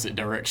the opposite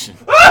direction."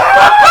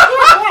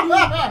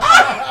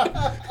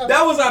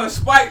 That was out of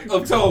spite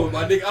of Tone,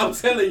 my nigga. I'm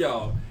telling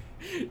y'all.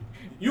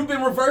 You've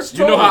been reverse You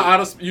trolling. know how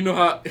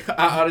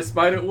out of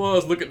spite it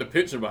was? Look at the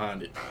picture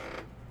behind it.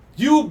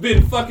 You've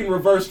been fucking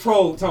reverse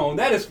trolled, Tone.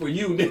 That is for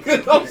you,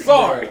 nigga. I'm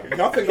sorry.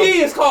 Y'all think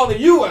He is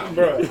calling you out.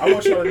 Bro, I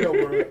want y'all to know,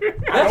 bro. I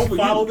That's don't for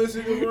follow you. this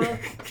nigga, bro.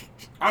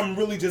 I'm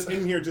really just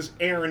in here just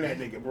airing that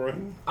nigga, bro.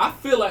 I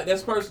feel like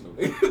that's personal.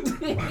 That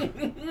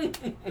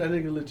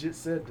nigga legit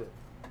said that.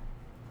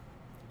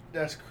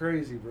 That's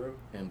crazy, bro.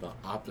 In the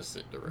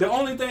opposite direction. The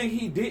only thing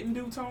he didn't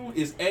do, Tone,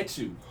 is at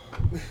you.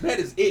 That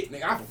is it,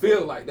 nigga. I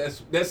feel like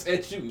that's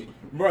at you, nigga.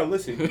 Bro,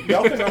 listen.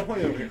 Y'all think I'm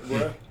playing here,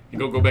 bro. You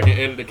go back and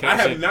edit the I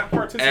caption. have not At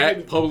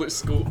participated. public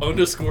school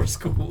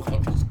 _school_.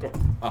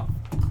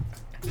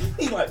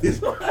 He like this.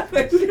 Doing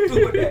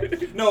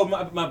that. No,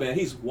 my bad.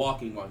 He's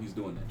walking while he's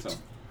doing that, Tone.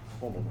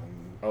 Hold on, my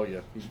nigga. Oh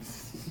yeah.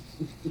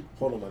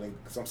 Hold on, my nigga.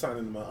 Because I'm signing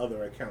into my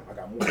other account. I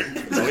got more.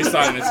 So he's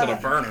signing into the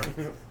burner.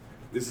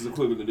 This is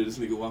equivalent to this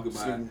nigga walking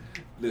by.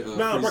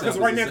 Nah, bro, because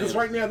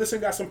right now, this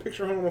ain't got some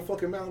picture on a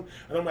fucking mountain.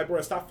 And I'm like, bro,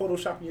 stop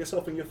photoshopping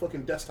yourself in your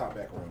fucking desktop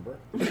background, bro.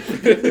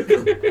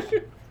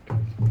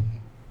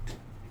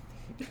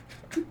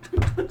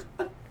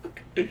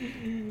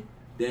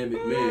 Damn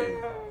it,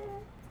 man.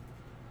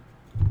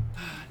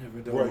 Never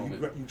done Bro,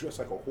 moment. you dress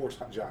like a horse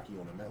jockey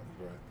on a mountain,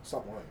 bro.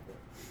 Stop lying, bro.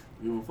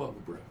 You don't fuck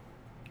with bro.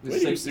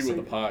 Wait till you see what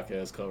the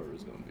podcast cover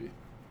is gonna be.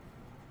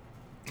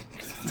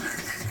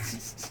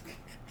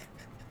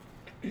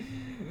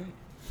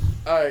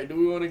 Alright, do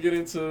we want to get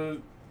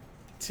into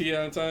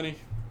T.I. and Tiny?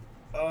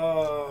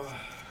 I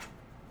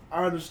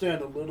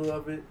understand a little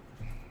of it.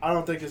 I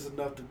don't think it's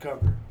enough to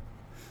cover.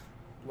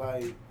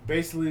 Like,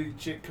 basically,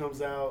 chick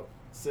comes out,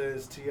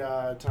 says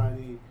T.I.,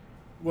 Tiny.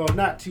 Well,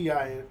 not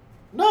T.I.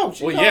 No,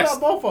 she called out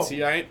both of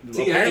them.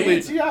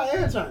 Apparently, T.I.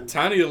 and Tiny.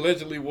 Tiny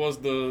allegedly was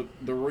the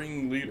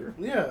ringleader.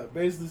 Yeah,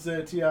 basically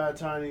said T.I. and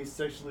Tiny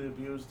sexually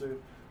abused her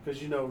because,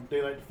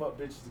 they like to fuck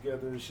bitches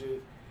together and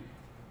shit.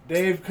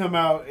 They've come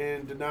out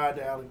and denied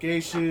the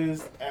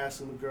allegations,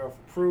 asking the girl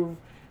for proof,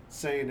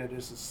 saying that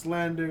it's a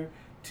slander.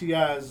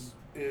 T.I.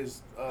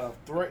 is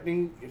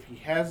threatening, if he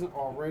hasn't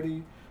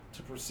already,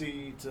 to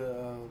proceed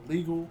to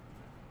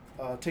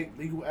take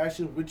legal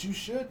action, which you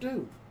should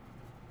do.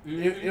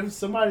 Mm-hmm. If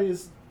somebody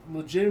is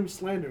legitimately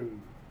slandering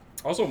you.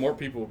 Also, more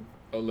people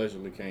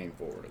allegedly came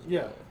forward as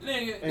Yeah. well.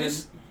 Nigga, And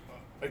this,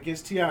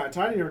 against T.I. and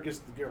Tiny or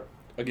against the girl?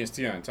 Against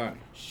T.I. and Tiny.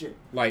 Shit.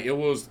 Like, it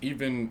was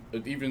even the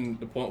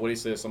point where they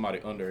said somebody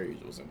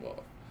underage was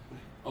involved.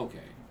 okay.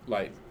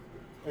 Like,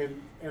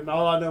 And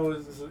all I know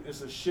is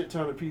it's a shit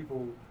ton of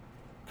people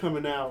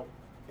coming out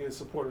in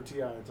support of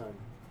T.I. and Tiny.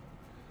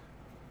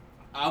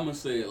 I'm going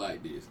to say it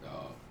like this,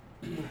 dog.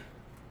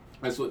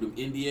 That's what them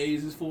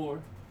NDAs is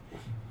for.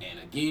 And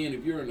again,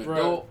 if you're an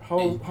adult...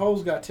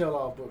 Hoes got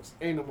tell-all books.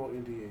 Ain't no more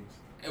NDAs.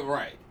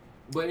 Right.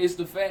 But it's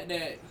the fact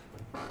that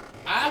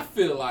I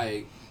feel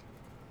like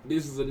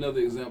this is another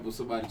example of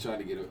somebody trying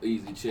to get an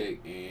easy check,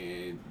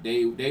 and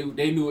they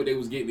knew what they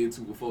was getting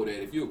into before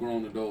that. If you're a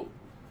grown adult,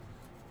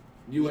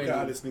 you Look ain't... at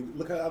how this nigga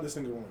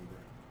running, bro.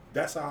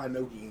 That's how I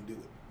know he ain't do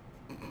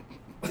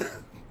it.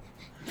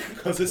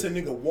 Because it's a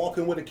nigga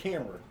walking with a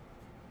camera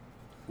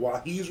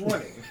while he's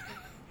running.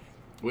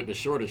 with the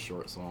shortest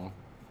shorts on.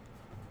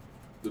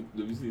 Let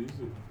me see this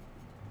shit.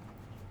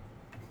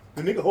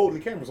 The nigga holding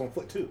the camera's on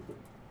foot, too.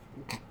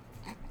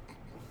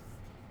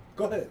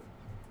 Go ahead.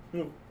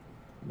 What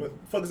the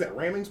fuck is that,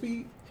 ramming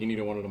speed? He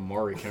needed one of the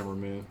Maury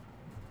cameramen.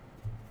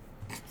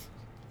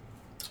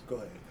 Go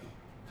ahead.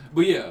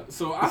 But yeah,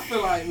 so I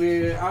feel like,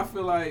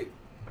 man,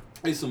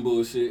 it's some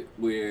bullshit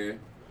where,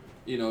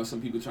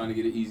 some people trying to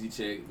get an easy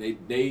check.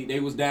 They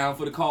was down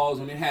for the cause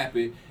when it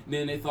happened. And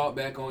then they thought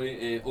back on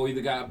it or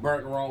either got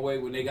burnt the wrong way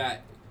when they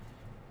got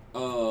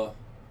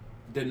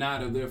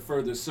denied of their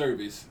further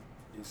service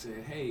and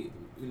said, hey,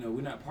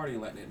 we're not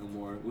partying like that no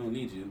more. We don't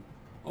need you.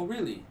 Oh,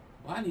 really?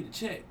 Well, I need a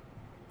check.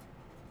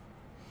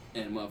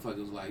 And the motherfucker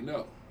was like,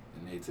 no.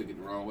 And they took it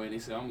the wrong way and they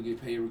said, I'm going to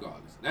get paid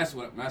regardless. That's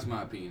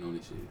my opinion on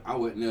this shit. I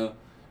wasn't there.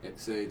 At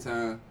the same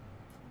time,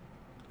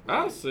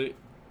 I'll say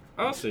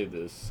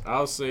this.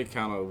 I'll say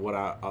kind of what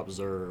I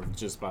observed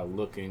just by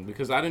looking,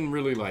 because I didn't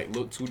really like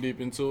look too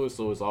deep into it,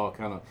 so it's all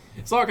kind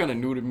of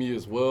new to me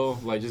as well.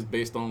 Like just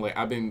based on like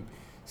I've been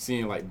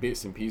seeing like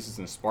bits and pieces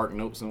and spark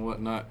notes and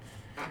whatnot,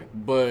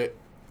 but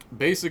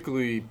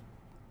basically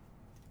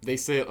they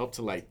said up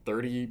to like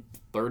 30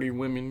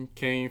 women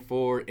came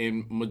forward,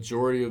 and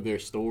majority of their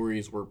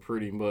stories were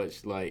pretty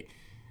much like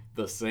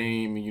the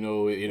same. You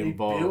know, it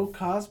involved Bill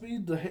Cosby,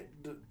 the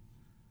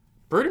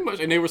pretty much,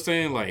 and they were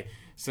saying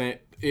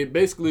it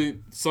basically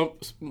some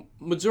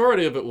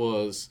majority of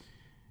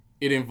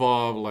it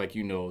involved like,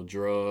 you know,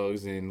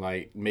 drugs and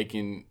like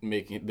making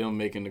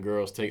the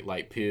girls take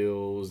like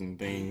pills and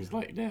things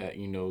like that,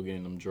 you know,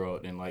 getting them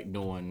drugged and like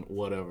doing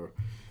whatever.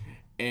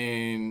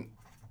 And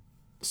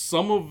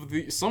some of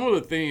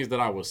the things that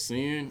I was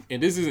seeing,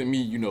 and this isn't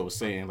me, you know,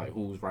 saying like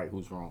who's right,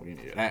 who's wrong,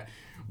 any of that,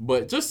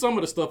 but just some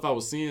of the stuff I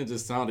was seeing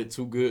just sounded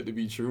too good to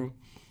be true.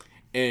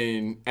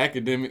 And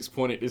academics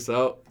pointed this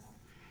out,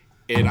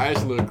 and I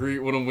actually agreed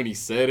with him when he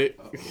said it.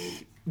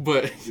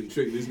 But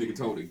trick this nigga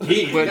told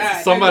again.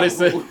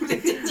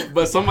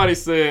 But somebody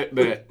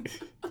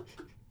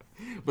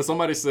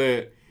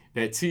said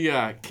that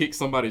T.I. kicked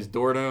somebody's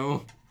door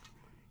down.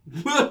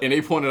 And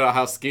they pointed out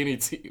how skinny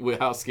T.I.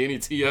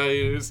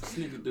 is. This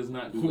nigga does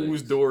not do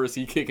whose legs. door is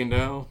he kicking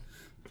down?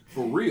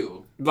 For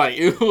real. Like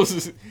it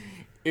was,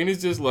 and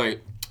it's just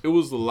like it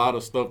was a lot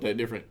of stuff that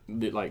different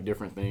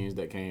things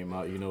that came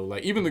out. You know,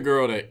 like even the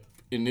girl that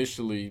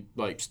initially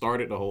like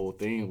started the whole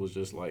thing was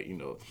just like, you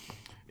know,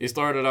 it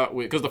started out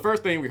with, because the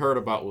first thing we heard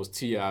about was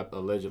T.I.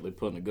 allegedly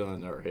putting a gun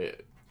in her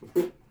head.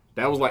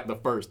 That was like the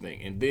first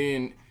thing, and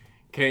then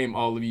came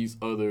all of these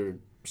other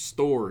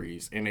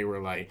stories, and they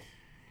were like,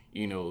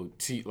 you know,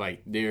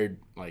 they're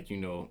like, you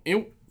know,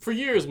 and for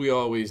years we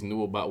always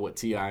knew about what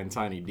T.I. and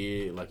Tiny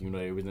did, like, you know,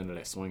 they was into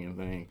that swinging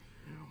thing,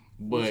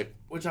 but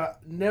which I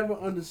never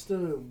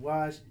understood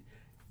why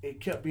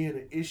it kept being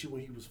an issue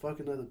when he was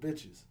fucking other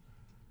bitches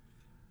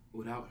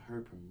without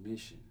her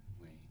permission,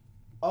 Wayne.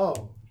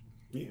 Oh.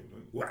 Yeah,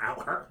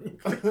 without her.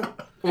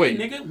 Wait,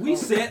 hey, nigga, we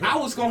said I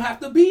was gonna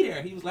have to be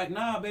there. He was like,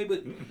 nah,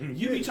 baby,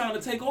 you be trying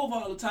to take over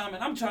all the time,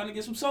 and I'm trying to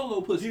get some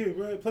solo pussy. Yeah,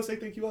 right. Plus they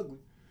think you ugly.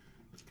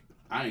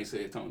 I ain't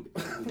say it, Tony.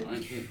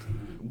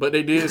 But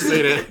they did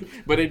say that.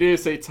 But they did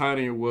say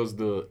Tiny was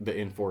the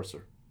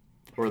enforcer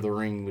or the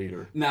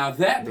ringleader. Now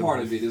that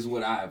part of it is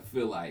what I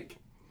feel like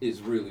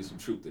is really some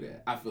truth to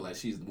that. I feel like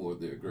she's more of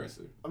the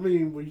aggressor. I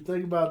mean, when you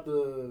think about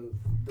the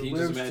Can you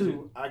just limbs imagine?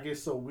 too, I get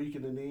so weak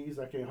in the knees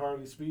I can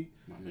hardly speak.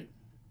 My nigga.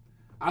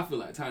 I feel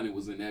like Tiny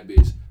was in that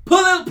bitch.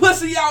 Pull that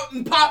pussy out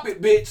and pop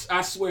it, bitch.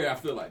 I swear, I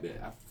feel like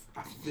that.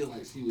 I feel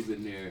like she was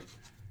in there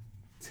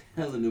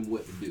telling them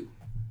what to do.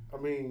 I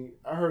mean,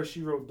 I heard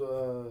she wrote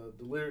the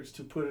lyrics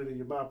to "Put It in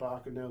Your Mouth" by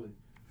Akinelli.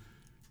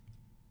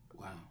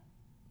 Wow.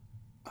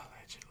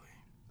 Allegedly.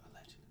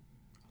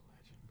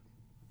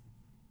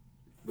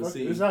 But Fuck,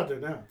 see, it's out there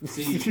now.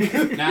 See,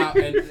 now,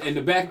 and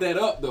to back that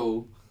up,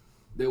 though,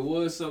 there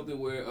was something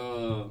where,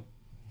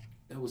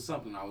 it was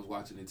something I was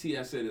watching, and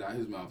T.I. said it out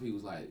his mouth. He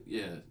was like,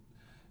 yeah,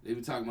 they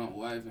be talking about my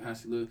wife and how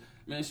she look.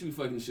 Man, she be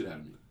fucking the shit out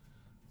of me.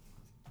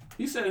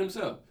 He said it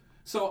himself.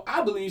 So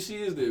I believe she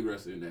is the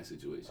aggressor in that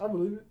situation. I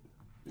believe it.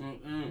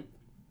 Mm-mm.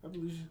 I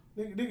believe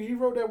you. Nigga, he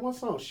wrote that one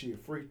song. She a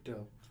freak,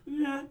 though.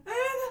 Yeah,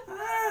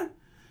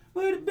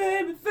 with a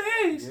baby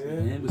face. Yeah.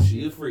 Man, but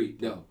she a freak,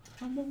 though.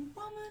 I'm a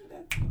woman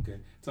that... Okay.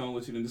 Tell me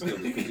what you done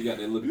discovered, because you got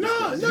that look. No,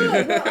 I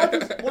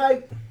just,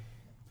 like,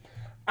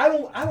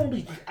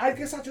 I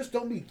guess I just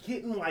don't be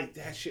getting like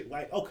that shit.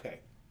 Like, okay,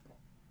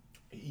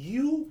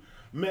 you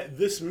met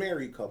this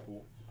married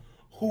couple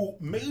who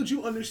made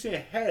you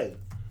understand, hey,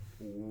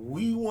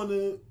 we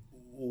wanna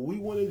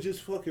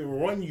just fucking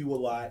run you a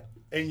lot,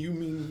 and you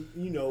mean,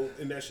 you know,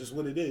 and that's just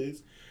what it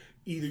is.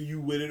 Either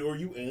you with it or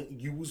you ain't.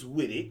 You was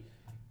with it.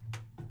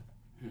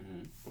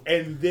 Mm-hmm.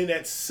 And then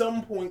at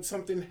some point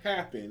something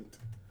happened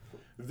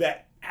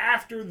that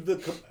after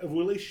the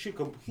relationship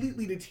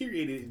completely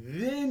deteriorated,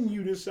 then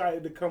you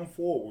decided to come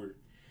forward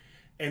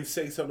and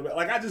say something about,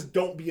 like, I just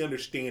don't be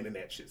understanding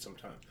that shit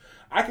sometimes.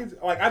 I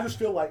just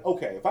feel like,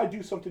 okay, if I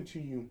do something to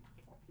you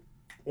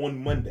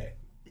on Monday,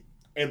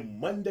 and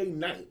Monday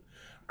night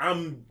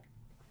I'm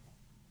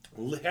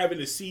having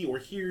to see or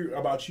hear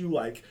about you,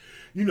 like,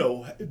 you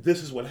know,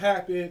 this is what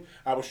happened,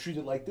 I was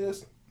treated like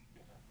this,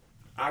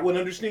 I would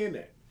understand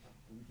that.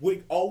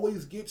 What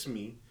always gets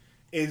me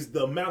is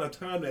the amount of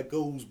time that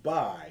goes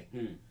by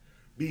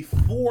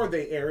before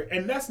they air it.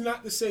 And that's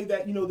not to say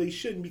that, you know, they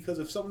shouldn't, because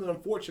if something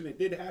unfortunate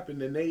did happen,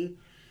 then they,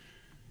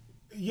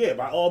 yeah,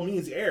 by all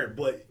means air it.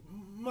 But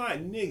my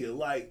nigga,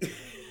 like,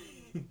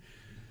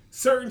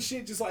 certain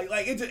shit just like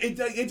I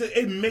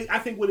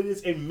think what it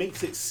is, it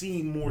makes it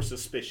seem more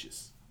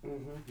suspicious.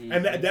 Mm-hmm.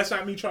 And that's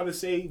not me trying to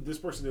say this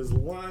person is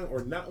lying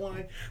or not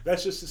lying.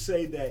 That's just to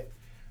say that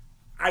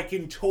I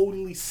can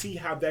totally see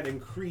how that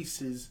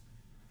increases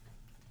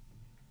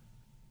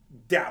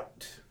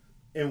doubt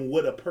in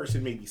what a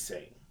person may be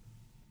saying.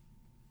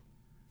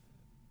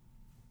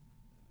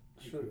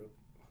 Sure.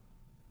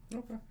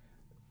 Okay.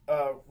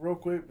 Real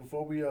quick,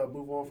 before we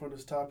move on from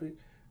this topic,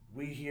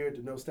 we here at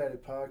the No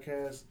Static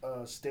Podcast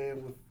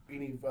stand with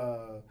any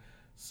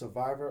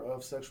survivor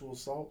of sexual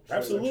assault,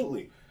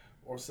 Absolutely.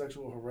 or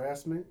sexual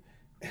harassment,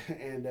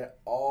 and that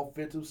all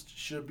victims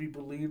should be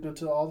believed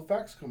until all the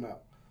facts come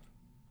out.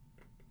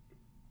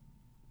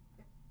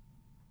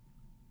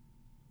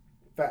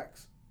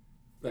 Facts.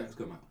 Facts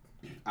come out.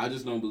 I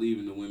just don't believe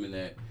in the women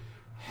that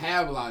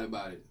have lied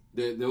about it.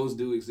 Those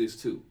do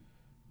exist too.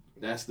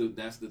 That's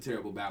the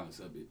terrible balance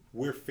of it.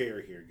 We're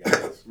fair here,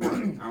 guys. I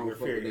don't We're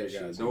fuck fair with here, that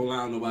shit. guys. Don't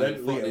allow nobody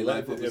to fuck their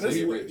life up and say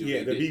they raped you.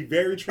 Yeah, to be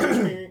very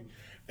transparent,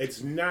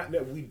 it's not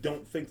that we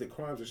don't think that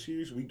crimes are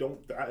serious. We don't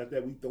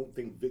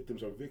think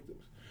victims are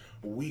victims.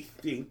 We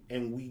think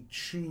and we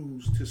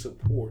choose to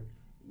support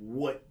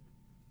what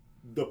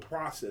the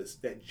process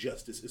that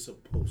justice is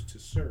supposed to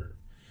serve.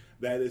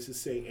 That is to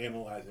say,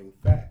 analyzing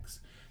facts,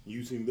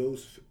 using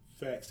those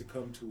facts to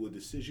come to a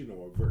decision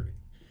or a verdict.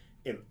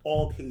 In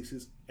all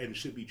cases, and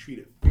should be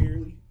treated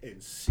fairly and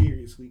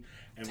seriously,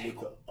 and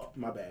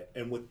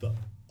with the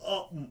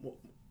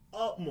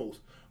utmost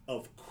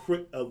of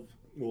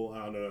well,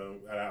 I don't know,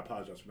 I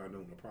apologize for not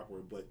knowing the proper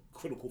word, but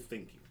critical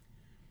thinking.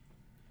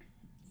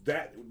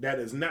 That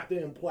is not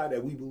to imply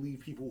that we believe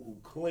people who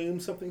claim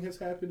something has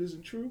happened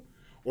isn't true,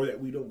 or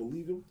that we don't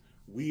believe them.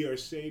 We are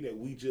saying that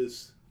we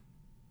just,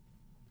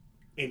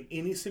 in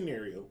any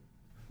scenario,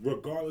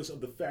 regardless of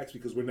the facts,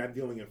 because we're not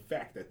dealing in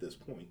fact at this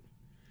point,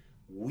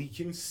 we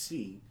can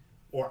see,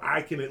 or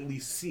I can at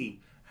least see,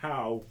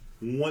 how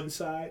one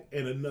side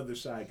and another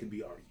side can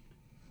be argued.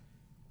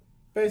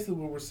 Basically,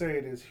 what we're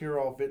saying is, hear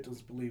all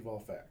victims, believe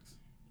all facts.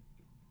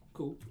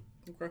 Cool.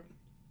 Okay.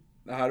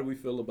 Now, how do we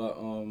feel about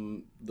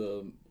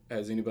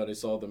has anybody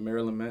saw the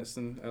Marilyn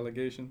Manson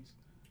allegations?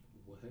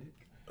 What?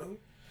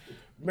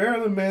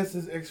 Marilyn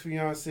Manson's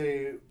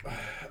ex-fiance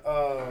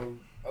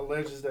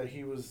alleges that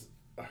he was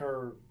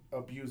her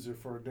abuser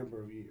for a number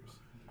of years.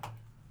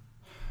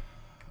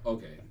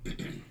 Okay.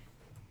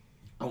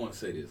 I want to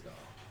say this, dog.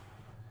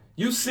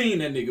 You seen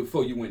that nigga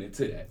before you went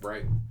into that,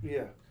 right?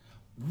 Yeah.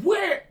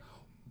 What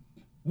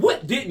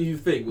didn't you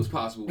think was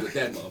possible with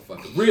that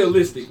motherfucker?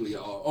 Realistically,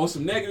 y'all, on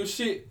some negative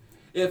shit.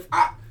 If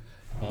I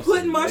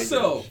putting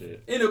myself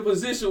in a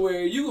position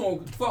where you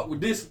gonna fuck with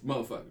this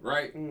motherfucker,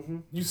 right? Mm-hmm.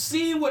 You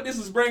seen what this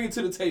is bringing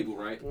to the table,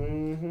 right?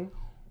 Mm-hmm.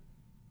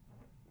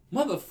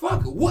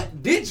 Motherfucker,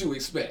 what did you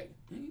expect?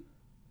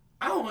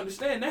 I don't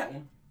understand that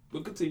one.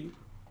 But continue.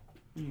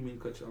 You mean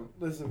cut you off?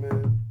 Listen,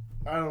 man,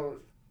 I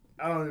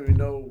don't even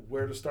know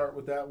where to start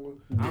with that one.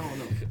 I don't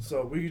know.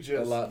 So we could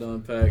just A lot to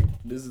unpack.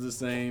 This is the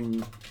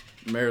same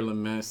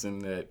Marilyn Manson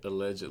that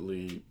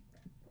allegedly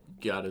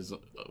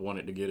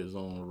wanted to get his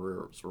own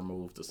ribs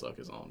removed to suck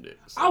his own dick.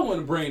 So. I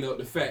want to bring up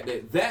the fact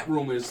that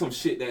rumor is some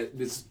shit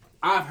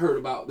I've heard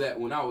about that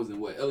when I was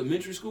in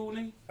elementary school,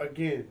 nigga.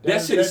 again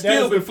That shit has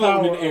still been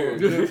floating in the power of a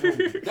good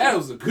air. woman. That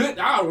was a good.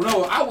 I don't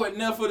know. I wasn't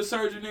there for the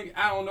surgery, nigga.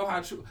 I don't know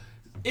how true.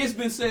 It's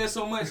been said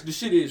so much. The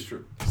shit is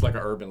true. It's like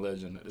an urban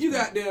legend. You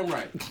goddamn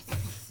right.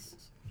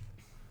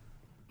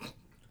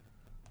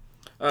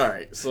 All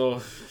right,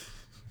 so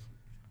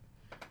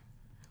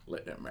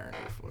let that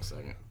marinate for a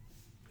second.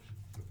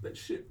 Let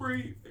shit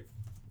breathe.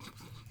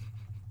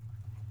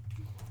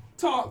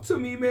 Talk to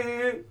me,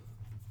 man.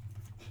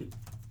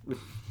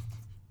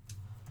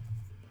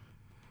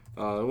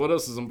 What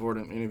else is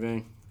important?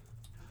 Anything?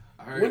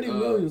 I heard, Wendy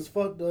Williams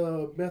fucked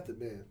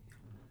Method Man.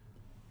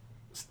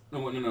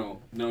 No.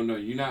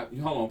 You're not.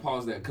 Hold on.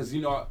 Pause that. Cause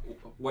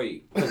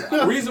wait.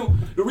 The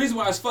reason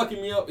why it's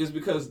fucking me up is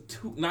because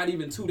not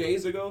even 2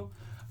 days ago,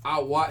 I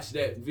watched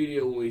that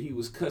video when he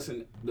was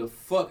cussing the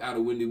fuck out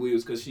of Wendy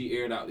Williams because she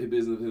aired out the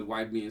business of his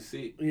wife being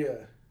sick. Yeah.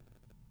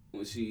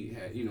 When she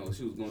had, she was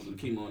going through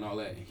the chemo and all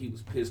that, and he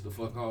was pissed the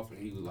fuck off, and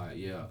he was like,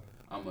 "Yeah,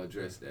 I'm gonna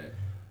address that."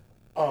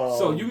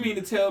 So you mean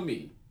to tell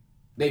me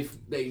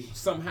they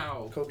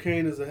somehow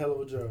Cocaine is a hell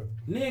of a drug.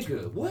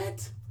 nigga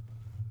what?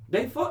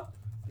 They fuck?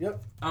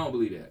 Yep. I don't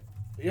believe that.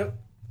 Yep.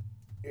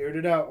 Aired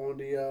it out on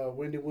the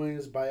Wendy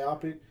Williams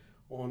biopic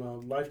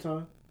on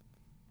Lifetime.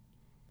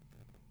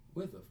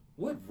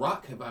 What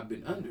rock have I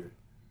been under?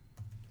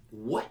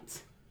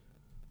 What?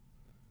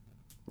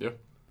 Yep.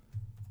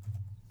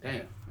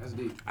 Damn, that's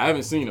deep. I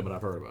haven't seen it, but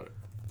I've heard about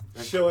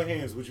it. Show of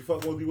hands, would you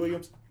fuck Wendy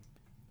Williams?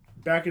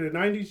 Back in the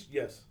 90s,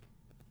 yes.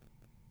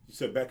 You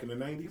said back in the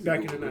 90s? Back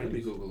in the Let me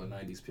 90s. Google a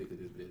 90s pic of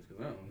this bitch, because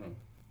I don't know.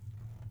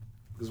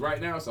 Because right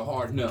now it's a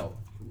hard no.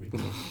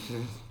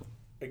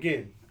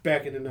 Again,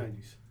 back in the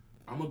 90s.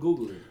 I'm going to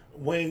Google it.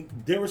 When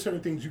there were certain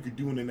things you could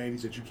do in the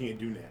 90s that you can't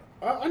do now.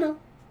 I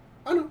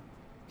know.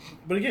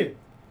 But again,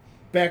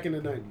 back in the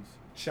 90s.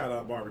 Shout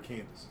out Barbara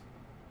Candace.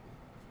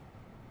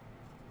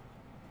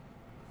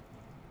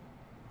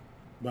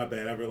 My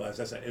bad, I realized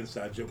that's an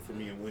inside joke for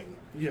me and Wayne.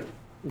 Yeah.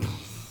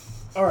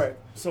 All right.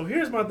 So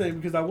here's my thing,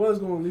 because I was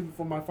going to leave it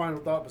for my final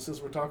thought, but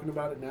since we're talking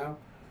about it now,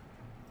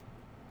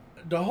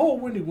 the whole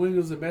Wendy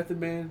Williams and Method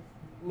Man,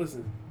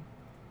 listen,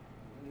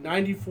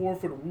 94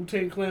 for the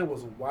Wu-Tang Clan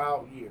was a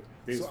wild year.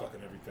 They was So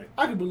fucking everything.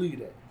 I can believe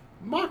that.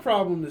 My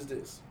problem is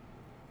this.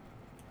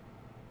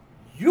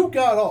 You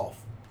got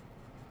off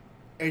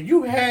and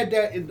you had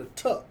that in the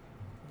tuck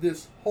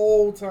this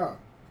whole time,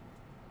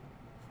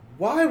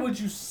 why would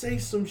you say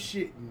some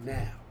shit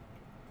now?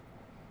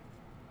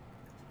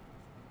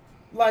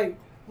 Like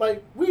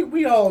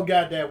we all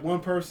got that one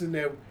person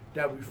that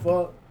we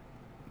fuck,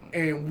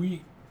 and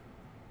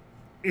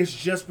it's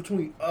just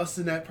between us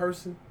and that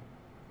person.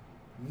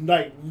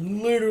 Like,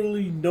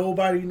 literally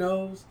nobody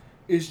knows.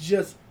 It's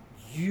just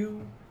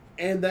you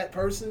and that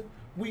person.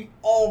 We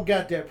all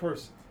got that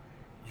person.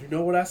 You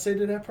know what I say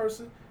to that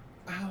person?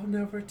 I'll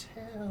never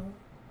tell.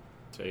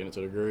 Taking it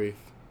to the grave.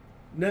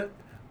 Now,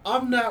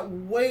 I'm not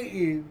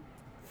waiting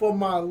for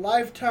my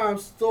lifetime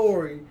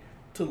story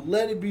to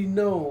let it be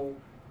known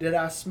that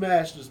I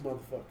smashed this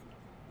motherfucker.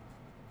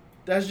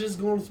 That's just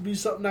going to be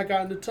something I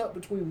got in the tuck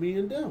between me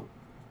and them.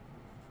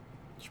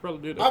 She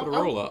probably did that for the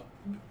rollout.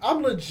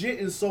 I'm legit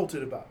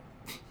insulted about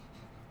it.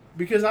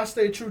 Because I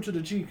stay true to the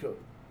G code.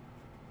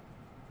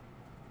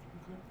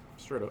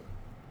 Straight up.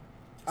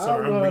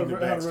 Sorry, I'm reading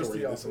the how the rest of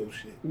backstory y'all of this whole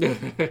feel.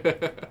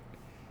 shit.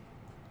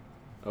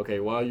 Okay,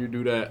 while you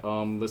do that,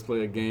 let's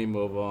play a game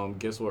of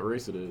guess what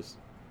race it is.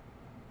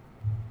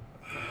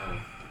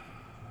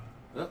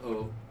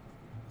 Uh-oh.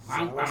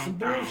 Sound like some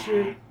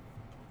bullshit.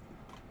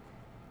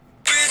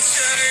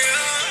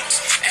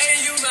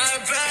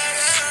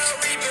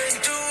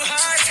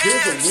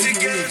 There's a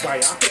Wendy Williams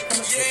biopic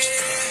coming up.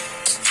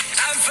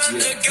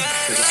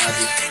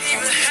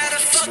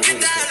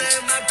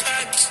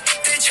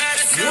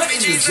 What in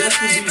the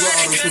Justin Bieber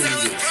auto-tune is this?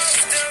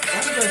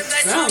 Why does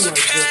that sound like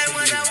Justin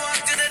Bieber?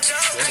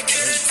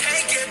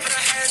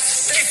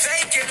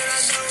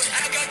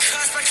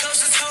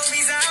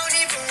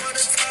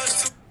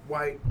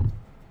 White.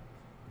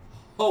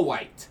 Oh,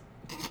 white.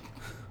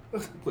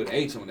 Put an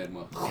H on that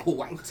mother. Oh,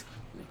 white.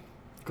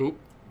 Cool.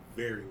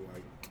 Very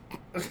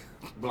white.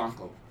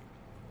 Blanco.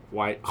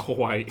 White.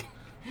 White.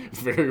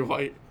 Very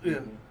white. Yeah.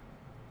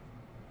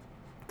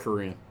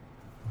 Korean.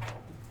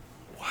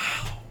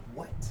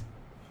 What?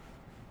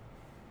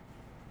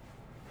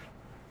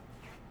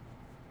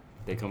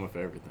 They coming for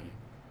everything.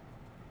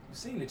 You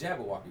seen the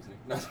Jabberwockies,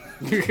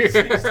 nigga?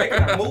 She's taking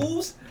our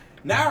moves.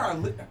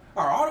 Now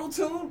our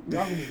auto-tune.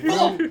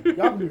 Y'all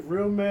gonna be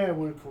real mad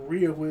when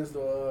Korea wins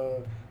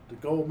the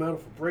gold medal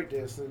for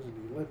breakdancing in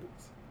the Olympics.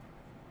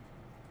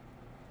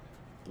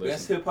 Best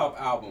Listen, hip-hop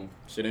album.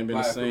 shit ain't been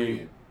by the a same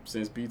Korean.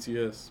 since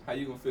BTS. How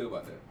you gonna feel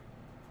about that?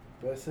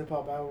 Best hip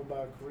hop album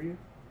by Korea.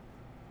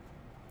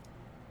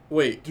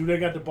 Wait, Do they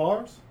got the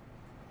bars?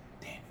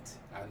 Damn it.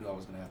 I knew I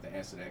was gonna have to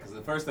answer that because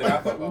the first thing I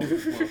thought about was,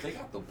 well, they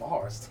got the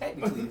bars.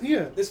 Technically,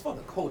 Yeah. it's for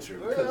the culture.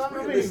 Well, Because I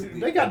mean, realistically,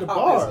 they got the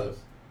hip-hop bars.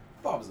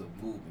 Hip-hop is a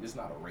movement. It's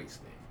not a race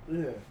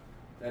thing. Yeah.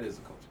 That is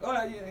a culture. Oh,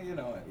 yeah, you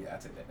know what? Yeah, I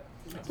take that down.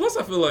 plus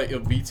I feel like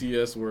if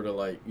BTS were to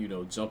like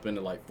jump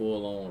into like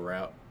full on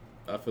rap,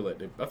 I feel like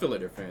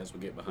their fans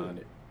would get behind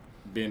it,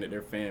 being that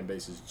their fan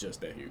base is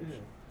just that huge. Yeah.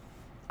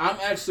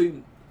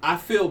 I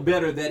feel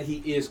better that he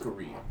is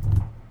Korean.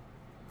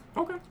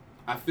 Okay.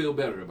 I feel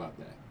better about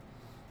that.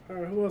 All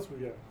right, who else we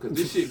got? Because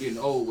this shit getting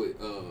old with,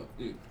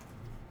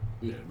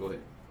 yeah, go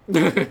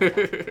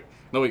ahead.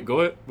 No wait, go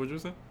ahead. What'd you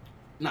say?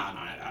 Nah,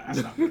 I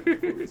stopped.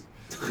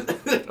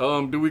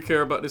 Do we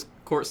care about this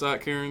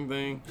courtside Karen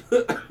thing?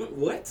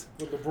 What?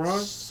 With LeBron?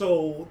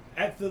 So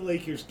at the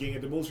Lakers game,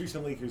 the most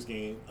recent Lakers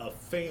game, a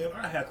fan, or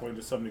a heckler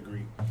to some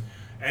degree,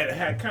 and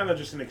had kind of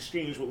just an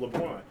exchange with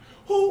LeBron,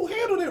 who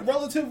handled it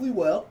relatively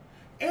well,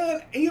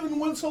 and even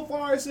went so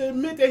far as to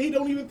admit that he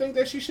don't even think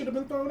that she should have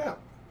been thrown out.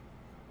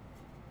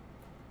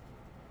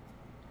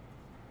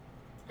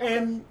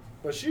 And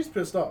But she's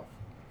pissed off.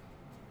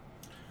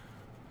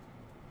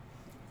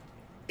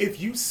 if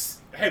you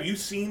have you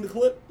seen the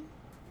clip,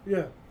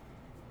 Yeah.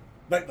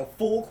 like the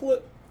full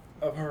clip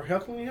Of her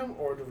heckling him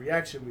or the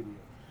reaction video?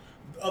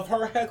 of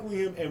her heckling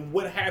him and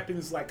what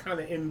happens, like kind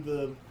of in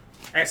the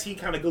as he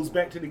kind of goes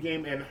back to the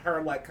game and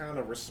her like kind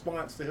of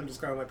response to him,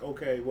 just kind of like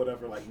okay,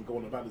 whatever, like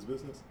going about his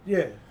business.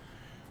 Yeah.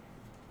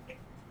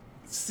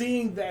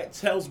 Seeing that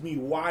tells me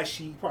why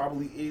she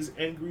probably is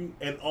angry,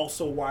 and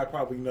also why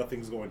probably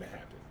nothing's going to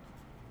happen.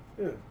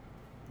 Yeah.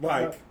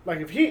 Like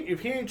if he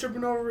ain't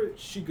tripping over it,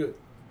 she good.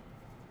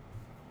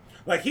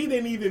 Like he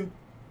didn't even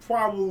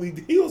probably.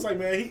 He was like,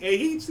 man,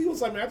 he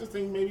was like, man, I just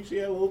think maybe she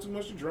had a little too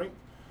much to drink,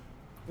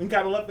 and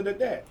kind of left it at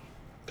that.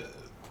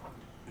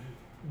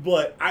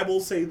 But I will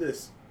say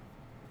this: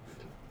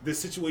 this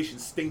situation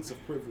stinks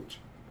of privilege.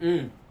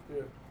 Yeah.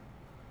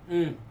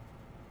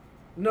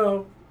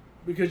 No,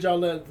 because y'all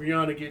let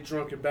Rihanna get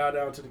drunk and bow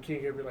down to the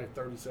king every like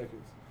 30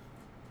 seconds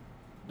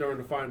during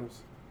the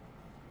finals.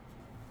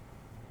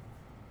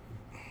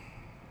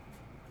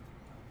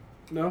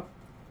 No?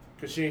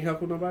 Because she ain't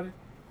helping nobody?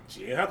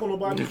 She ain't heckle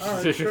nobody.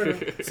 All right, sure.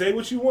 Say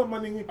what you want, my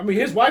nigga. I mean,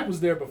 his wife was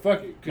there, but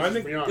fuck it. 'Cause My it's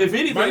nigga- Rihanna. If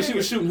anything, My she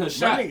was nigga- shooting her My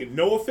shot. nigga,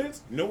 no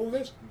offense.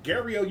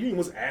 Gabrielle Union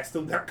was asked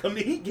to not come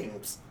to Heat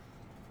games.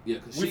 Yeah,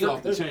 because We she thought-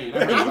 off the chain.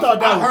 I thought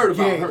that I was heard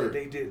about gay her. that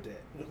they did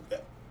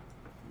that.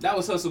 That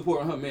was her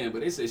supporting her man,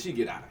 but they said she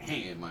get out of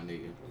hand, my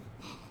nigga.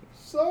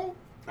 So?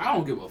 I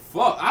don't give a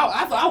fuck.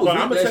 I thought I was. But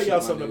with I'm gonna that tell y'all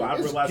shit, something my about.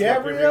 I nigga. realized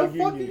Gabrielle about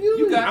Gabrielle fucking Union.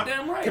 You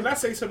goddamn right. Can I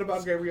say something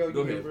about Gabrielle Go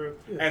Union, ahead. bro?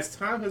 Yeah. As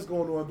time has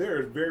gone on, there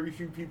are very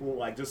few people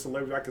like just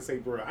celebrities I can say,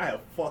 bro, I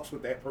have fucks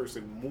with that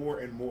person more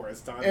and more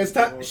as time. has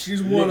gone on.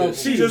 She's one of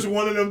She's just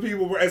one of them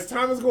people. Bro. As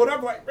time is going on,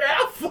 I'm like, man,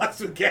 I fucks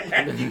with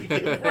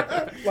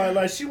Gabrielle. bro.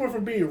 like she went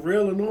from being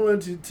real annoying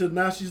to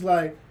now she's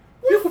like,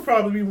 you could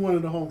probably be one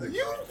of the homies.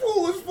 You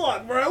fool as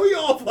fuck, bro. We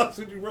all fucks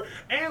with you, bro.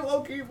 And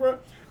low key, bro,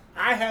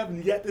 I have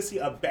yet to see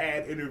a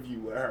bad interview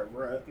with her,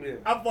 bro. Yeah.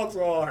 I fucks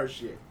with all her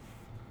shit,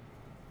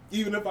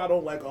 even if I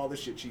don't like all the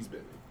shit she's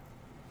been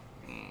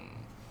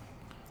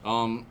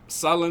in.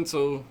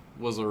 Silento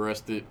was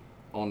arrested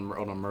on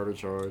a murder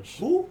charge.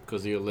 Who?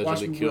 Because he Watch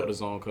allegedly Me killed Well.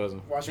 his own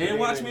cousin. And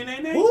watch me,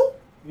 Nene. Who?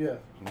 Yeah.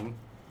 Mhm.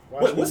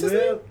 Watch What's Me his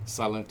Well. name?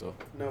 Silento.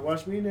 Now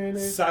watch me, Nene.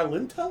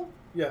 Silento?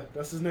 Yeah,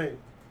 that's his name.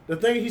 The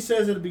thing he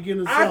says at the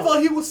beginning of the I song.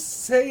 thought he was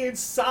saying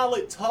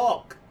solid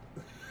talk.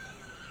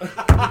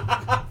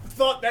 I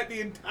thought that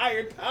the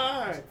entire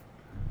time.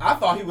 I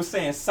thought he was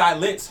saying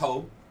silence,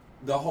 ho,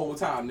 the whole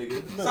time,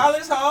 nigga.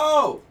 Silence,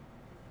 ho.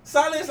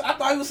 Silence. I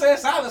thought he was saying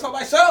silence. I'm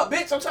like, shut up,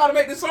 bitch. I'm trying to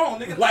make this song,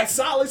 nigga. Like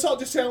solid talk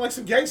just sounded like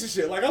some gangster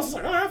shit. Like I was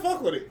like, all right,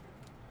 fuck with it.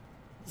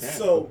 Damn.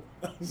 So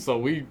So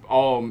we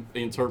all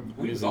we was all wrong.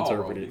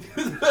 misinterpreted.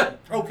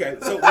 okay,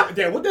 so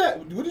Dan, what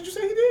did you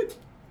say he did?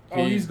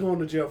 Oh, he's going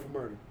to jail for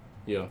murder.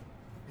 Yeah.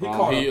 He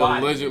caught He a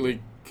body.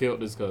 allegedly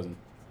killed his cousin.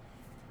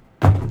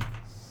 Son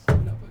of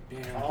a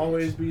damn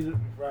Always be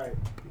right.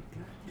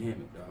 Damn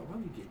it, dog. Why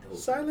we get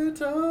those?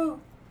 Silento.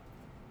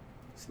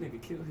 This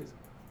nigga killed his.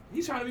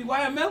 He's trying to be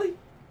Wyatt Melly?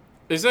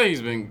 They say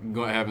he's been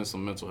having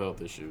some mental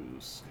health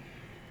issues.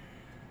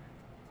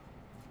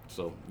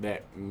 So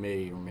that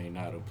may or may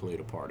not have played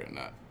a part in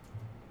that.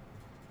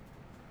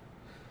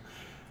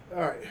 All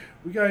right,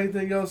 we got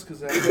anything else? Because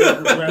that's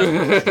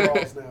the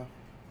straws now.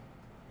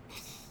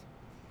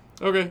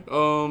 Okay.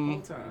 Whole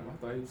time. I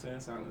thought he was saying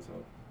silence,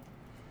 ho.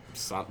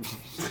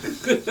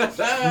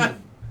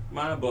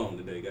 Mind blown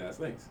today, guys.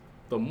 Thanks.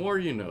 The more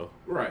you know.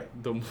 Right.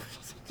 The more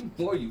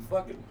The more you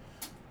fucking.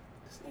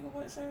 This nigga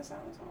wasn't saying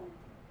silence,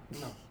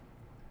 ho.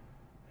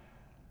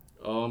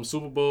 No.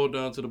 Super Bowl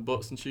down to the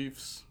Bucks and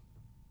Chiefs.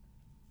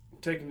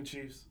 Taking the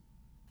Chiefs.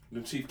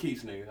 Them Chief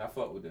Keefs, nigga. I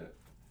fuck with that.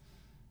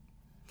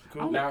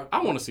 Cool. Now,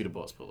 I want to see the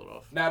Bucks pull it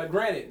off. now,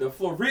 granted, the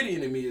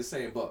Floridian in me is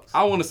saying Bucks.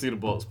 I want to see the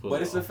Bucks pull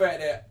But it it's off. the fact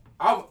that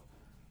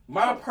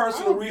my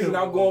personal I don't reason give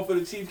a I'm going for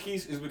the Chief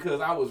Keefs is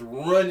because I was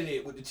running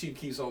it with the Chief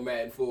Keefs on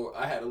Madden 4.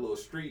 I had a little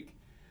streak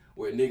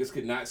where niggas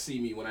could not see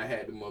me when I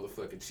had the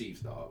motherfucking Chiefs,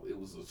 dog. It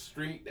was a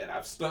streak that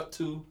I've stuck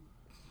to.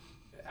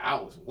 I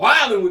was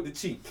wilding with the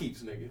Chief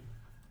Keefs, nigga.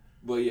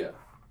 But yeah.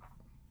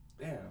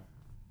 Damn.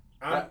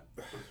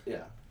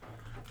 Yeah.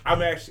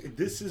 I'm actually.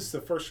 This is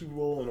the first Super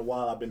Bowl in a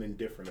while I've been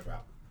indifferent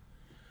about.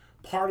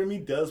 Part of me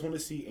does want to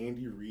see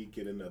Andy Reid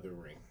get another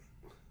ring.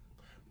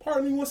 Part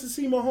of me wants to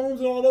see Mahomes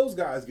and all those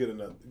guys get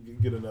another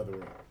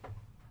ring.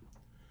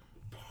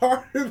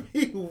 Part of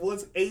me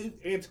wants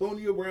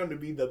Antonio Brown to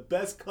be the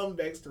best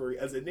comeback story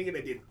as a nigga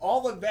that did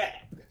all of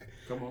that.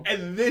 Come on.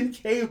 And then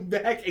came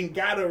back and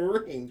got a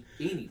ring.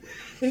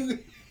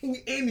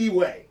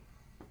 Anyway.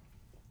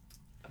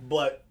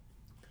 But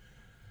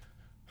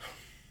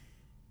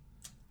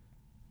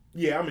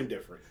yeah, I'm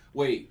indifferent.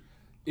 Wait.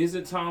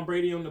 Isn't Tom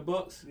Brady on the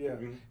Bucks? Yeah.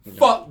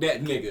 Fuck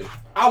that nigga.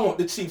 I want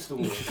the Chiefs to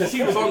win. Because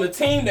he was on the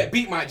team that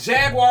beat my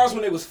Jaguars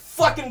when they was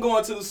fucking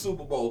going to the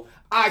Super Bowl.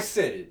 I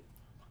said it.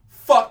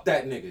 Fuck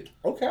that nigga.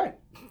 Okay.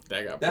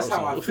 That's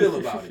how I feel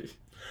about it.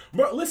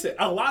 But listen,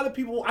 I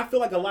feel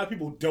like a lot of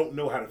people don't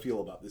know how to feel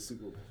about this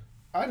Super Bowl.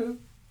 I do.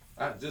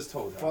 I just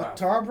told you. Fuck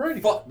Tom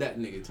Brady. Fuck that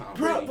nigga, Tom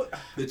Bro, Brady. but-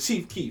 The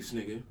Chief Keefs,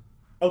 nigga.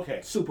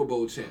 Okay. Super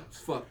Bowl champs.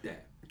 Fuck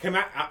that. I'm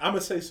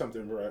gonna say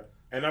something, bro.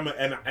 And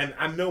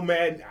I know,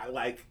 man.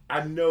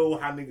 I know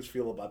how niggas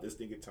feel about this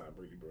nigga Tom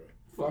Brady, bro.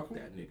 Fuck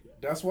that nigga.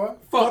 That's why.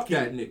 Fuck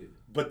that nigga.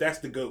 But that's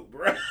the GOAT,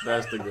 bro.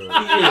 That's the goal.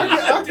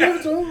 I'll give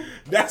it to him.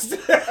 That's the.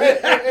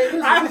 Hey,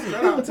 listen.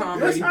 Shout out Tom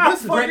Brady.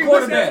 Listen, Great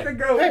quarterback. That's the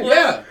GOAT, Hey, bro.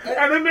 Yeah.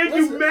 And it make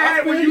listen, you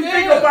mad I when feel you you.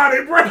 think Yeah. about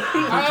it, bro.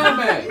 I am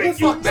mad.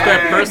 Listen, Fuck It's that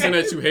that. person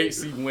that you hate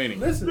see winning.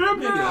 Listen,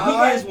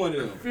 Nigga, he is one of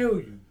them. feel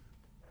you.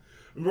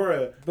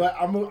 Bruh. But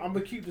I'm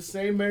gonna keep the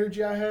same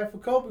energy I had for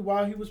Kobe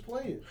while he was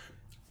playing.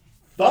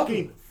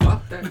 Fucking.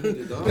 Fuck that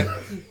nigga,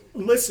 dog.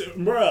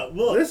 Listen, bruh.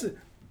 Look. Listen,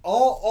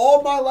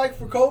 all my like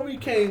for Kobe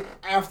came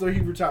after he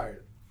retired.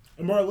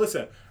 Bruh,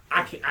 listen.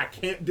 I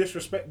can't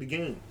disrespect the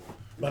game.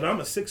 But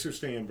I'm a Sixers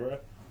fan, bruh.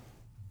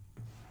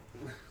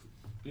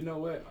 You know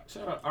what?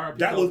 Shout out R.I.P.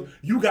 That was Kobe.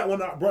 you got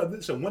one out, bro.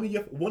 Listen,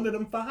 one of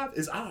them 5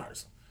 is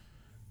ours.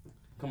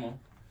 Come on.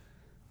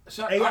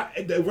 Shout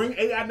AI, the ring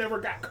AI never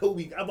got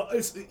Kobe.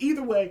 It's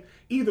either way.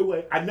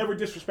 I never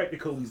disrespected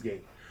Kobe's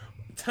game.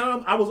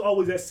 I was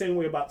always that same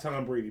way about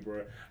Tom Brady,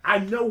 bro. I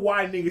know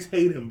why niggas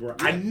hate him, bro.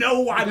 I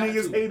know why you got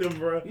niggas to. hate him,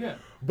 bro. Yeah.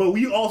 But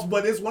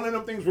it's one of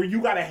them things where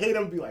you gotta hate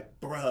him and be like,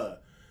 bruh,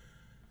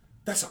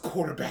 that's a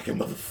quarterbacking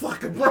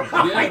motherfucker, bro.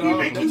 Yeah, Like, he dog.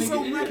 make That you nigga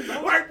so is, mad.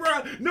 dog. Like, bro,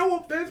 no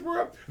offense,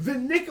 bro. The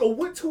nigga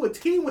went to a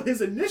team with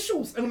his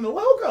initials and the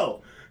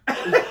logo.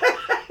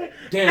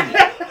 Damn it.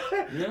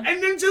 Yeah.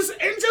 And then just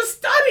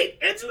studied.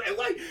 And just,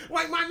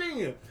 like my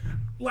nigga.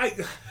 Like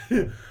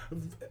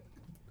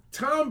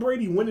Tom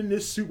Brady winning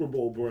this Super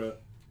Bowl, bruh,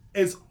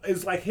 is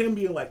like him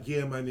being like,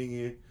 yeah, my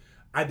nigga,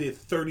 I did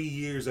 30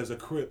 years as a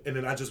Crip, and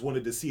then I just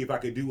wanted to see if I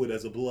could do it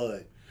as a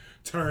Blood.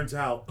 Turns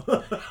out,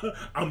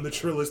 I'm the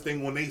trillest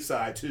thing on their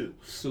side too.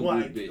 So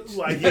like, good, bitch.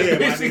 like, yeah,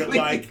 my nigga,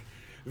 like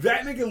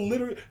that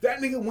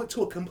nigga went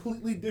to a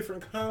completely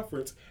different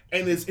conference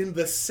and is in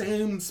the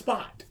same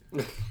spot.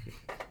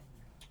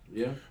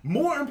 Yeah.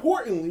 More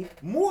importantly,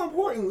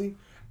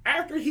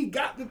 after he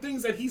got the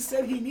things that he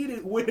said he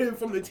needed with him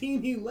from the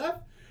team he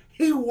left,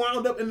 he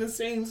wound up in the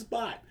same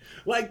spot.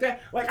 Like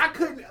that, like I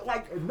couldn't,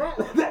 like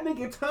that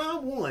nigga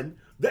Tom won.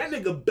 That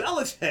nigga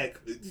Belichick,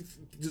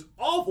 just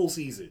awful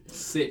season.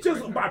 Sick.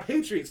 Just right by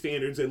Patriot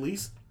standards, at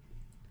least.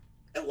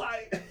 And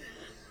like,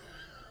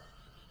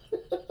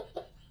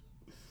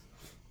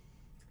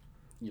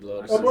 You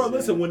love oh, bro,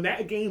 listen, when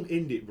that game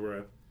ended,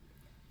 bro,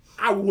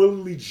 I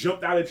literally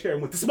jumped out of the chair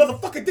and went, this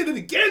motherfucker did it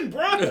again,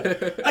 bro.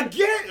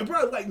 Again,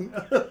 bro. Like,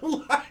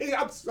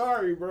 I'm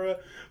sorry, bro.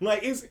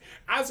 Like,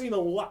 I've seen a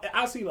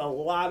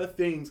lot of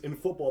things in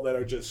football that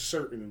are just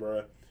certain,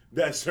 bro.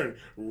 That's certain.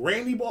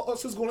 Randy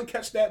Moss is going to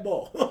catch that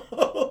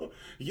ball.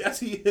 Yes,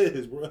 he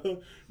is,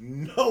 bro.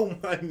 No,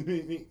 my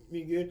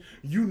nigga.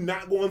 You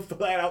not going to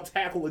flat out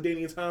tackle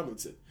LaDainian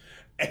Tomlinson.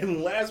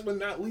 And last but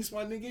not least,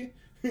 my nigga,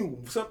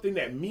 something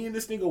that me and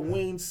this nigga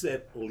Wayne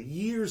said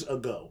years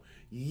ago,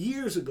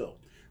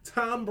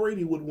 Tom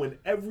Brady would win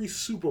every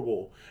Super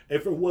Bowl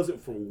if it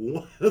wasn't for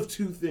one of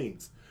two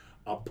things: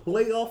 a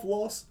playoff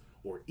loss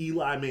or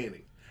Eli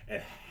Manning.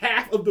 And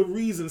half of the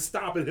reasons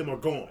stopping him are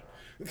gone.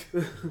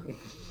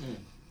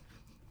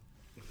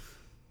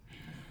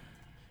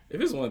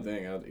 If it's one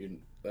thing,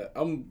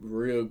 I'm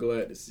real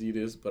glad to see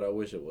this, but I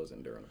wish it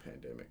wasn't during a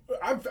pandemic.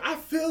 I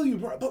feel you,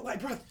 bro. But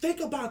like, bro, think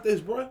about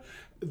this, bro.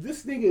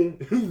 This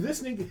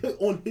nigga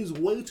on his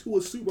way to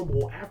a Super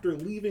Bowl after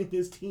leaving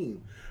his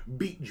team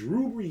beat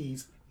Drew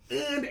Brees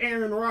and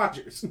Aaron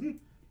Rodgers.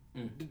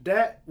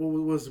 That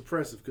was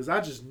impressive because I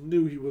just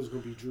knew he was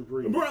going to be Drew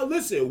Brees. Bro,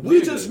 listen,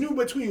 we just knew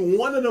between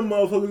one of them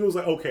motherfuckers. It was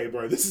like, okay,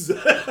 bro, this is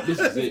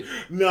it.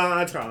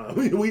 Nah, Tom,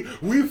 we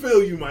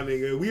feel you, my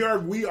nigga.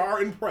 We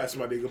are impressed,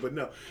 my nigga. But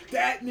no,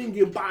 that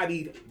nigga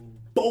bodied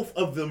both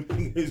of them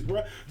niggas,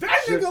 bro.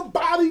 That nigga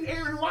bodied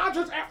Aaron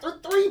Rodgers after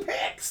 3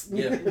 picks.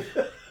 Yeah.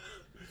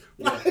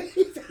 Like,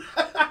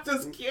 I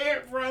just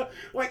can't, bro.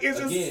 Like, it's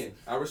just Again,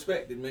 I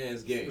respect the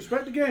man's game.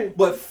 Respect the game.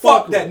 But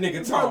fuck that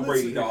nigga Tom Bro,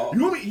 Brady, listen, dog.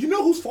 You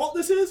know whose fault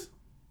this is?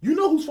 You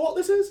know whose fault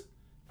this is?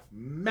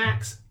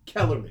 Max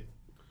Kellerman.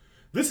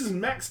 This is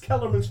Max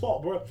Kellerman's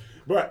fault, bro.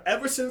 Bro,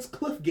 ever since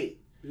Cliffgate,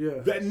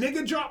 that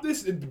nigga dropped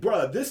this,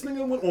 bro. This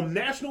nigga went on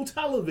national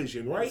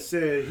television, right?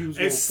 Said he was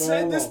and gonna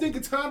said fall this off.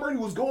 nigga Tom Brady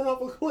was going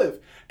off a cliff.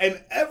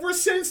 And ever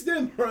since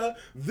then, bro,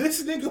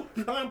 this nigga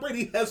Tom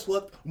Brady has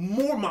swept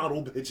more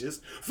model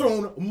bitches,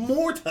 thrown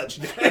more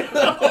touchdowns,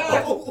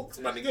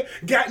 my nigga,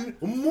 gotten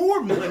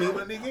more money,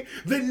 my nigga.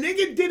 The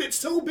nigga did it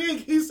so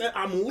big, he said,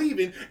 I'm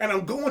leaving and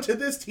I'm going to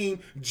this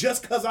team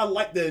just because I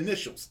like the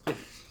initials.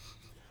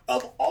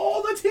 Of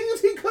all the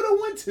teams he could have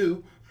went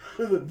to,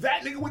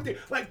 that nigga went there.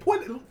 Like,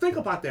 think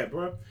about that,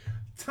 bro.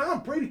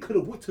 Tom Brady could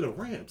have went to the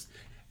Rams.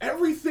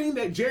 Everything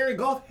that Jared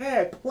Goff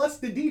had, plus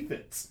the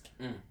defense.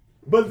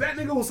 But that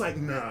nigga was like,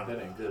 nah. That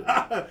ain't good.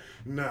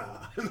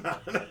 Nah.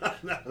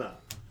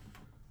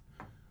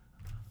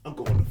 I'm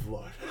going to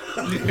Florida.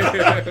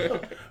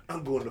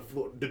 I'm going to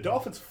Florida. The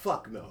Dolphins,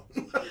 fuck no.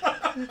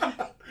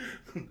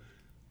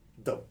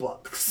 The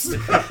Bucks.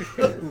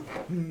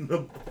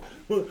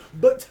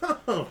 But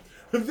Tom,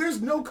 if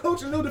there's no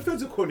coach and no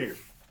defensive coordinator,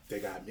 they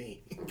got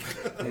me.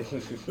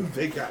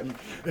 They got me.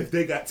 If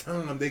they got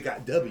Tom, they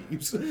got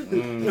W's.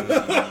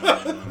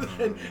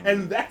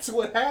 and that's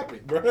what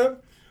happened, bro.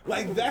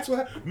 Like, that's what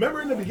happened.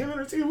 Remember in the beginning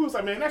of the team, we was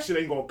like, man, that shit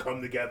ain't gonna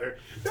come together.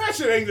 That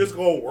shit ain't just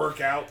gonna work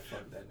out.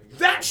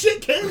 That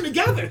shit came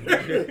together.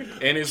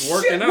 And it's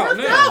working Shit out worked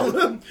now.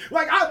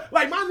 out.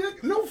 Like my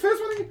nigga, no offense,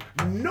 my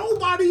nigga,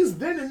 nobody's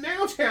then and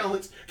now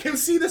challenge can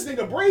see this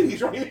nigga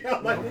Brady's right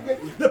now. Like,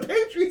 nigga, the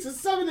Patriots is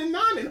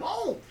 7-9 at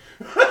home.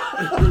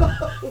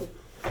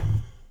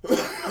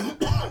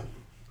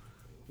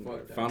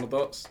 Final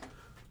thoughts?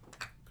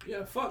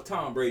 Yeah, fuck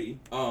Tom Brady.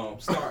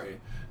 Starting.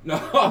 No,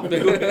 go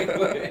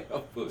ahead.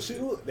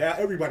 Shit, look, now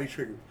everybody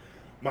triggered.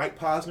 Mike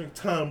Posner,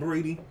 Tom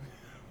Brady.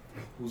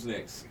 Who's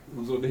next?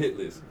 Who's on the hit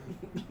list?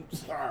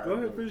 Sorry. Go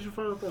ahead, finish your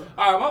final thought.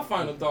 All right, my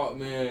final thought,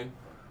 man.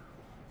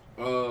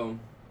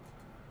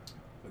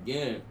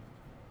 Again,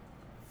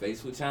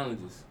 faced with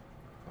challenges,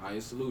 find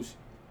your solution,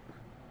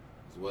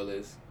 as well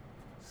as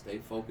stay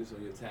focused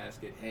on your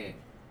task at hand.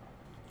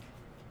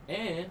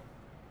 And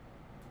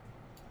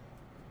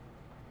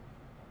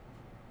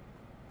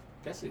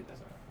that's it.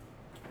 That's all right.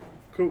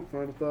 Cool.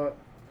 Final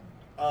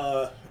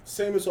thought.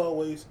 Same as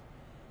always.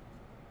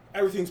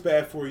 Everything's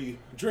bad for you.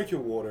 Drink your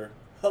water.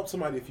 Help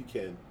somebody if you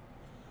can.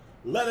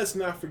 Let us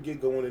not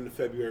forget going into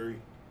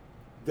February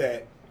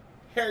that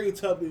Harriet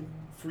Tubman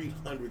freed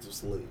hundreds of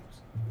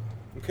slaves.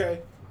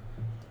 Okay?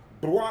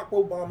 Barack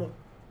Obama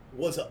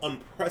was an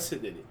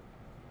unprecedented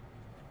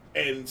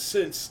and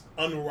since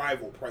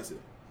unrivaled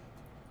president.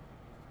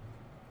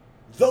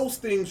 Those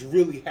things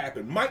really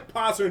happened. Mike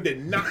Posner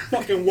did not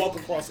fucking walk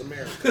across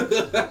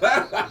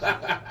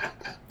America.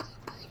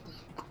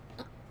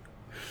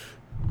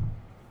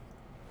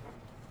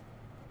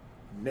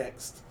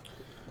 Next.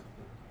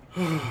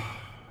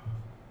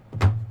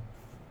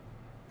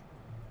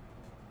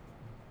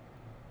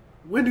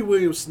 Wendy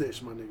Williams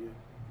snitched, my nigga.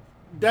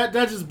 That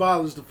just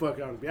bothers the fuck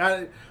out of me.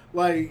 I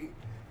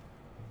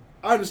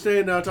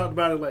understand now. I talked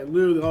about it like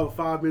literally all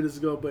 5 minutes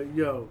ago, but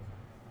yo,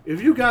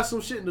 if you got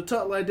some shit in the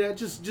tuck like that,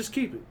 just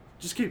keep it.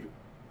 Just keep it.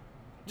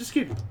 Just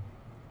keep it.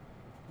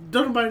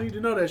 Don't nobody need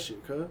to know that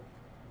shit, cuz.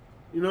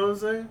 You know what I'm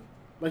saying?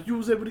 Like you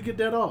was able to get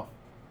that off.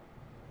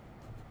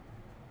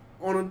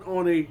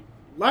 On a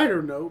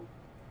lighter note,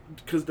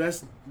 because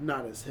that's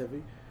not as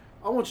heavy,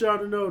 I want y'all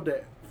to know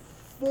that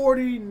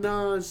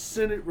 49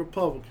 Senate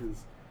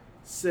Republicans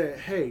said,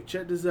 hey,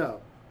 check this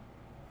out.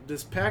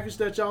 This package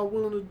that y'all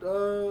willing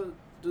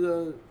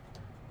to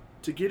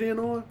get in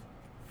on,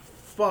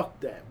 fuck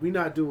that. We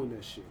not doing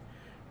that shit.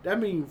 That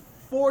means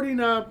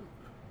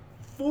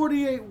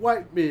 48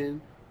 white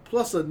men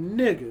plus a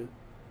nigga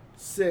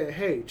said,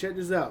 hey, check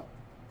this out.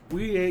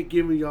 We ain't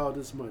giving y'all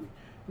this money.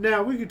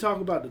 Now, we can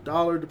talk about the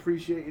dollar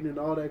depreciating and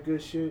all that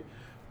good shit,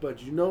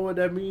 but you know what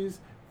that means?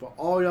 For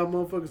all y'all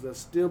motherfuckers that's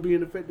still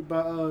being affected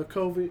by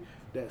COVID,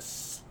 that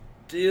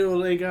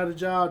still ain't got a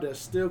job, that's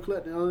still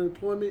collecting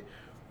unemployment,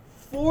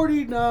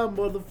 49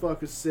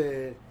 motherfuckers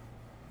said,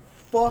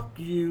 fuck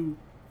you,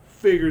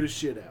 figure the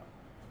shit out.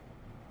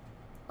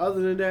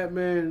 Other than that,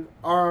 man,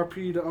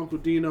 RIP to Uncle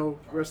Dino,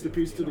 rest in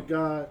peace to the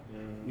God,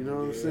 you know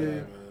what I'm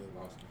saying?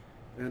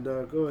 And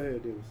go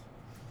ahead, Dennis.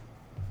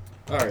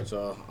 All right,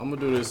 y'all. I'm gonna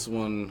do this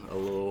one a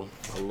little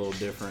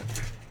different.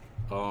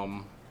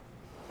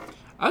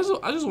 I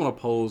just want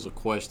to pose a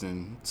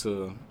question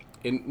to,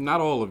 and not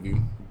all of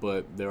you,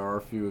 but there are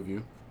a few of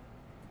you,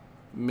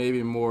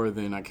 maybe more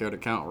than I care to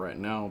count right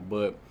now.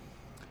 But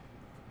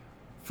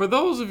for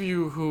those of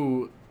you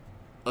who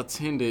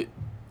attended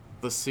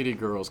the City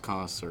Girls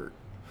concert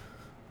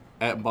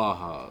at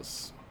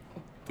Baja's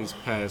this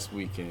past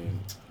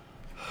weekend.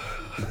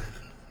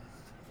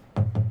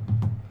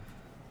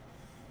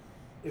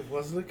 It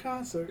wasn't a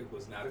concert. It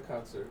was not a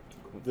concert.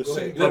 The Go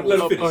ahead. same- Let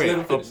him finish. Okay, Let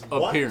him finish.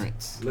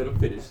 appearance. Let him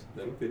finish.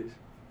 Let him finish.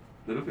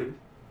 Let him finish.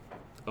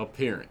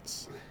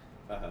 Appearance.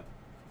 Uh-huh.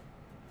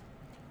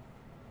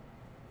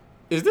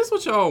 Is this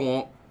what y'all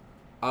want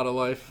out of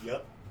life?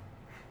 Yep.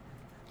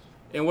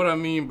 And what I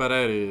mean by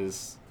that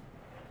is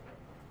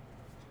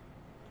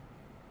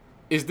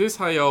this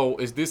how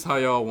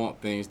y'all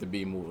want things to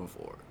be moving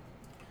forward?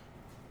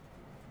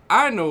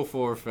 I know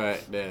for a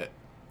fact that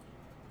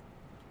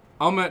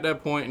I'm at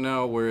that point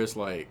now where it's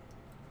like,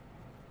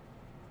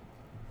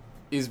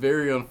 it's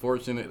very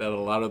unfortunate that a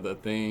lot of the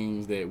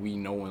things that we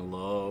know and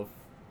love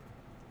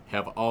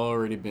have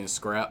already been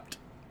scrapped.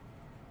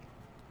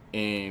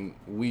 And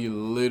we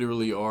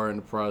literally are in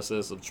the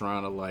process of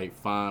trying to like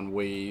find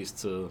ways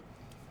to,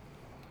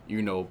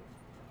 you know,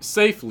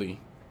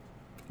 safely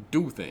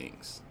do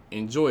things,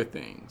 enjoy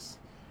things.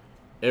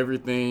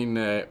 Everything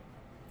that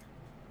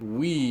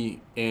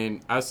we,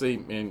 and I say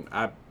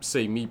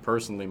me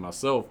personally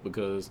myself,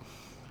 because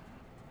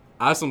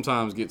I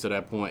sometimes get to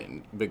that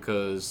point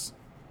because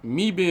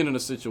me being in a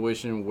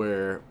situation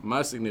where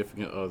my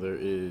significant other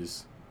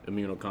is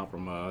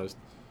immunocompromised,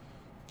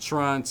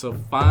 trying to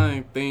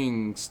find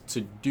things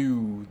to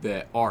do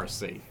that are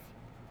safe.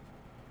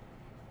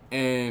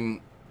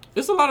 And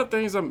it's a lot of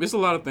things I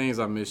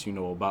miss, you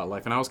know, about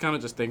life. And I was kind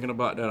of just thinking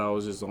about that. I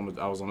was on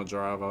a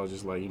drive. I was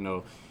just like, you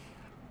know,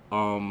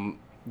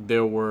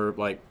 there were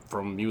like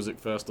from music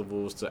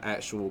festivals to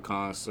actual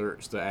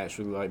concerts to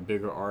actually like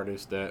bigger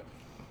artists that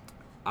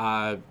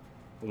I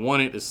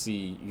wanted to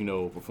see, you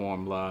know,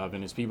 perform live.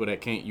 And it's people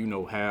that can't, you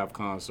know, have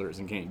concerts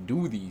and can't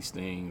do these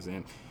things.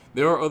 And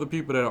there are other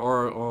people that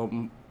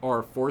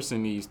are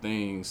forcing these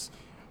things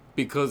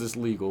because it's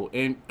legal.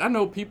 And I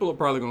know people are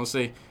probably going to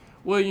say,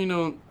 well, you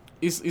know,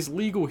 it's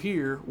legal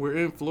here. We're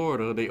in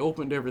Florida. They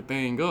opened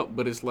everything up.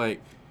 But it's like,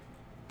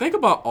 think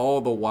about all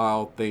the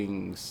wild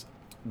things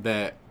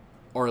that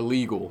are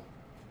legal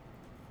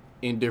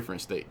in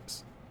different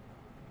states.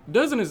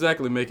 Doesn't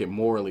exactly make it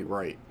morally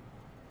right.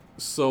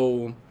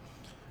 So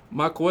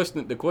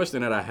the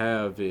question that I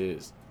have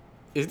is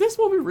this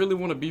what we really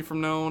want to be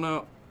from now on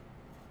out?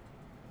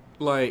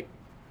 Like,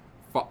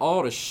 for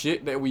all the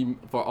shit,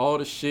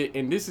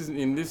 and this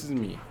is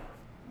me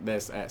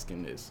that's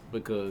asking this,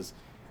 because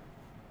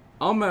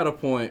I'm at a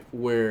point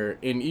where,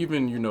 and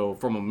even, you know,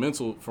 from a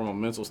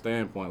mental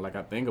standpoint, like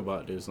I think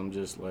about this, I'm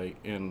just like,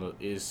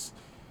 it's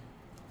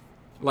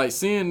like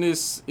seeing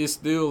this is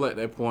still at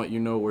that point, you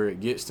know, where it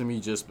gets to me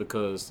just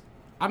because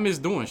I miss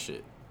doing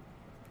shit,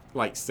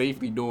 like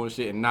safely doing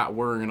shit and not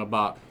worrying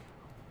about,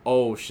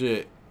 oh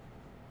shit,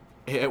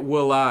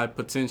 will I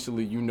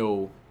potentially, you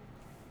know,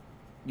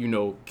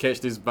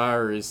 catch this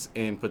virus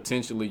and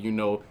potentially, you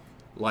know,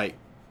 like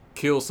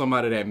kill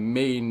somebody that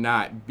may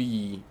not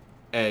be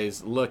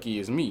as lucky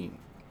as me.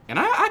 And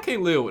I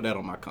can't live with that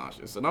on my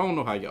conscience. And I don't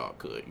know how y'all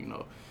could, you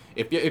know.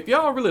 If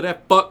y'all really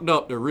that fucked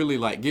up to really,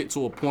 like, get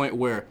to a point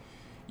where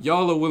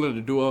y'all are willing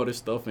to do all this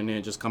stuff and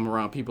then just come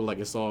around people like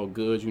it's all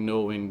good, you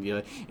know,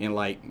 and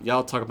like,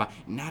 y'all talk about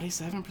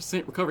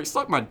 97% recovery.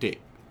 Suck my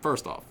dick,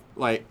 first off.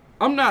 Like,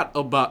 I'm not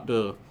about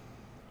to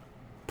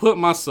put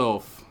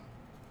myself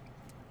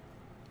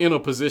in a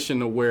position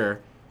to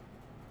where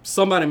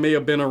somebody may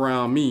have been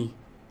around me,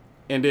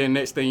 and then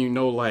next thing you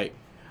know, like,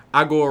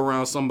 I go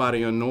around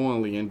somebody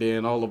unknowingly, and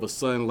then all of a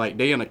sudden, like,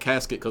 they in a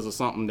casket because of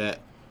something that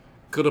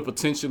could have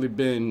potentially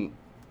been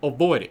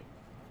avoided.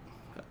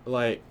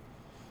 Like,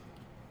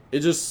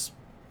 it's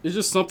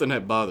just something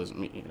that bothers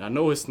me. And I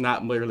know it's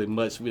not really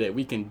much that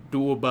we can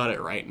do about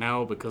it right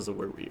now because of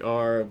where we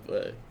are,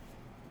 but,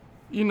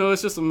 you know,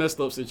 it's just a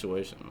messed up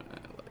situation, man.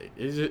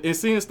 Like, and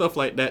seeing stuff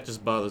like that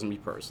just bothers me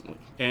personally.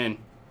 And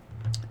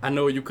I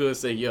know you could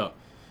say, yeah,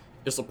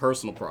 it's a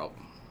personal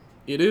problem.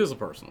 It is a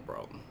personal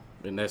problem.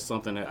 And that's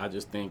something that I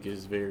just think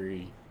is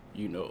very,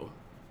 you know,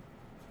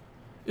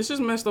 it's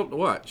just messed up to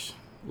watch.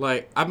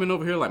 Like, I've been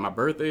over here, like, my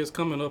birthday is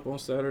coming up on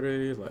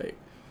Saturday. Like,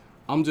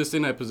 I'm just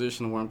in that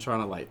position where I'm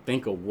trying to, like,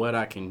 think of what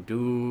I can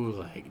do.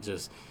 Like,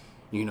 just,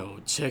 you know,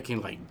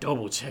 checking, like,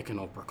 double checking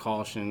on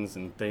precautions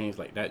and things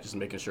like that. Just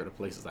making sure the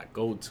places I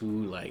go to,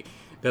 like,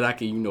 that I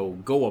can, you know,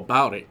 go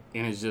about it.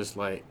 And it's just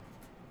like,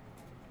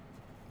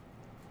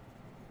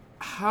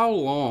 how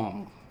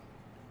long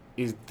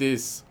is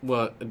this?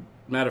 Well,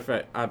 matter of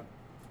fact,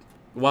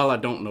 while I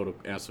don't know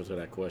the answer to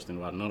that question,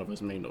 while none of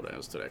us may know the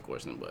answer to that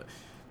question, but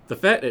the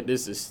fact that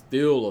this is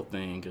still a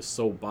thing is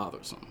so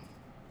bothersome.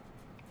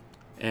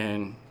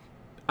 And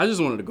I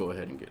just wanted to go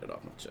ahead and get it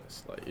off my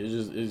chest. Like,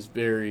 it's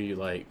very,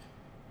 like,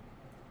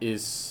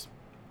 it's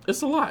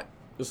a lot.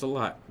 It's a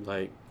lot.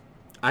 Like,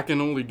 I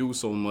can only do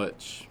so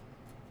much.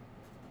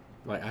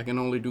 Like, I can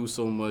only do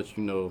so much,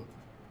 you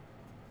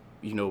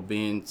know,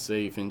 being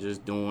safe and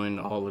just doing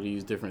all of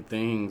these different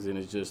things. And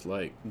it's just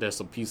like, that's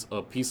a piece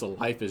of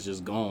life is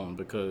just gone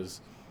because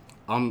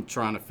I'm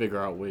trying to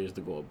figure out ways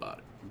to go about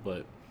it.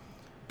 But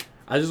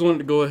I just wanted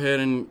to go ahead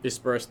and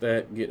express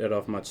that, get that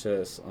off my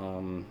chest.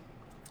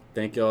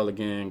 Thank y'all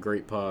again,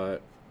 great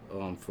pod.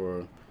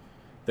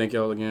 Thank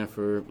y'all again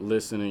for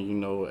listening. You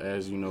know,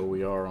 as you know,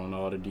 we are on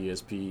all the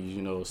DSPs.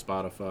 You know,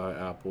 Spotify,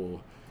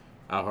 Apple,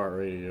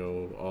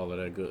 iHeartRadio, all of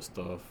that good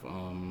stuff.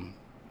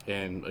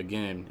 And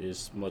again,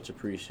 it's much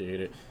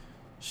appreciated.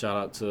 Shout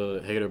out to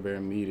Hater Bear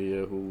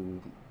Media,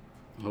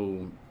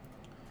 who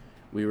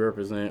we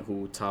represent,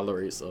 who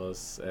tolerates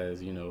us,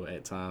 as you know,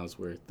 at times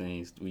where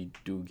things we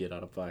do get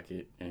out of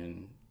pocket,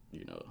 and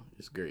you know,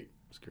 it's great.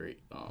 It's great.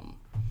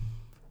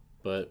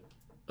 But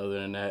other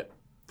than that,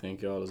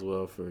 thank y'all as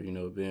well for, you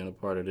know, being a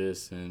part of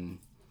this. And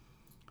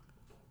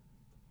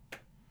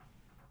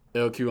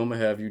LQ, I'm gonna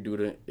have you do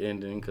the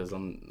ending because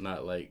I'm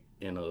not like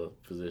in a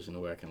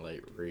position where I can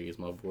like raise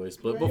my voice.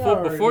 But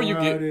before you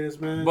get,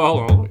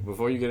 hold on,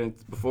 before we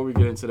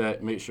get into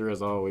that, make sure,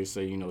 as I always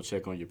say, you know,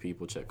 check on your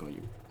people, check on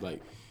you,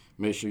 like,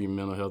 make sure your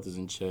mental health is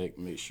in check,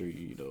 make sure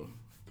you know,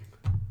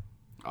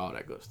 all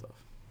that good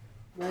stuff.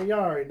 Man, y'all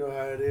already know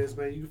how it is,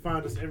 man. You can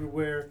find us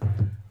everywhere.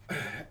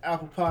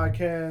 Apple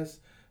Podcasts,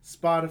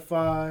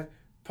 Spotify,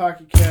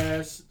 Pocket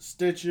Cast,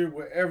 Stitcher,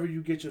 wherever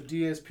you get your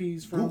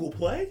DSPs from. Google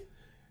Play?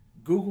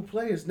 Google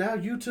Play is now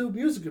YouTube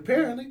Music,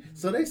 apparently.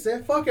 So they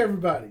said, fuck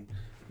everybody.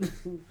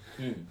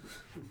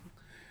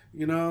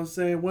 You know what I'm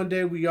saying? One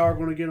day we are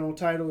going to get on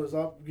Tidal. Is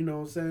up, you know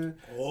what I'm saying?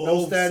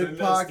 No Static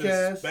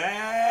Podcast.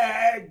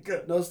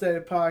 No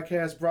Static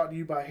Podcast brought to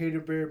you by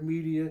Hater Bear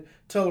Media.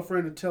 Tell a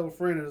friend to tell a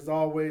friend. And as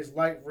always,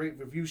 like, rate,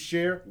 review,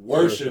 share.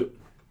 Worship.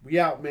 We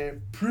out,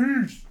 man.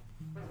 Peace.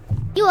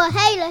 You a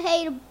hater,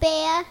 Hater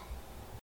Bear.